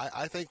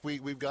 I think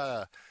we've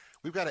got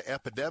an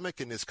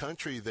epidemic in this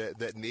country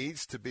that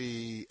needs to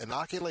be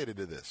inoculated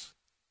to this.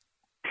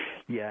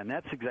 Yeah, and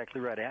that's exactly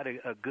right. I had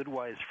a good,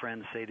 wise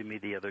friend say to me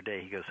the other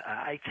day, he goes,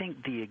 I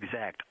think the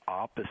exact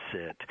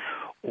opposite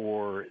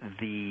or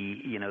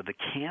the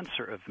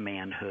cancer of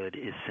manhood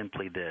is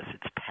simply this,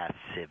 it's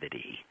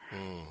passivity.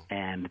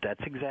 And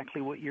that's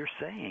exactly what you're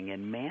saying.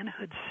 And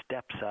manhood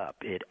steps up,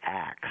 it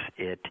acts,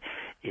 it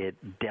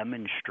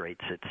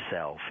demonstrates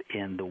itself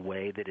in the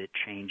way that it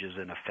changes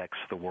and affects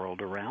the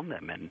world around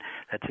them. And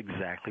that's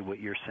exactly what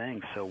you're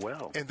saying so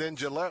well. And then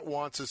Gillette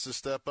wants us to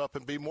step up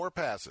and be more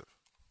passive.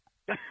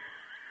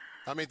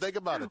 I mean, think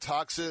about it.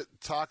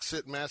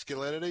 Toxic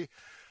masculinity.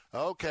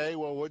 Okay,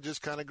 well, we'll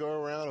just kind of go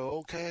around.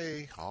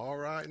 Okay, all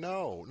right.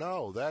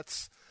 No,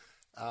 that's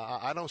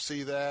I don't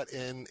see that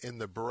in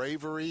the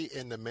bravery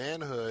and the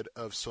manhood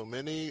of so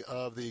many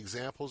of the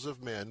examples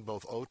of men,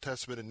 both Old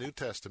Testament and New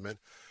Testament,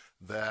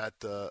 that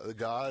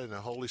God and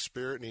the Holy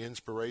Spirit and the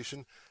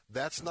inspiration,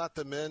 that's not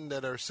the men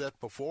that are set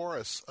before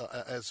us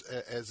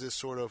as this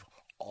sort of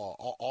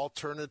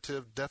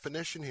alternative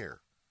definition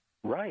here.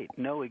 Right.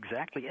 No,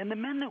 exactly. And the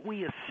men that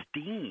we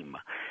esteem,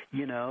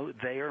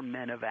 they are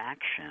men of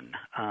action.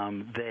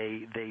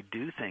 They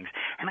do things.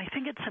 And I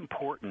think it's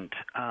important,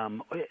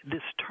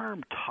 this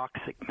term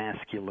toxic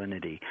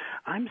masculinity,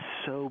 I'm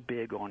so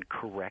big on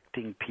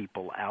correcting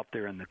people out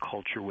there in the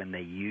culture when they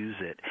use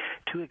it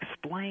to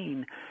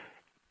explain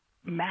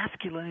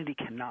masculinity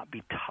cannot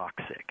be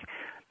toxic.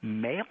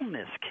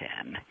 Maleness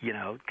can,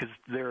 because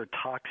there are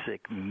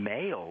toxic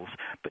males,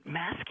 but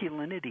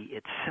masculinity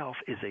itself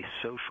is a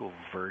social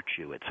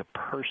virtue. It's a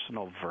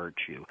personal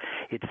virtue.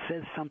 It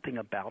says something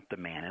about the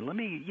man. And let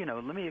me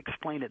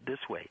explain it this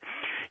way.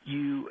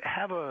 You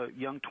have a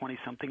young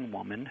 20-something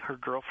woman. Her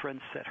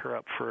girlfriend set her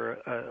up for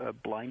a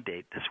blind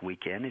date this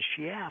weekend, and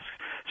she asks,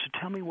 so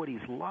tell me what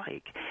he's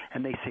like.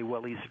 And they say,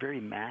 well, he's very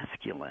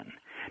masculine.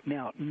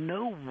 Now,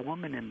 no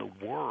woman in the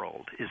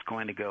world is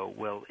going to go,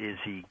 well, is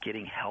he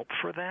getting help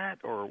for that?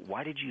 Or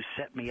why did you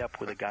set me up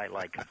with a guy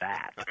like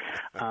that?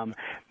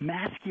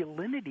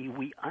 Masculinity,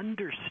 we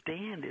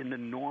understand in the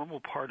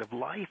normal part of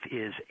life,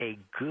 is a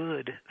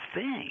good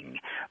thing,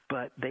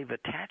 but they've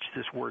attached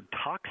this word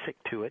toxic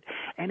to it,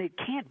 and it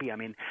can't be. I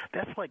mean,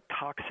 that's like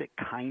toxic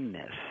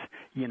kindness,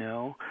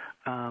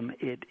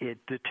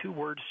 the two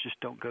words just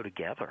don't go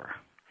together.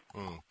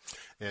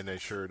 And they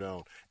sure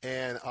don't.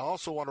 And I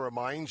also want to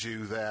remind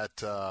you that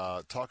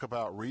talk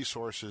about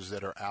resources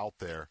that are out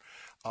there.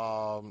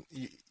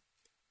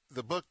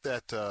 The book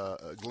that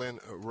Glenn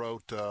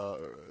wrote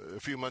a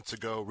few months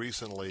ago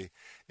recently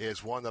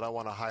is one that I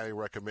want to highly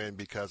recommend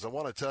because I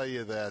want to tell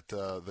you that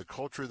the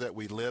culture that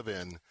we live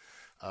in,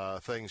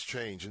 things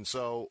change. And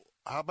so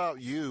how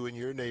about you in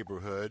your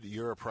neighborhood?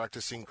 You're a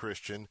practicing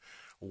Christian.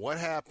 What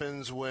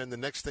happens when the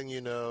next thing you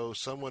know,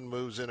 someone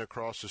moves in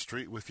across the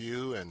street with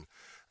you and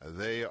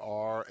they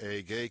are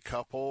a gay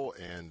couple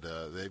and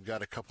they've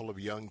got a couple of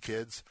young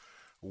kids?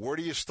 Where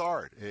do you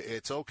start?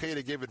 It's okay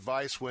to give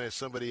advice when it's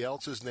somebody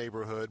else's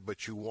neighborhood,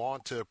 but you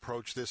want to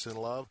approach this in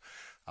love.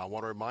 I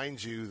want to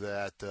remind you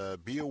that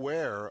be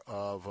aware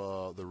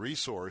of the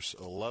resource,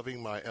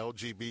 Loving My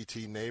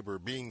LGBT Neighbor,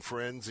 Being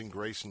Friends in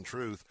Grace and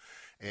Truth,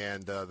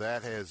 and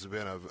that has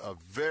been a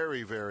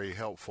very, very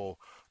helpful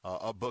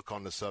a book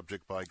on the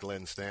subject by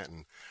Glenn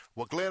Stanton.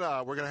 Well, Glenn,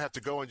 we're going to have to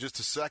go in just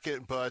a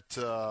second, but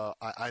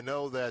I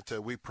know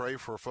that we pray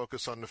for a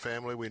focus on the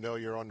family. We know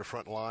you're on the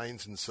front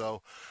lines, and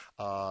so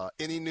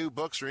any new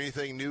books or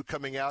anything new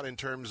coming out in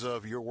terms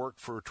of your work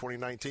for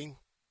 2019?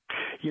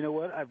 You know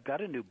what? I've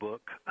got a new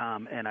book,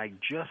 and I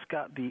just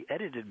got the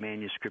edited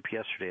manuscript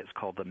yesterday. It's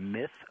called The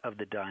Myth of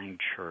the Dying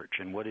Church,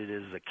 and what it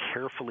is a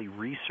carefully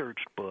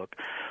researched book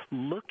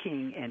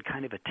looking and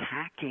kind of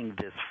attacking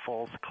this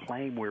false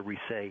claim where we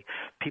say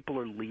people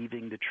are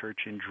leaving the church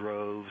in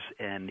droves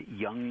and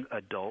young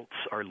adults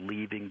are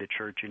leaving the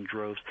church in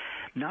droves.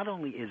 Not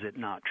only is it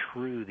not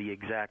true, the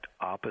exact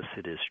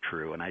opposite is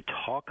true, and I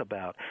talk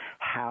about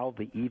how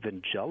the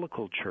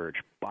evangelical church,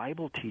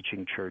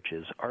 Bible-teaching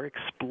churches, are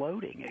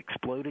exploding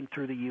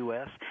through the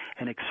U.S.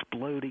 and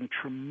exploding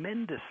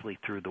tremendously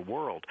through the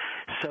world.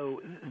 So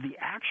the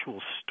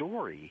actual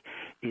story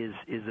is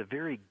a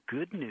very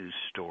good news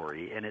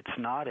story, and it's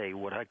not a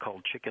what I call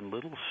Chicken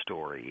Little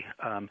story.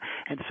 And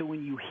so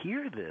when you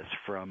hear this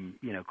from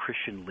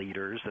Christian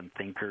leaders and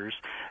thinkers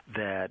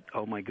that,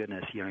 oh my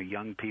goodness,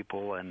 young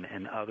people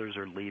and others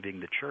are leaving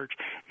the church,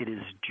 it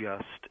is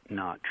just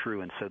not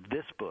true. And so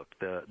this book,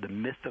 The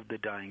Myth of the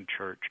Dying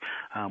Church,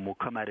 will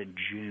come out in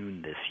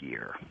June this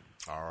year.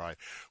 All right.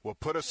 Well,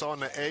 put us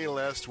on the A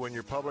list when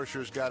your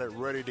publisher's got it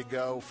ready to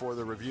go for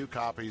the review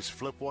copies.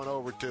 Flip one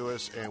over to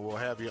us, and we'll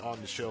have you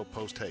on the show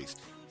post-haste.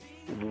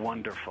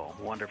 Wonderful,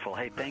 wonderful.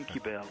 Hey, thank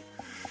you, Bill.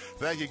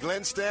 Thank you.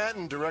 Glenn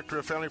Stanton, Director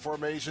of Family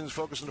Formations,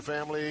 Focus on the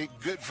Family.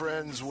 Good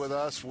friends with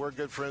us. We're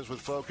good friends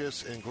with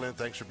Focus. And, Glenn,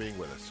 thanks for being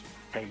with us.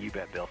 Hey, you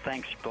bet, Bill.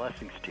 Thanks.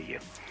 Blessings to you.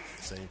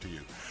 Same to you.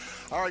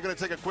 All right, going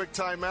to take a quick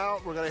time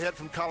out. We're going to head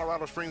from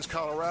Colorado Springs,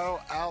 Colorado,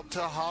 out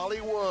to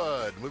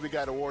Hollywood. Movie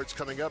Guide Awards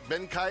coming up.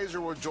 Ben Kaiser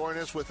will join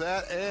us with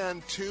that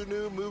and 2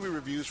 new movie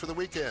reviews for the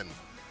weekend.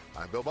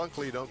 I'm Bill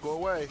Bunkley. Don't go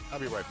away. I'll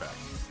be right back.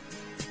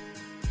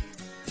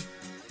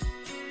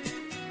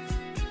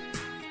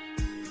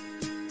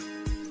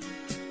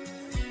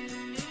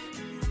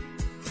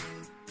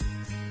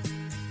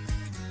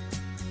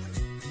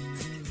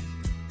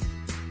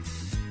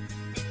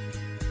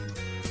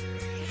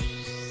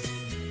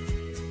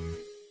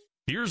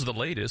 Here's the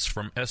latest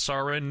from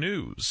SRN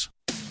News.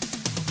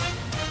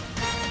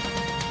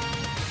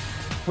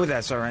 With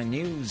SRN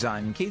News,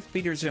 I'm Keith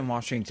Peters in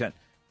Washington.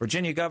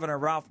 Virginia Governor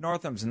Ralph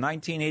Northam's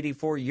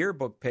 1984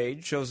 yearbook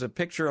page shows a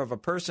picture of a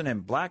person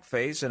in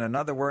blackface and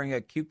another wearing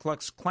a Ku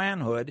Klux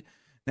Klan hood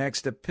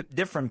next to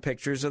different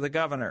pictures of the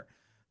governor.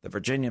 The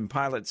Virginian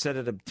pilot said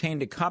it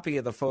obtained a copy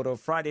of the photo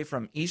Friday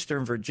from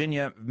Eastern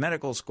Virginia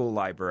Medical School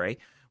Library,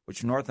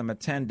 which Northam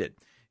attended.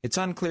 It's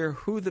unclear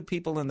who the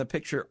people in the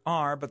picture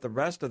are, but the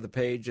rest of the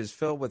page is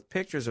filled with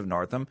pictures of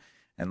Northam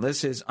and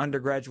lists his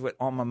undergraduate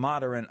alma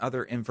mater and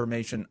other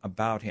information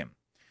about him.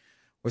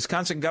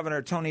 Wisconsin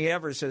Governor Tony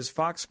Evers says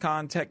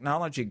Foxconn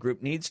Technology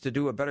Group needs to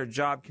do a better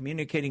job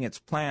communicating its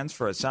plans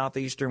for a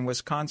southeastern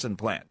Wisconsin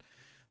plant.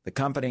 The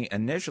company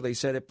initially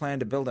said it planned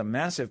to build a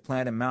massive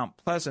plant in Mount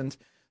Pleasant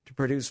to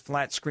produce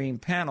flat-screen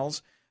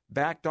panels,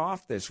 backed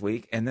off this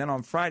week, and then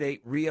on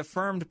Friday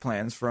reaffirmed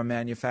plans for a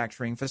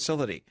manufacturing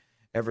facility.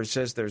 Evers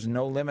says there's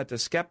no limit to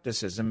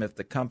skepticism if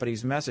the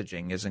company's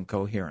messaging isn't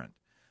coherent.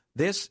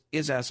 This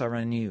is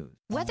SRN News.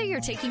 Whether you're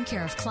taking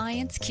care of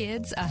clients,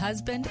 kids, a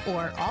husband,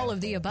 or all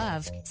of the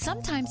above,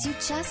 sometimes you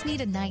just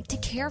need a night to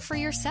care for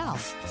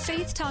yourself.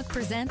 Faith Talk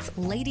presents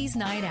Ladies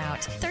Night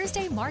Out,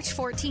 Thursday, March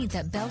 14th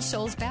at Bell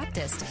Shoals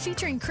Baptist,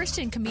 featuring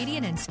Christian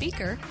comedian and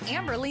speaker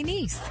Amberly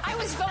Neese. I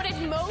was voted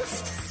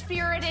most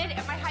spirited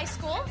at my high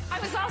school. I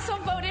was also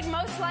voted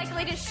most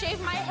likely to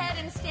shave my head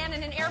and stand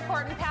in an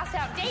airport and pass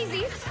out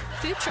daisies.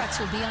 Food trucks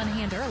will be on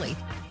hand early.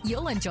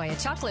 You'll enjoy a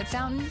chocolate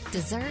fountain,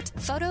 dessert,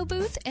 photo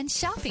booth, and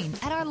shopping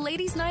at our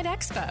Ladies Night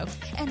Expo.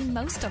 And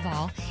most of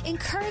all,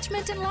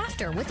 encouragement and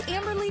laughter with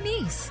Amberly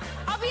Neese.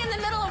 I'll be in the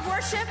middle of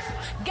worship.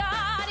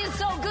 God is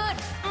so good.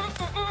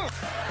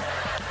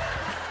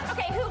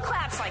 Okay, who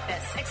claps like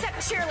this? Except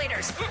the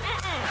cheerleaders.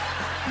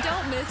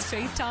 Don't miss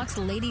Faith Talk's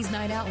Ladies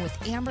Night Out with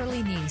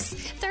Amberly Neese,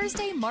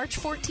 Thursday, March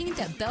 14th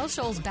at Bell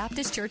Shoals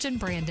Baptist Church in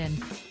Brandon.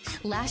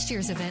 Last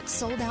year's event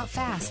sold out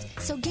fast,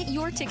 so get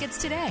your tickets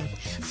today.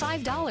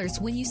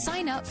 $5 when you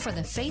sign up for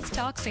the Faith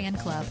Talk Fan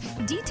Club.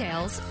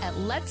 Details at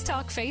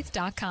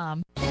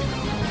letstalkfaith.com.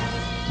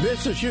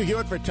 This is Hugh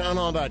Hewitt for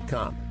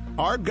townhall.com.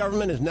 Our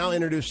government has now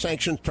introduced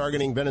sanctions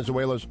targeting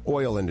Venezuela's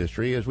oil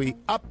industry as we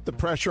up the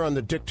pressure on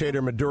the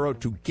dictator Maduro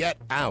to get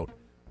out.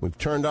 We've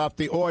turned off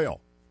the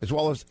oil, as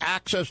well as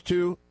access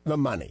to the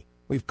money.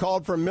 We've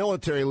called for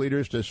military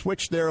leaders to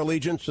switch their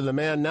allegiance to the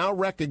man now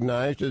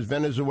recognized as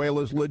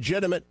Venezuela's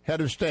legitimate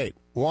head of state,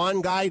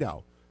 Juan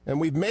Guaido. And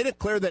we've made it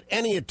clear that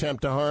any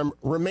attempt to harm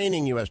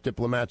remaining U.S.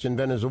 diplomats in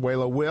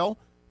Venezuela will,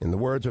 in the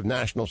words of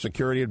National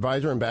Security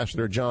Advisor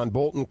Ambassador John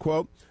Bolton,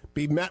 quote,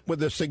 be met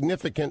with a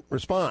significant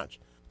response.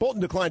 Bolton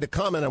declined to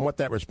comment on what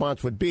that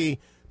response would be,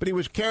 but he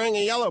was carrying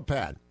a yellow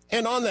pad.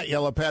 And on that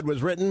yellow pad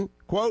was written,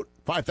 quote,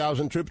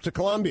 5,000 troops to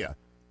Colombia.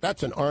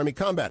 That's an Army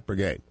combat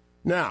brigade.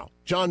 Now,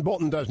 John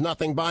Bolton does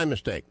nothing by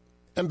mistake.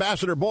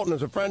 Ambassador Bolton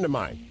is a friend of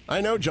mine. I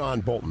know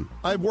John Bolton.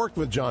 I've worked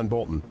with John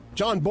Bolton.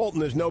 John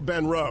Bolton is no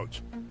Ben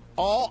Rhodes.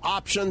 All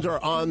options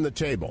are on the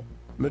table.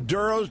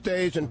 Maduro's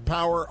days in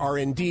power are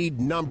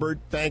indeed numbered,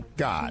 thank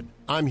God.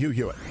 I'm Hugh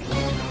Hewitt.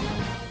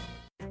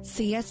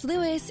 C.S.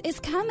 Lewis is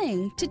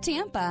coming to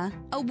Tampa.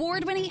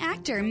 Award-winning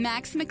actor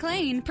Max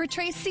McLean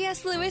portrays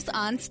C.S. Lewis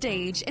on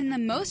stage in The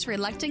Most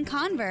Reluctant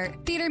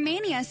Convert. Theater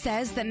Mania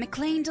says that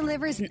McLean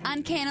delivers an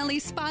uncannily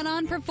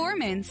spot-on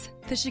performance.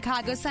 The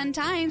Chicago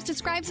Sun-Times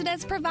describes it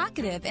as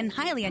provocative and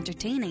highly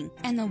entertaining,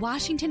 and the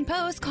Washington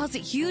Post calls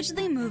it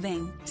hugely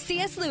moving.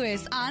 C.S.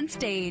 Lewis on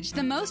stage,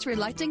 The Most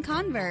Reluctant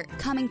Convert,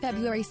 coming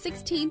February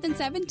 16th and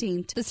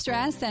 17th to the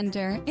Strass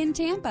Center in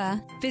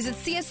Tampa. Visit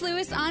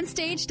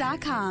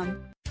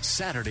cslewisonstage.com.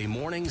 Saturday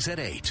mornings at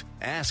 8.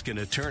 Ask an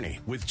Attorney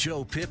with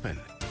Joe Pippin.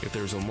 If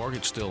there's a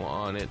mortgage still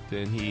on it,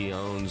 then he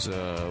owns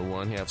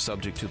 1/2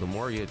 subject to the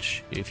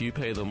mortgage. If you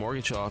pay the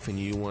mortgage off and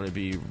you want to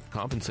be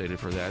compensated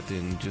for that,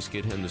 then just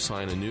get him to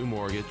sign a new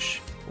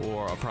mortgage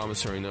or a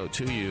promissory note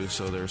to you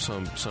so there's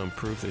some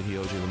proof that he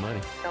owes you the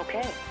money.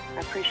 Okay, I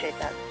appreciate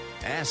that.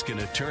 Ask an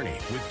Attorney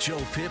with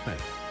Joe Pippin.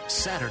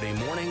 Saturday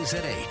mornings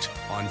at 8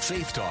 on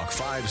Faith Talk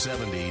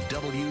 570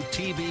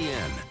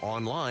 WTBN.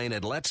 Online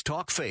at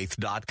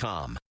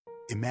letstalkfaith.com.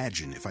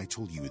 Imagine if I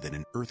told you that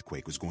an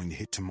earthquake was going to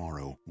hit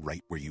tomorrow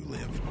right where you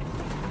live.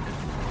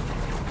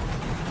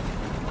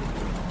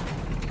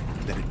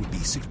 That it would be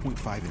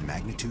 6.5 in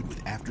magnitude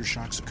with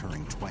aftershocks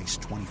occurring twice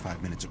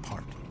 25 minutes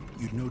apart.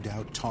 You'd no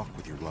doubt talk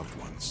with your loved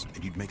ones,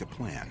 and you'd make a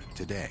plan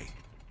today.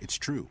 It's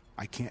true,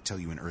 I can't tell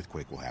you an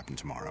earthquake will happen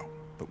tomorrow.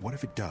 But what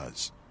if it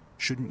does?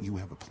 Shouldn't you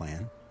have a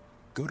plan?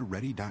 Go to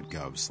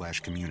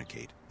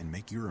ready.gov/communicate and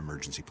make your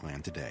emergency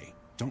plan today.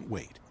 Don't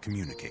wait.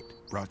 Communicate.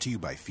 Brought to you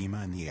by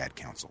FEMA and the Ad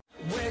Council.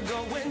 We're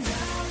going down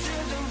to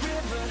the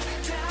river,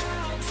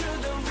 down to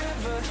the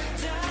river,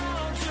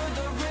 down to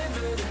the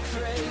river to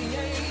pray.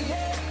 Yeah,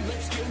 yeah.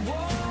 Let's get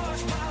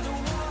washed by the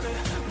water,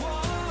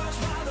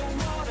 washed by the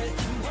water,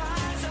 and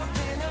rise up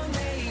in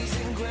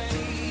amazing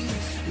grace.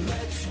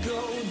 Let's go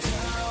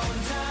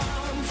down,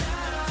 down,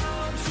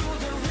 down to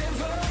the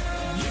river.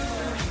 You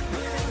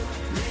will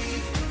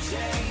leave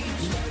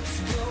change. Let's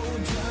go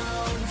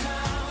down,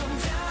 down,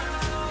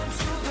 down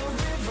to the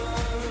river.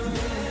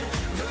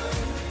 Never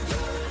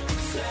the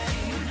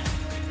same.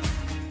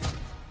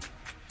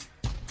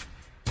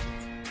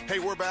 Hey,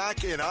 we're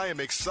back, and I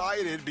am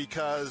excited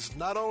because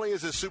not only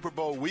is it Super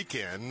Bowl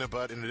weekend,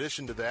 but in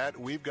addition to that,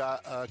 we've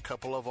got a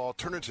couple of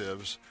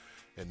alternatives,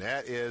 and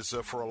that is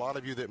for a lot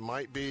of you that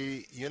might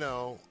be,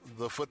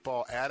 the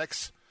football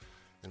addicts.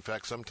 In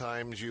fact,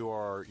 sometimes you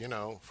are,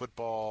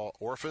 football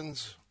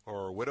orphans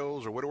or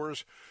widows or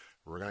widowers.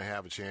 We're going to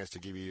have a chance to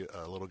give you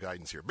a little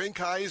guidance here. Ben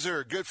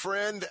Kaiser, good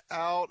friend,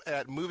 out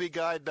at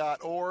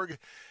movieguide.org.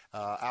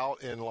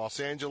 Out in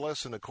Los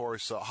Angeles, and of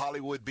course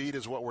Hollywood Beat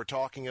is what we're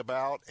talking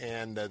about,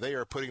 and they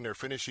are putting their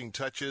finishing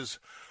touches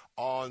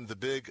on the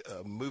big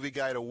Movie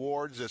Guide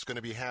Awards that's going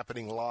to be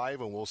happening live,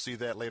 and we'll see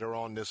that later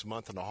on this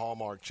month on the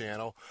Hallmark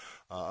Channel.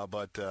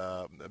 But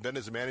Ben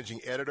is a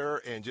managing editor,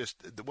 and just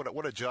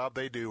what a job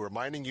they do,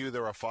 reminding you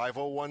they're a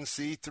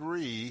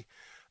 501c3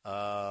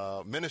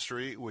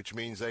 ministry, which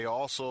means they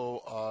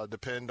also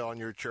depend on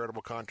your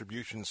charitable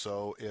contributions.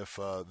 So if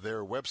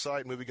their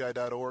website,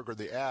 movieguide.org, or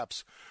the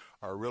apps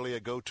are really a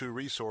go-to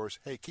resource,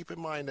 hey, keep in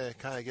mind to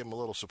kind of give them a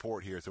little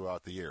support here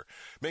throughout the year.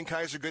 Ben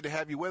Kaiser, good to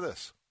have you with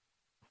us.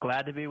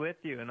 Glad to be with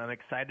you, and I'm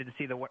excited to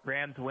see the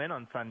Rams win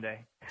on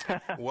Sunday.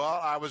 Well,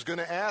 I was going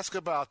to ask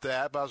about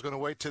that, but I was going to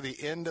wait to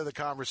the end of the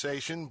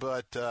conversation,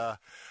 but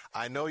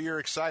I know you're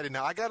excited.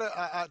 Now,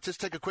 I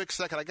just take a quick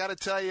second. I got to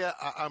tell you,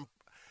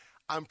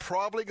 I'm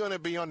probably going to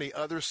be on the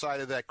other side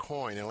of that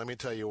coin, and let me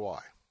tell you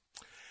why.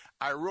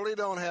 I really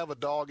don't have a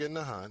dog in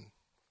the hunt.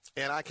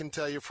 And I can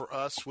tell you, for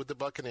us with the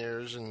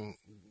Buccaneers and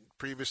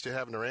previous to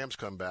having the Rams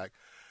come back,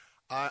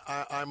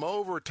 I'm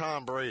over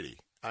Tom Brady.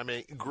 I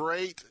mean,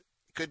 great,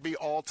 could be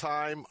all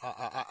time.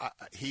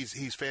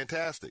 He's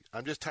fantastic.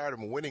 I'm just tired of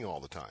him winning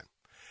all the time.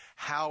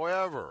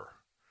 However,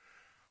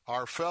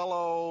 our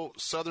fellow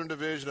Southern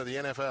Division of the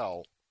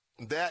NFL,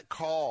 that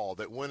call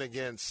that went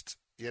against,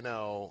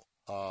 the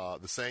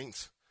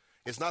Saints,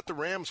 it's not the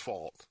Rams'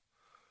 fault.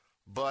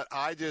 But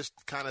I just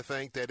kind of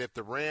think that if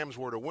the Rams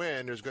were to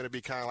win, there's going to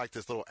be kind of like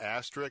this little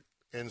asterisk.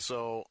 And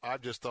so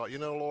I've just thought,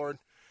 Lord,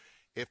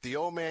 if the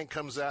old man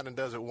comes out and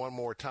does it one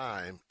more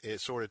time,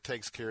 it sort of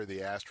takes care of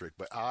the asterisk.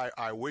 But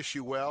I wish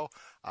you well.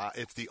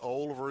 It's the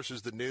old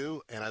versus the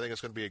new, and I think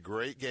it's going to be a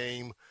great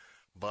game.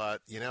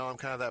 But, I'm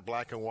kind of that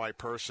black and white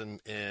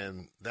person,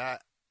 and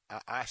that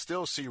I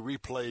still see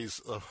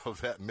replays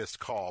of that missed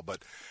call,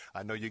 but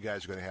I know you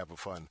guys are going to have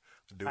fun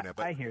doing that.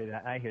 But I hear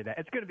that.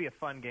 It's going to be a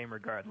fun game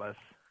regardless.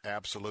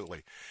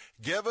 Absolutely.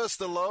 Give us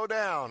the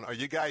lowdown. Are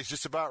you guys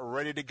just about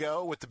ready to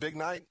go with the big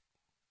night?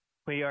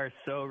 We are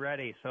so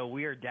ready. So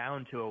we are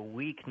down to a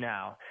week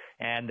now,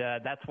 and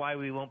that's why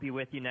we won't be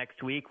with you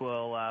next week.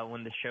 We'll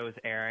when the show's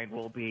airing,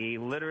 we'll be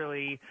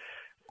literally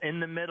in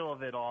the middle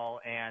of it all,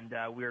 and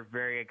we're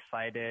very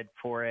excited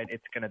for it.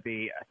 It's going to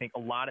be, I think a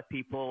lot of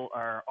people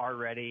are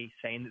already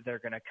saying that they're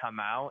going to come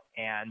out,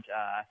 and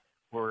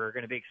we're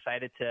going to be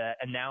excited to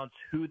announce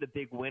who the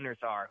big winners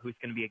are, who's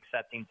going to be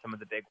accepting some of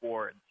the big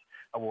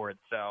awards.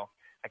 So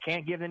I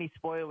can't give any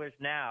spoilers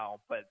now,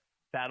 but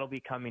that'll be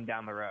coming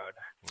down the road.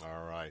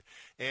 All right.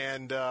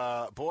 And,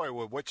 boy,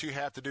 what you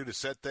have to do to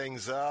set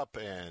things up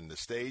and the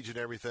stage and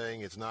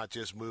everything, it's not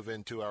just move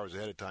in 2 hours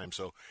ahead of time.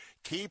 So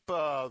keep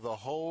the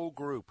whole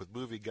group with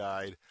Movie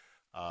Guide,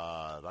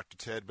 Dr.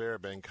 Ted Bear,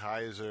 Ben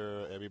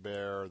Kaiser, Ebby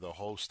Bear, the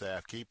whole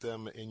staff, keep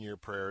them in your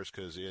prayers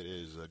because it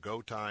is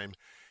go time.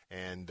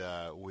 And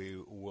we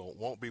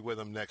won't be with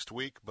them next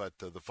week, but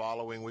the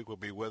following week we'll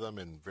be with them,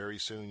 and very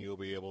soon you'll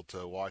be able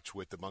to watch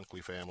with the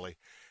Bunkley family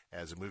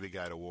as the Movie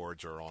Guide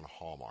Awards are on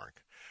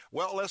Hallmark.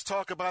 Well, let's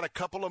talk about a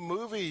couple of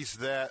movies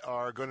that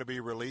are going to be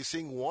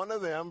releasing. One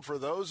of them, for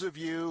those of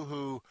you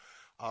who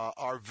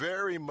are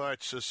very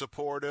much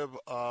supportive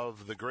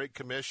of the Great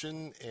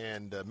Commission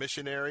and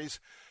missionaries,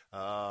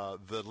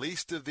 the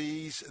least of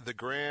these, the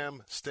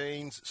Graham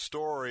Staines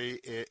story,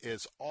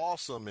 is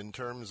awesome in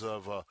terms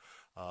of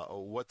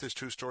what this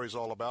true story is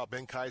all about.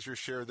 Ben Kaiser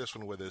shared this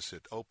one with us.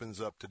 It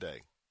opens up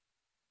today.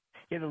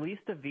 Yeah, the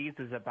least of these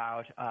is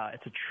about,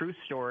 it's a true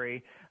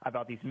story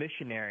about these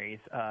missionaries,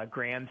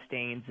 Graham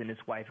Staines and his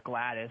wife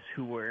Gladys,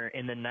 who were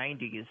in the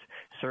 90s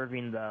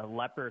serving the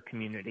leper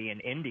community in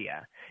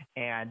India.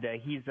 And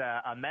he's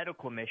a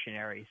medical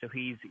missionary, so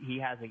he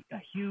has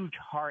a huge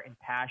heart and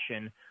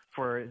passion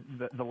for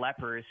the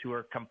lepers who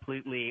are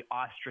completely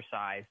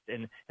ostracized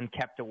and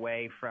kept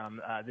away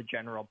from the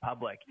general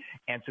public.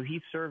 And so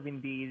he's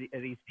serving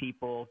these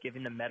people,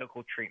 giving them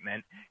medical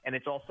treatment. And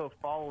it's also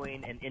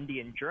following an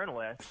Indian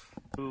journalist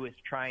who is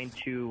trying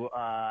to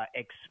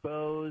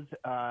expose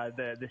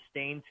the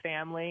Staines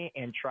family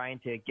and trying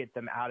to get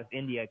them out of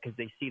India because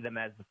they see them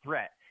as a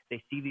threat.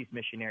 They see these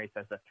missionaries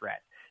as a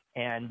threat.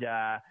 And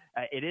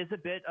it is a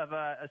bit of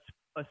a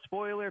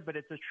spoiler, but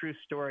it's a true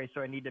story,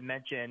 so I need to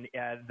mention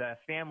the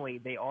family,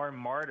 they are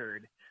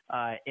martyred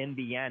in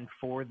the end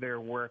for their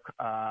work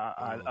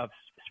of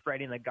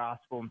spreading the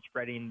gospel and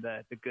spreading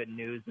the good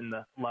news and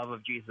the love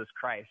of Jesus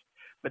Christ.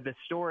 But the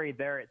story,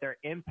 their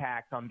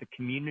impact on the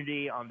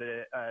community, on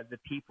the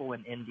people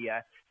in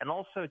India, and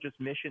also just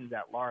missions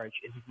at large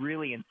is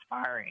really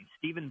inspiring.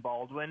 Stephen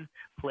Baldwin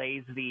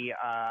plays the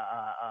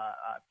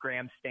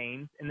Graham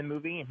Staines in the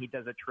movie, and he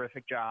does a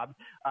terrific job.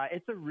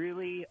 It's a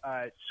really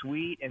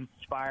sweet,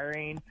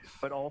 inspiring,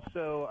 but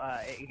also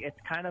it's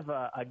kind of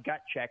a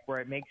gut check where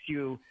it makes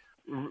you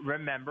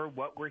remember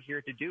what we're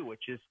here to do,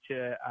 which is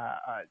to,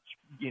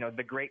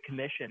 the Great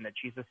Commission that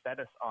Jesus set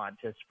us on,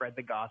 to spread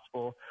the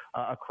gospel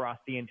across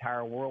the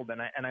entire world.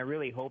 And I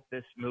really hope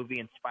this movie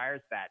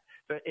inspires that.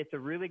 But it's a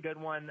really good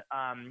one.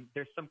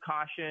 There's some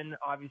caution,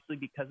 obviously,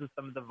 because of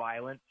some of the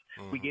violence.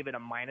 We gave it a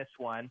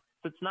 -1.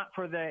 So it's not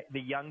for the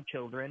young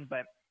children,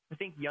 but I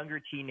think younger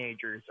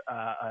teenagers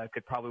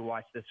could probably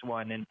watch this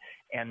one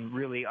and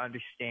really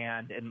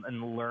understand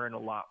and learn a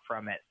lot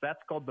from it. So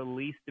that's called The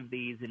Least of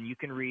These, and you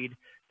can read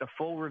the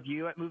full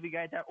review at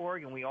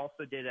movieguide.org. And we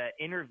also did an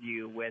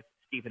interview with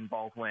Stephen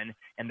Baldwin,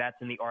 and that's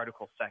in the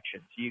article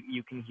section. So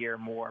you can hear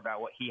more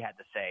about what he had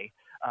to say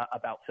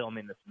about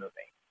filming this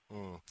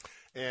movie.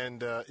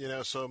 And,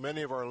 so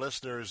many of our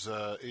listeners,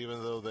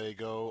 even though they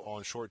go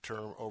on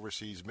short-term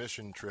overseas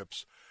mission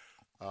trips,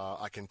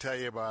 I can tell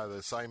you by the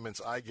assignments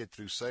I get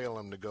through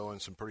Salem to go in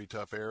some pretty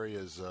tough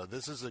areas,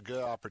 this is a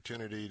good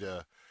opportunity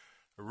to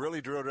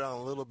really drill down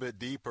a little bit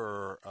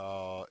deeper,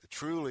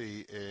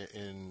 truly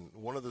in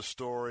one of the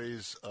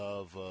stories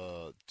of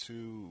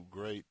two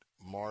great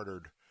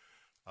martyred,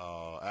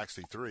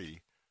 actually three.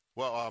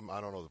 Well,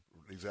 I don't know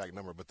the exact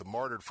number, but the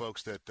martyred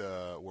folks that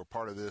were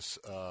part of this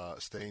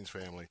Staines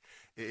family,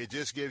 it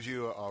just gives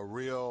you a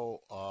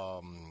real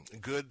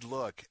good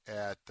look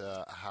at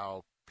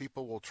how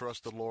people will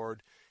trust the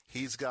Lord.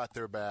 He's got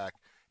their back.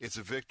 It's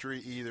a victory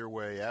either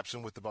way,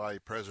 absent with the body,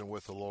 present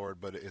with the Lord,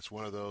 but it's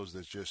one of those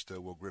that just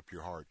will grip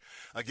your heart.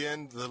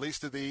 Again, The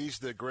Least of These,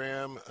 the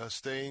Graham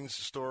Staines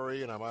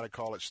story, and I might have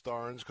called it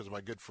Starnes because of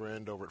my good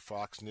friend over at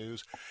Fox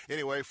News.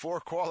 Anyway, 4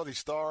 quality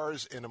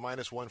stars and a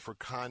 -1 for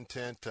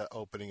content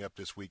opening up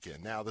this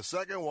weekend. Now, the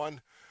second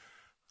one,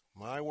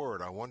 my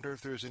word, I wonder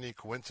if there's any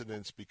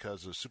coincidence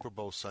because of Super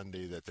Bowl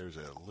Sunday that there's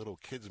a little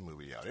kids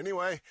movie out.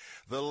 Anyway,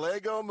 the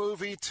Lego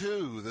Movie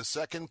 2, the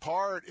second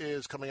part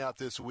is coming out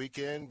this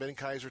weekend. Ben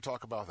Kaiser,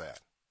 talk about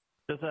that.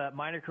 Just a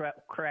minor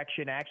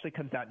correction. It actually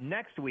comes out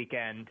next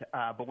weekend,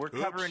 but we're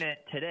covering it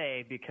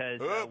today because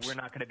we're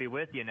not going to be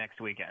with you next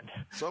weekend.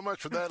 So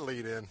much for that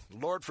lead-in.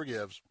 Lord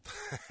forgives.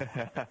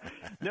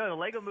 No, the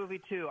Lego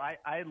Movie, too.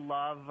 I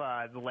love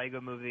the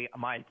Lego Movie.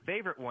 My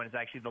favorite one is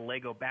actually the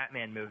Lego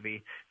Batman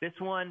movie. This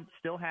one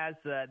still has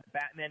the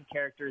Batman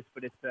characters,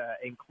 but it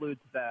includes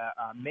the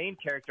main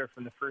character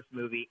from the first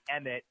movie,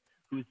 Emmett,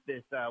 who's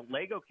this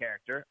Lego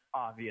character,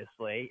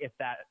 obviously, if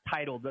that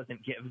title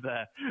doesn't give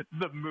the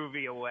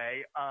movie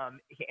away.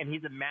 And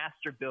he's a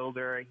master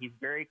builder. He's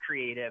very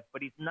creative,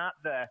 but he's not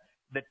the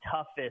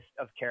toughest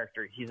of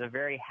characters. He's a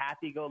very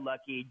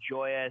happy-go-lucky,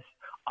 joyous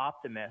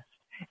optimist.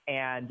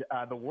 And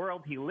the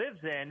world he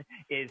lives in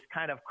is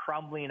kind of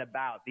crumbling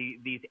about.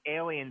 These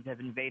aliens have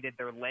invaded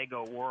their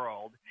Lego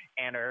world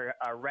and are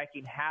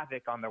wreaking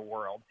havoc on their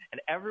world. And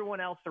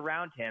everyone else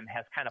around him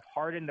has kind of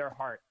hardened their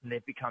hearts, and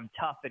they've become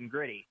tough and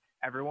gritty.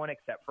 Everyone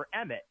except for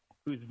Emmett,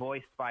 who's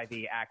voiced by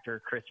the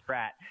actor Chris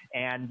Pratt.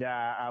 And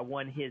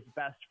when his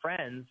best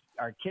friends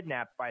are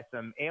kidnapped by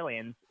some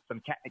aliens,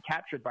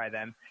 captured by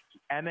them,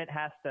 Emmett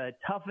has to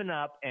toughen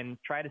up and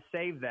try to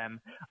save them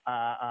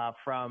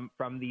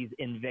from these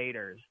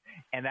invaders.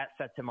 And that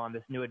sets him on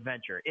this new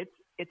adventure.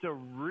 It's a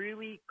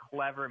really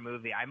clever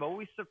movie. I'm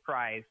always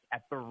surprised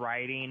at the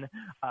writing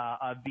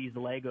of these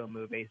Lego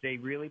movies. They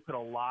really put a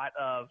lot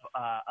of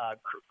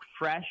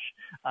fresh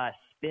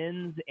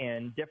spins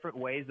and different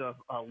ways of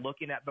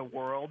looking at the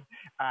world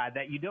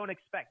that you don't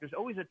expect. There's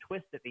always a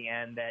twist at the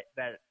end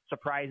that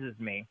surprises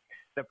me.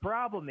 The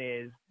problem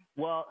is,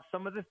 well,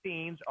 some of the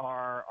themes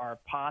are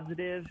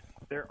positive.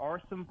 There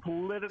are some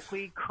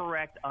politically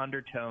correct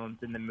undertones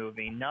in the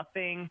movie.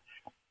 Nothing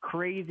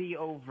crazy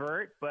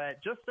overt,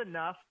 but just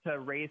enough to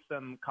raise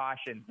some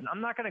cautions. And I'm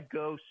not going to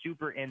go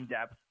super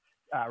in-depth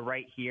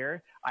right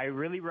here. I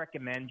really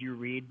recommend you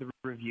read the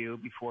review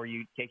before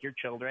you take your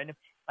children,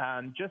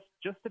 just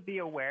to be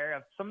aware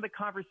of some of the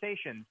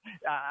conversations.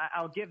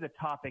 I'll give the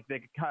topic. The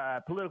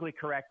politically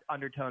correct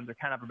undertones are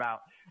kind of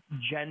about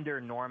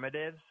gender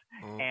normatives,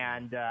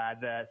 and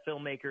the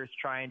filmmakers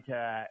trying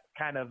to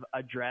kind of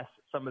address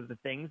some of the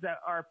things that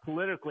are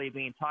politically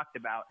being talked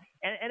about.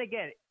 And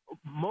again,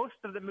 most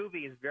of the movie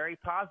is very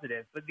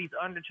positive, but these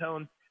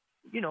undertones,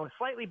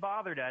 slightly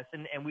bothered us,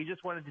 and we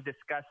just wanted to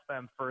discuss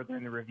them further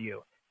in the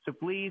review. So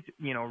please,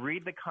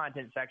 read the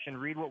content section,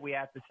 read what we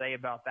have to say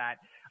about that.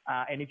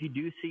 And if you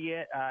do see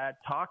it,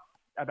 talk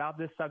about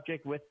this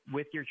subject with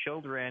your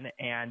children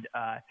and,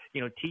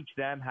 teach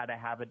them how to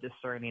have a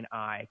discerning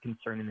eye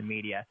concerning the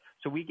media.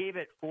 So we gave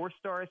it 4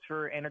 stars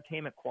for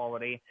entertainment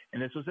quality,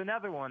 and this was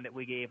another one that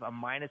we gave a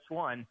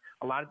 -1.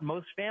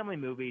 Most family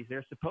movies,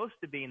 they're supposed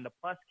to be in the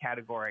plus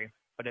category,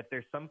 but if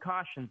there's some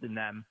cautions in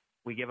them,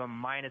 we give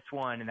them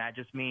 -1, and that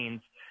just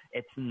means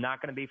it's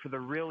not going to be for the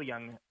real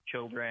young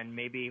children,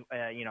 maybe,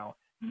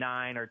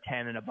 9 or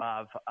 10 and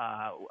above.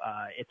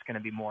 It's going to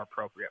be more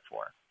appropriate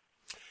for.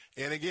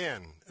 And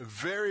again,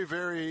 very,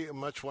 very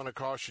much want to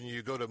caution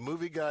you, go to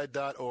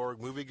movieguide.org,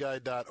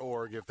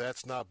 movieguide.org. If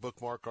that's not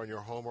bookmarked on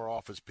your home or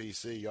office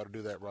PC, you ought to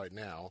do that right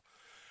now.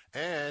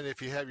 And if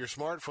you have your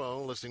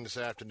smartphone listening this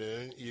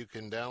afternoon, you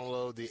can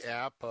download the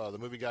app, the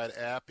Movie Guide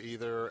app,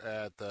 either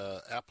at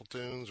Apple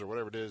Tunes or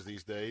whatever it is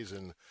these days,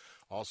 and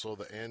also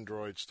the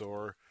Android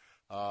store.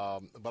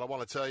 But I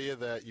want to tell you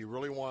that you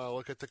really want to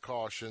look at the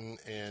caution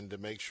and to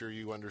make sure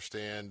you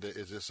understand,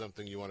 is this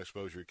something you want to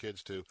expose your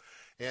kids to?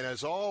 And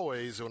as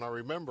always, when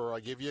I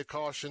give you a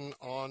caution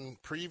on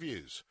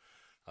previews.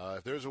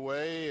 If there's a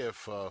way,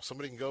 if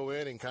somebody can go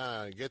in and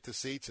kind of get the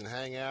seats and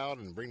hang out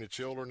and bring the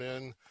children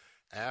in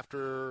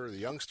after the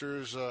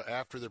youngsters,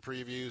 after the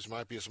previews,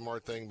 might be a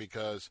smart thing,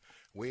 because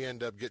we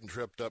end up getting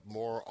tripped up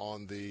more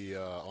on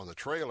the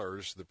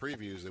trailers, the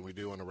previews, than we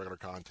do on the regular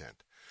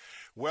content.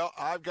 Well,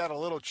 I've got a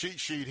little cheat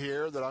sheet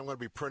here that I'm going to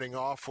be printing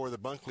off for the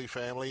Bunkley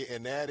family,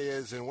 and that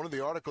is in one of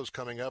the articles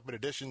coming up, in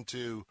addition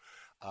to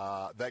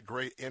that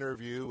great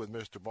interview with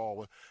Mr.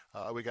 Baldwin,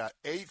 we got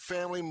 8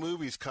 family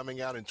movies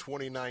coming out in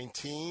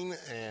 2019,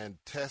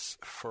 and Tess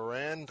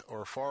Farrand,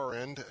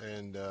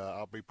 and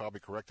I'll be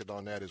probably corrected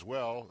on that as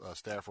well,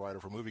 staff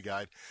writer for Movie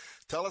Guide.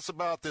 Tell us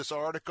about this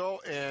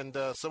article and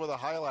some of the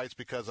highlights,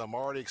 because I'm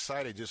already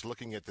excited just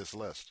looking at this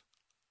list.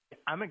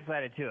 I'm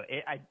excited, too.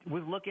 I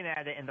was looking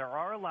at it, and there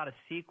are a lot of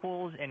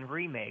sequels and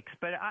remakes,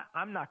 but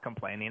I'm not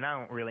complaining. I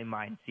don't really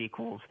mind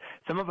sequels.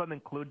 Some of them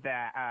include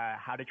that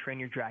How to Train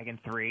Your Dragon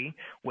 3,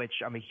 which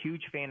I'm a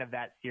huge fan of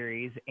that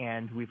series,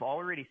 and we've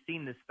already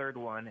seen this third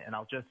one, and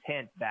I'll just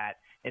hint that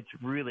it's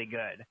really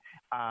good.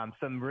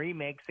 Some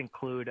remakes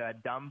include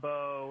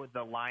Dumbo,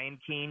 The Lion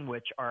King,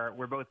 which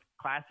were both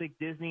classic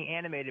Disney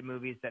animated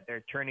movies that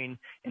they're turning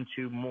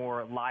into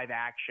more live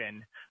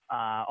action.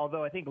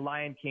 Although I think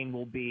Lion King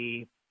will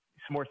be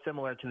more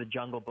similar to The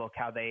Jungle Book,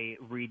 how they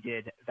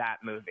redid that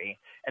movie.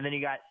 And then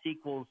you got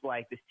sequels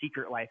like The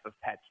Secret Life of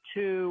Pets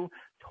 2,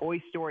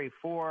 Toy Story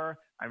 4.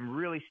 I'm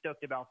really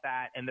stoked about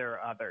that, and there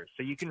are others.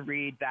 So you can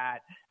read that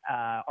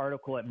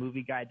article at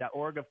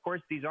movieguide.org. Of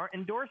course, these aren't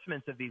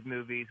endorsements of these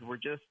movies. We're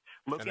just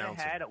looking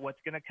ahead at what's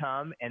going to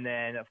come, and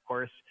then, of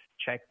course,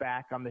 check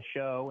back on the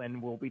show,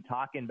 and we'll be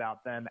talking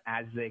about them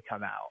as they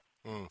come out.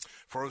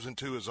 Frozen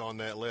 2 is on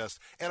that list.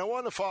 And I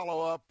want to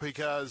follow up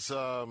because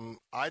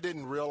I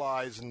didn't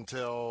realize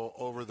until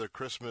over the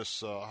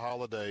Christmas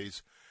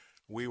holidays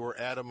we were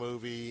at a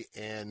movie,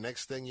 and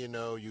next thing you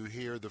know, you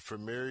hear the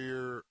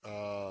familiar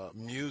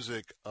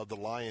music of the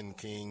Lion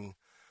King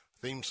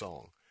theme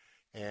song.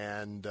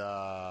 And,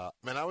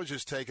 man, I was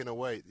just taken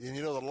away. And,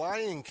 you know, the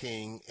Lion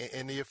King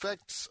and the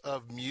effects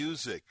of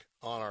music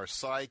on our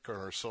psyche, on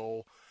our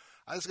soul,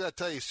 I just got to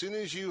tell you, as soon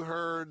as you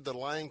heard the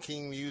Lion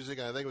King music,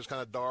 and I think it was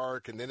kind of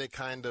dark, and then it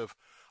kind of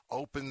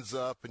opens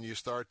up and you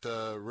start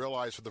to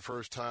realize for the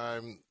first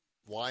time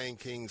Lion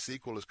King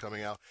sequel is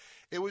coming out,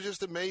 it was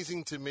just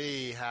amazing to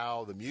me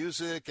how the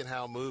music and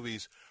how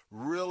movies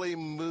really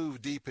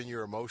move deep in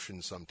your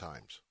emotions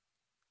sometimes.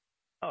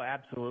 Oh,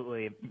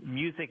 absolutely.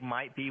 Music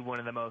might be one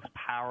of the most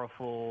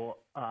powerful,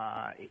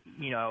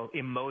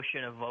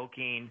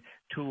 emotion-evoking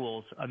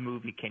tools a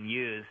movie can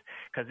use.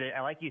 Because,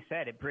 like you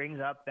said, it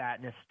brings up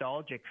that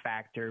nostalgic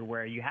factor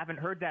where you haven't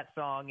heard that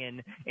song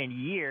in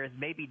years,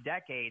 maybe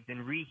decades,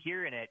 and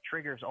rehearing it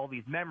triggers all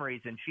these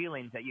memories and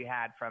feelings that you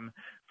had from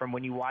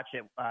when you watched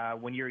it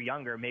when you were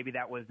younger. Maybe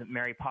that was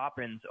Mary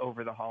Poppins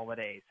over the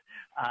holidays.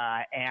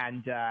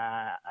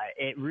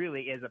 It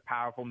really is a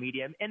powerful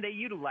medium, and they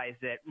utilize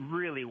it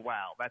really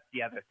well. That's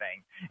the other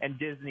thing. And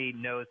Disney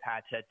knows how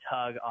to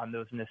tug on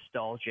those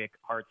nostalgic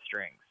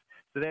heartstrings.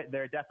 So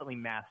they're definitely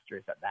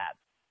masters at that.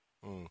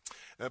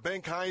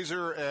 Ben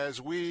Kaiser,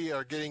 as we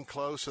are getting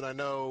close, and I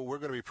know we're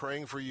going to be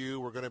praying for you,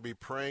 we're going to be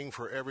praying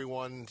for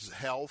everyone's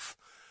health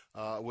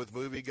with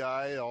Movie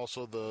Guide,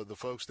 also the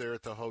folks there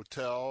at the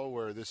hotel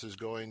where this is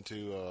going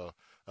to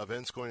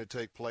event's going to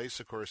take place.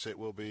 Of course, it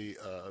will be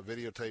a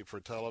videotape for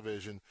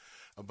television.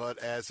 But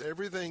as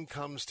everything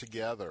comes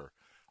together,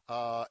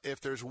 if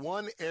there's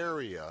one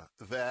area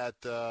that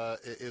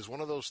is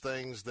one of those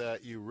things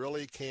that you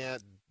really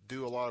can't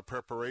do a lot of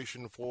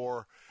preparation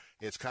for,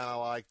 it's kind of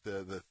like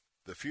the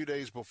few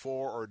days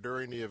before or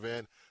during the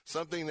event,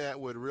 something that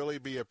would really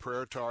be a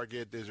prayer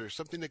target. Is there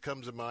something that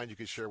comes to mind you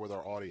could share with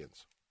our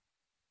audience?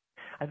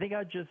 I think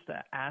I'd just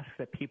ask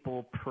that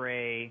people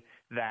pray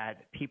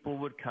that people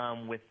would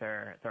come with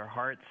their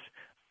hearts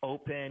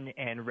open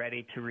and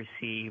ready to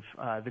receive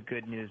the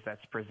good news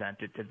that's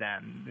presented to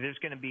them. There's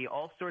going to be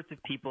all sorts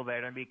of people that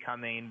are going to be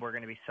coming. We're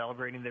going to be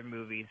celebrating their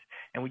movies,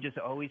 and we just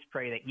always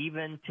pray that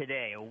even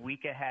today, a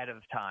week ahead of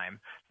time,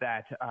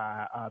 that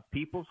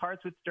people's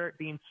hearts would start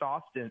being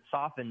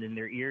softened and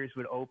their ears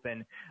would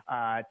open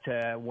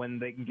to when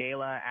the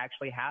gala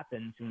actually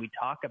happens and we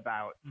talk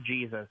about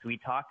Jesus, we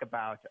talk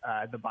about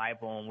the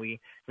Bible, and we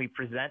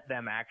present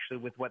them actually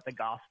with what the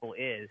gospel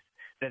is,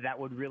 that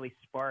would really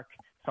spark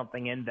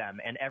something in them.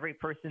 And every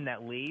person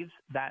that leaves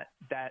that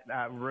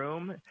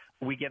room,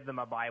 we give them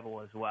a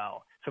Bible as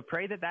well. So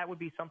pray that would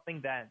be something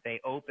that they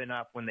open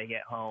up when they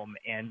get home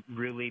and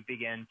really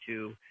begin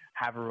to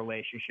have a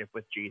relationship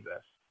with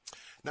Jesus.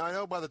 Now, I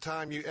know by the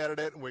time you edit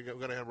it, and we're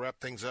going to wrap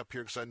things up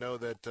here because I know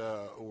that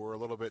we're a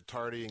little bit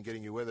tardy in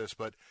getting you with us,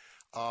 but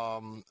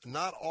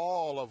not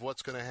all of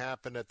what's going to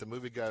happen at the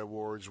Movie Guide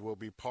Awards will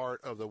be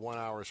part of the 1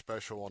 hour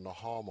special on the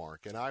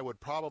Hallmark. And I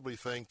would probably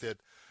think that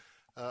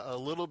a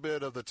little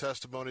bit of the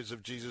testimonies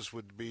of Jesus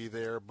would be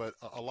there, but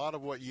a lot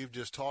of what you've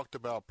just talked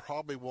about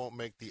probably won't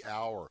make the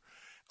hour.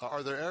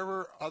 Are there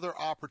ever other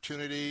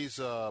opportunities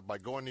by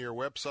going to your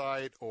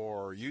website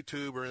or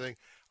YouTube or anything?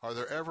 Are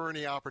there ever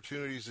any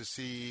opportunities to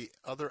see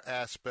other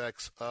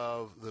aspects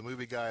of the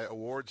Movie Guide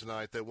Awards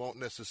night that won't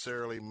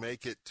necessarily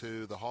make it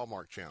to the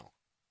Hallmark Channel?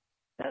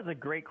 That's a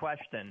great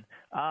question.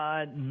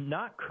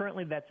 Not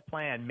currently that's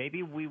planned.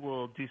 Maybe we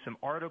will do some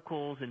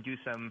articles and do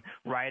some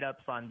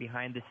write-ups on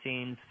behind the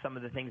scenes, some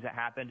of the things that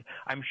happened.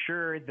 I'm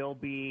sure there'll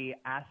be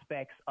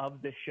aspects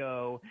of the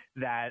show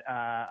that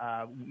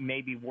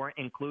maybe weren't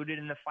included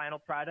in the final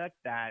product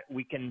that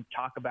we can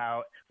talk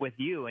about with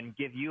you and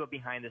give you a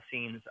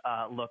behind-the-scenes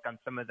look on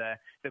some of the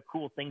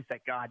cool things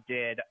that God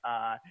did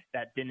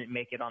that didn't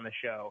make it on the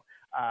show.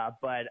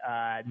 But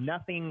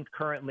nothing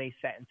currently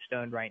set in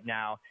stone right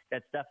now.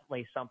 That's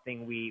definitely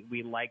something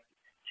we like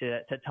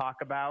to talk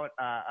about,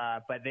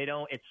 but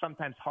it's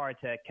sometimes hard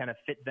to kind of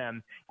fit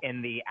them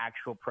in the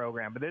actual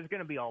program. But there's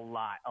going to be a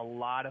lot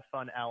of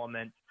fun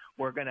elements.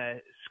 We're going to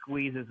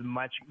squeeze as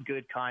much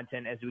good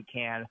content as we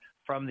can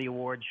from the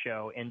award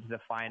show into the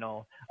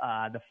final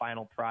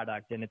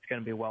product, and it's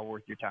going to be well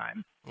worth your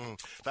time.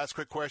 Last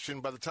quick question.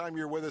 By the time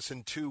you're with us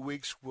in 2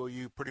 weeks, will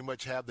you pretty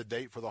much have the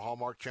date for the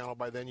Hallmark Channel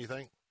by then, you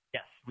think?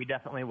 Yes, we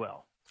definitely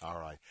will. All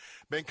right.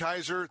 Ben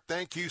Kaiser,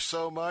 thank you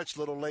so much. A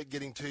little late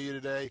getting to you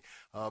today,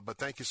 but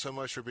thank you so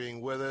much for being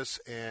with us,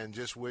 and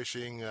just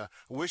wishing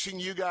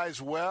you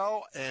guys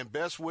well and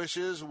best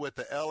wishes with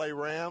the L.A.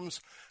 Rams.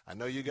 I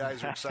know you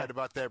guys are excited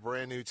about that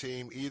brand-new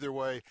team. Either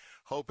way,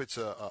 hope it's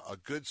a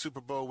good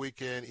Super Bowl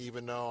weekend,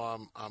 even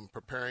though I'm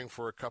preparing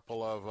for a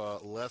couple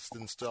of less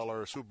than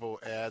stellar Super Bowl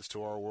ads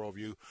to our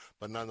worldview.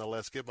 But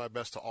nonetheless, give my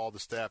best to all the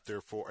staff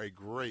there for a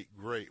great,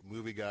 great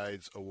Movie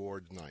Guides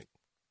Award night.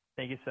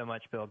 Thank you so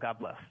much, Bill. God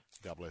bless.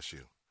 God bless you.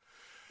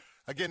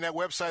 Again, that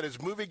website is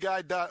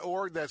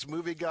movieguide.org. That's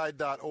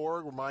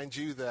movieguide.org. Remind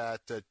you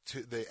that the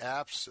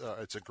apps,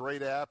 it's a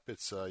great app.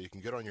 It's you can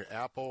get on your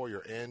Apple or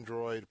your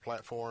Android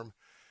platform.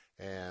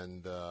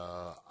 And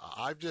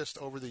I've just,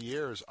 over the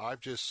years,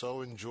 I've just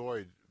so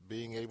enjoyed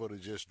being able to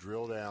just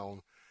drill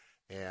down.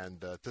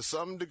 And to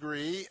some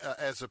degree,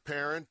 as a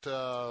parent,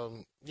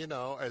 you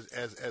know,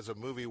 as a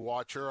movie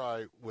watcher,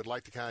 I would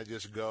like to kind of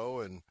just go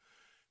and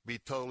be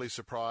totally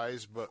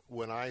surprised. But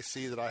when I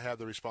see that I have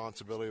the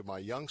responsibility of my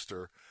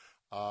youngster,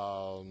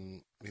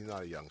 he's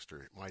not a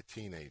youngster, my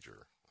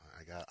teenager,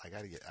 I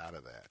got to get out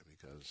of that,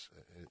 because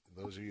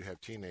those of you who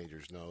have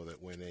teenagers know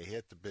that when they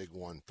hit the big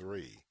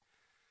 1-3,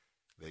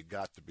 they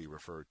got to be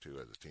referred to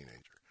as a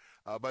teenager.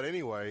 But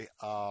anyway,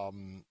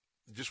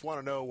 just want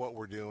to know what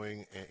we're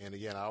doing. And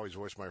again, I always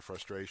voice my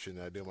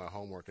frustration. I do my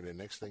homework, and the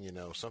next thing you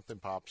know, something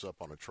pops up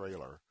on a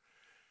trailer.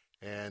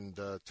 And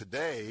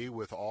today,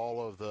 with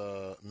all of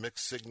the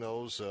mixed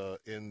signals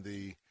in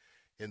the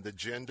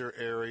gender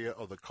area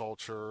of the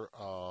culture,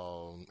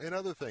 and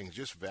other things,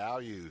 just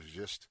values,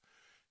 just,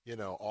 you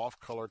know,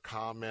 off-color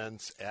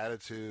comments,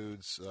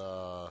 attitudes,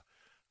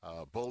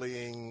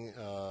 bullying,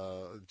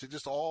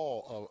 just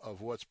all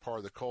of what's part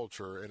of the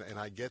culture. And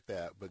I get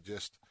that, but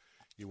just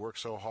you work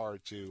so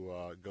hard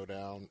to go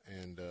down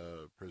and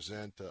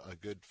present a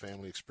good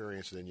family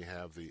experience, and then you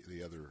have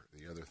the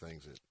other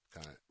things that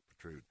kind of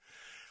protrude.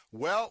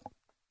 Well,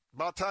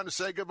 about time to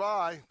say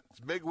goodbye. It's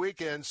a big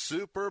weekend,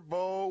 Super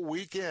Bowl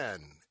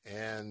weekend.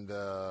 And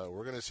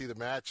we're going to see the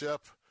matchup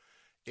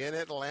in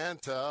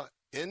Atlanta.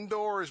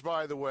 Indoors,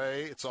 by the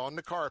way. It's on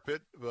the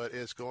carpet, but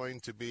it's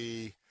going to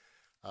be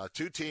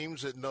two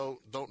teams that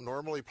don't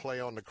normally play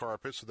on the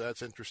carpet, so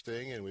that's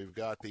interesting. And we've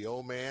got the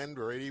old man,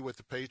 Brady, with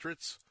the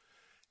Patriots.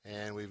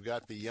 And we've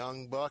got the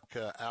young buck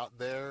out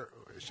there,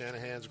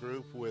 Shanahan's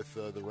group, with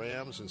the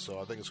Rams. And so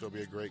I think it's going to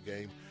be a great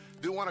game.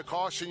 Do want to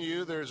caution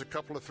you, there's a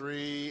couple of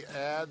 3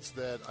 ads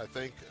that I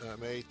think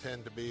may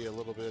tend to be a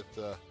little bit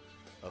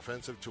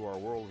offensive to our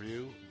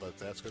worldview, but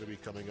that's going to be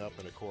coming up.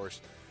 And, of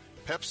course,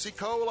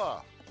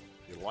 Pepsi-Cola.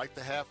 If you like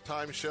the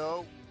halftime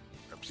show,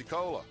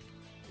 Pepsi-Cola.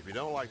 If you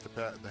don't like the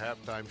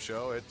halftime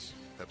show, it's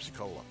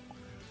Pepsi-Cola.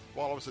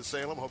 Well, all of us at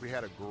Salem, hope you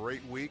had a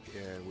great week,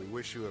 and we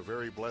wish you a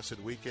very blessed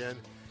weekend.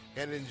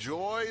 And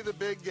enjoy the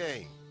big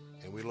game.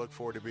 And we look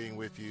forward to being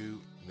with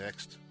you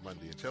next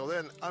Monday. Until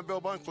then, I'm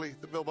Bill Bunkley,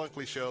 The Bill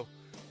Bunkley Show.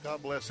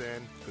 God bless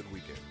and good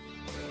weekend.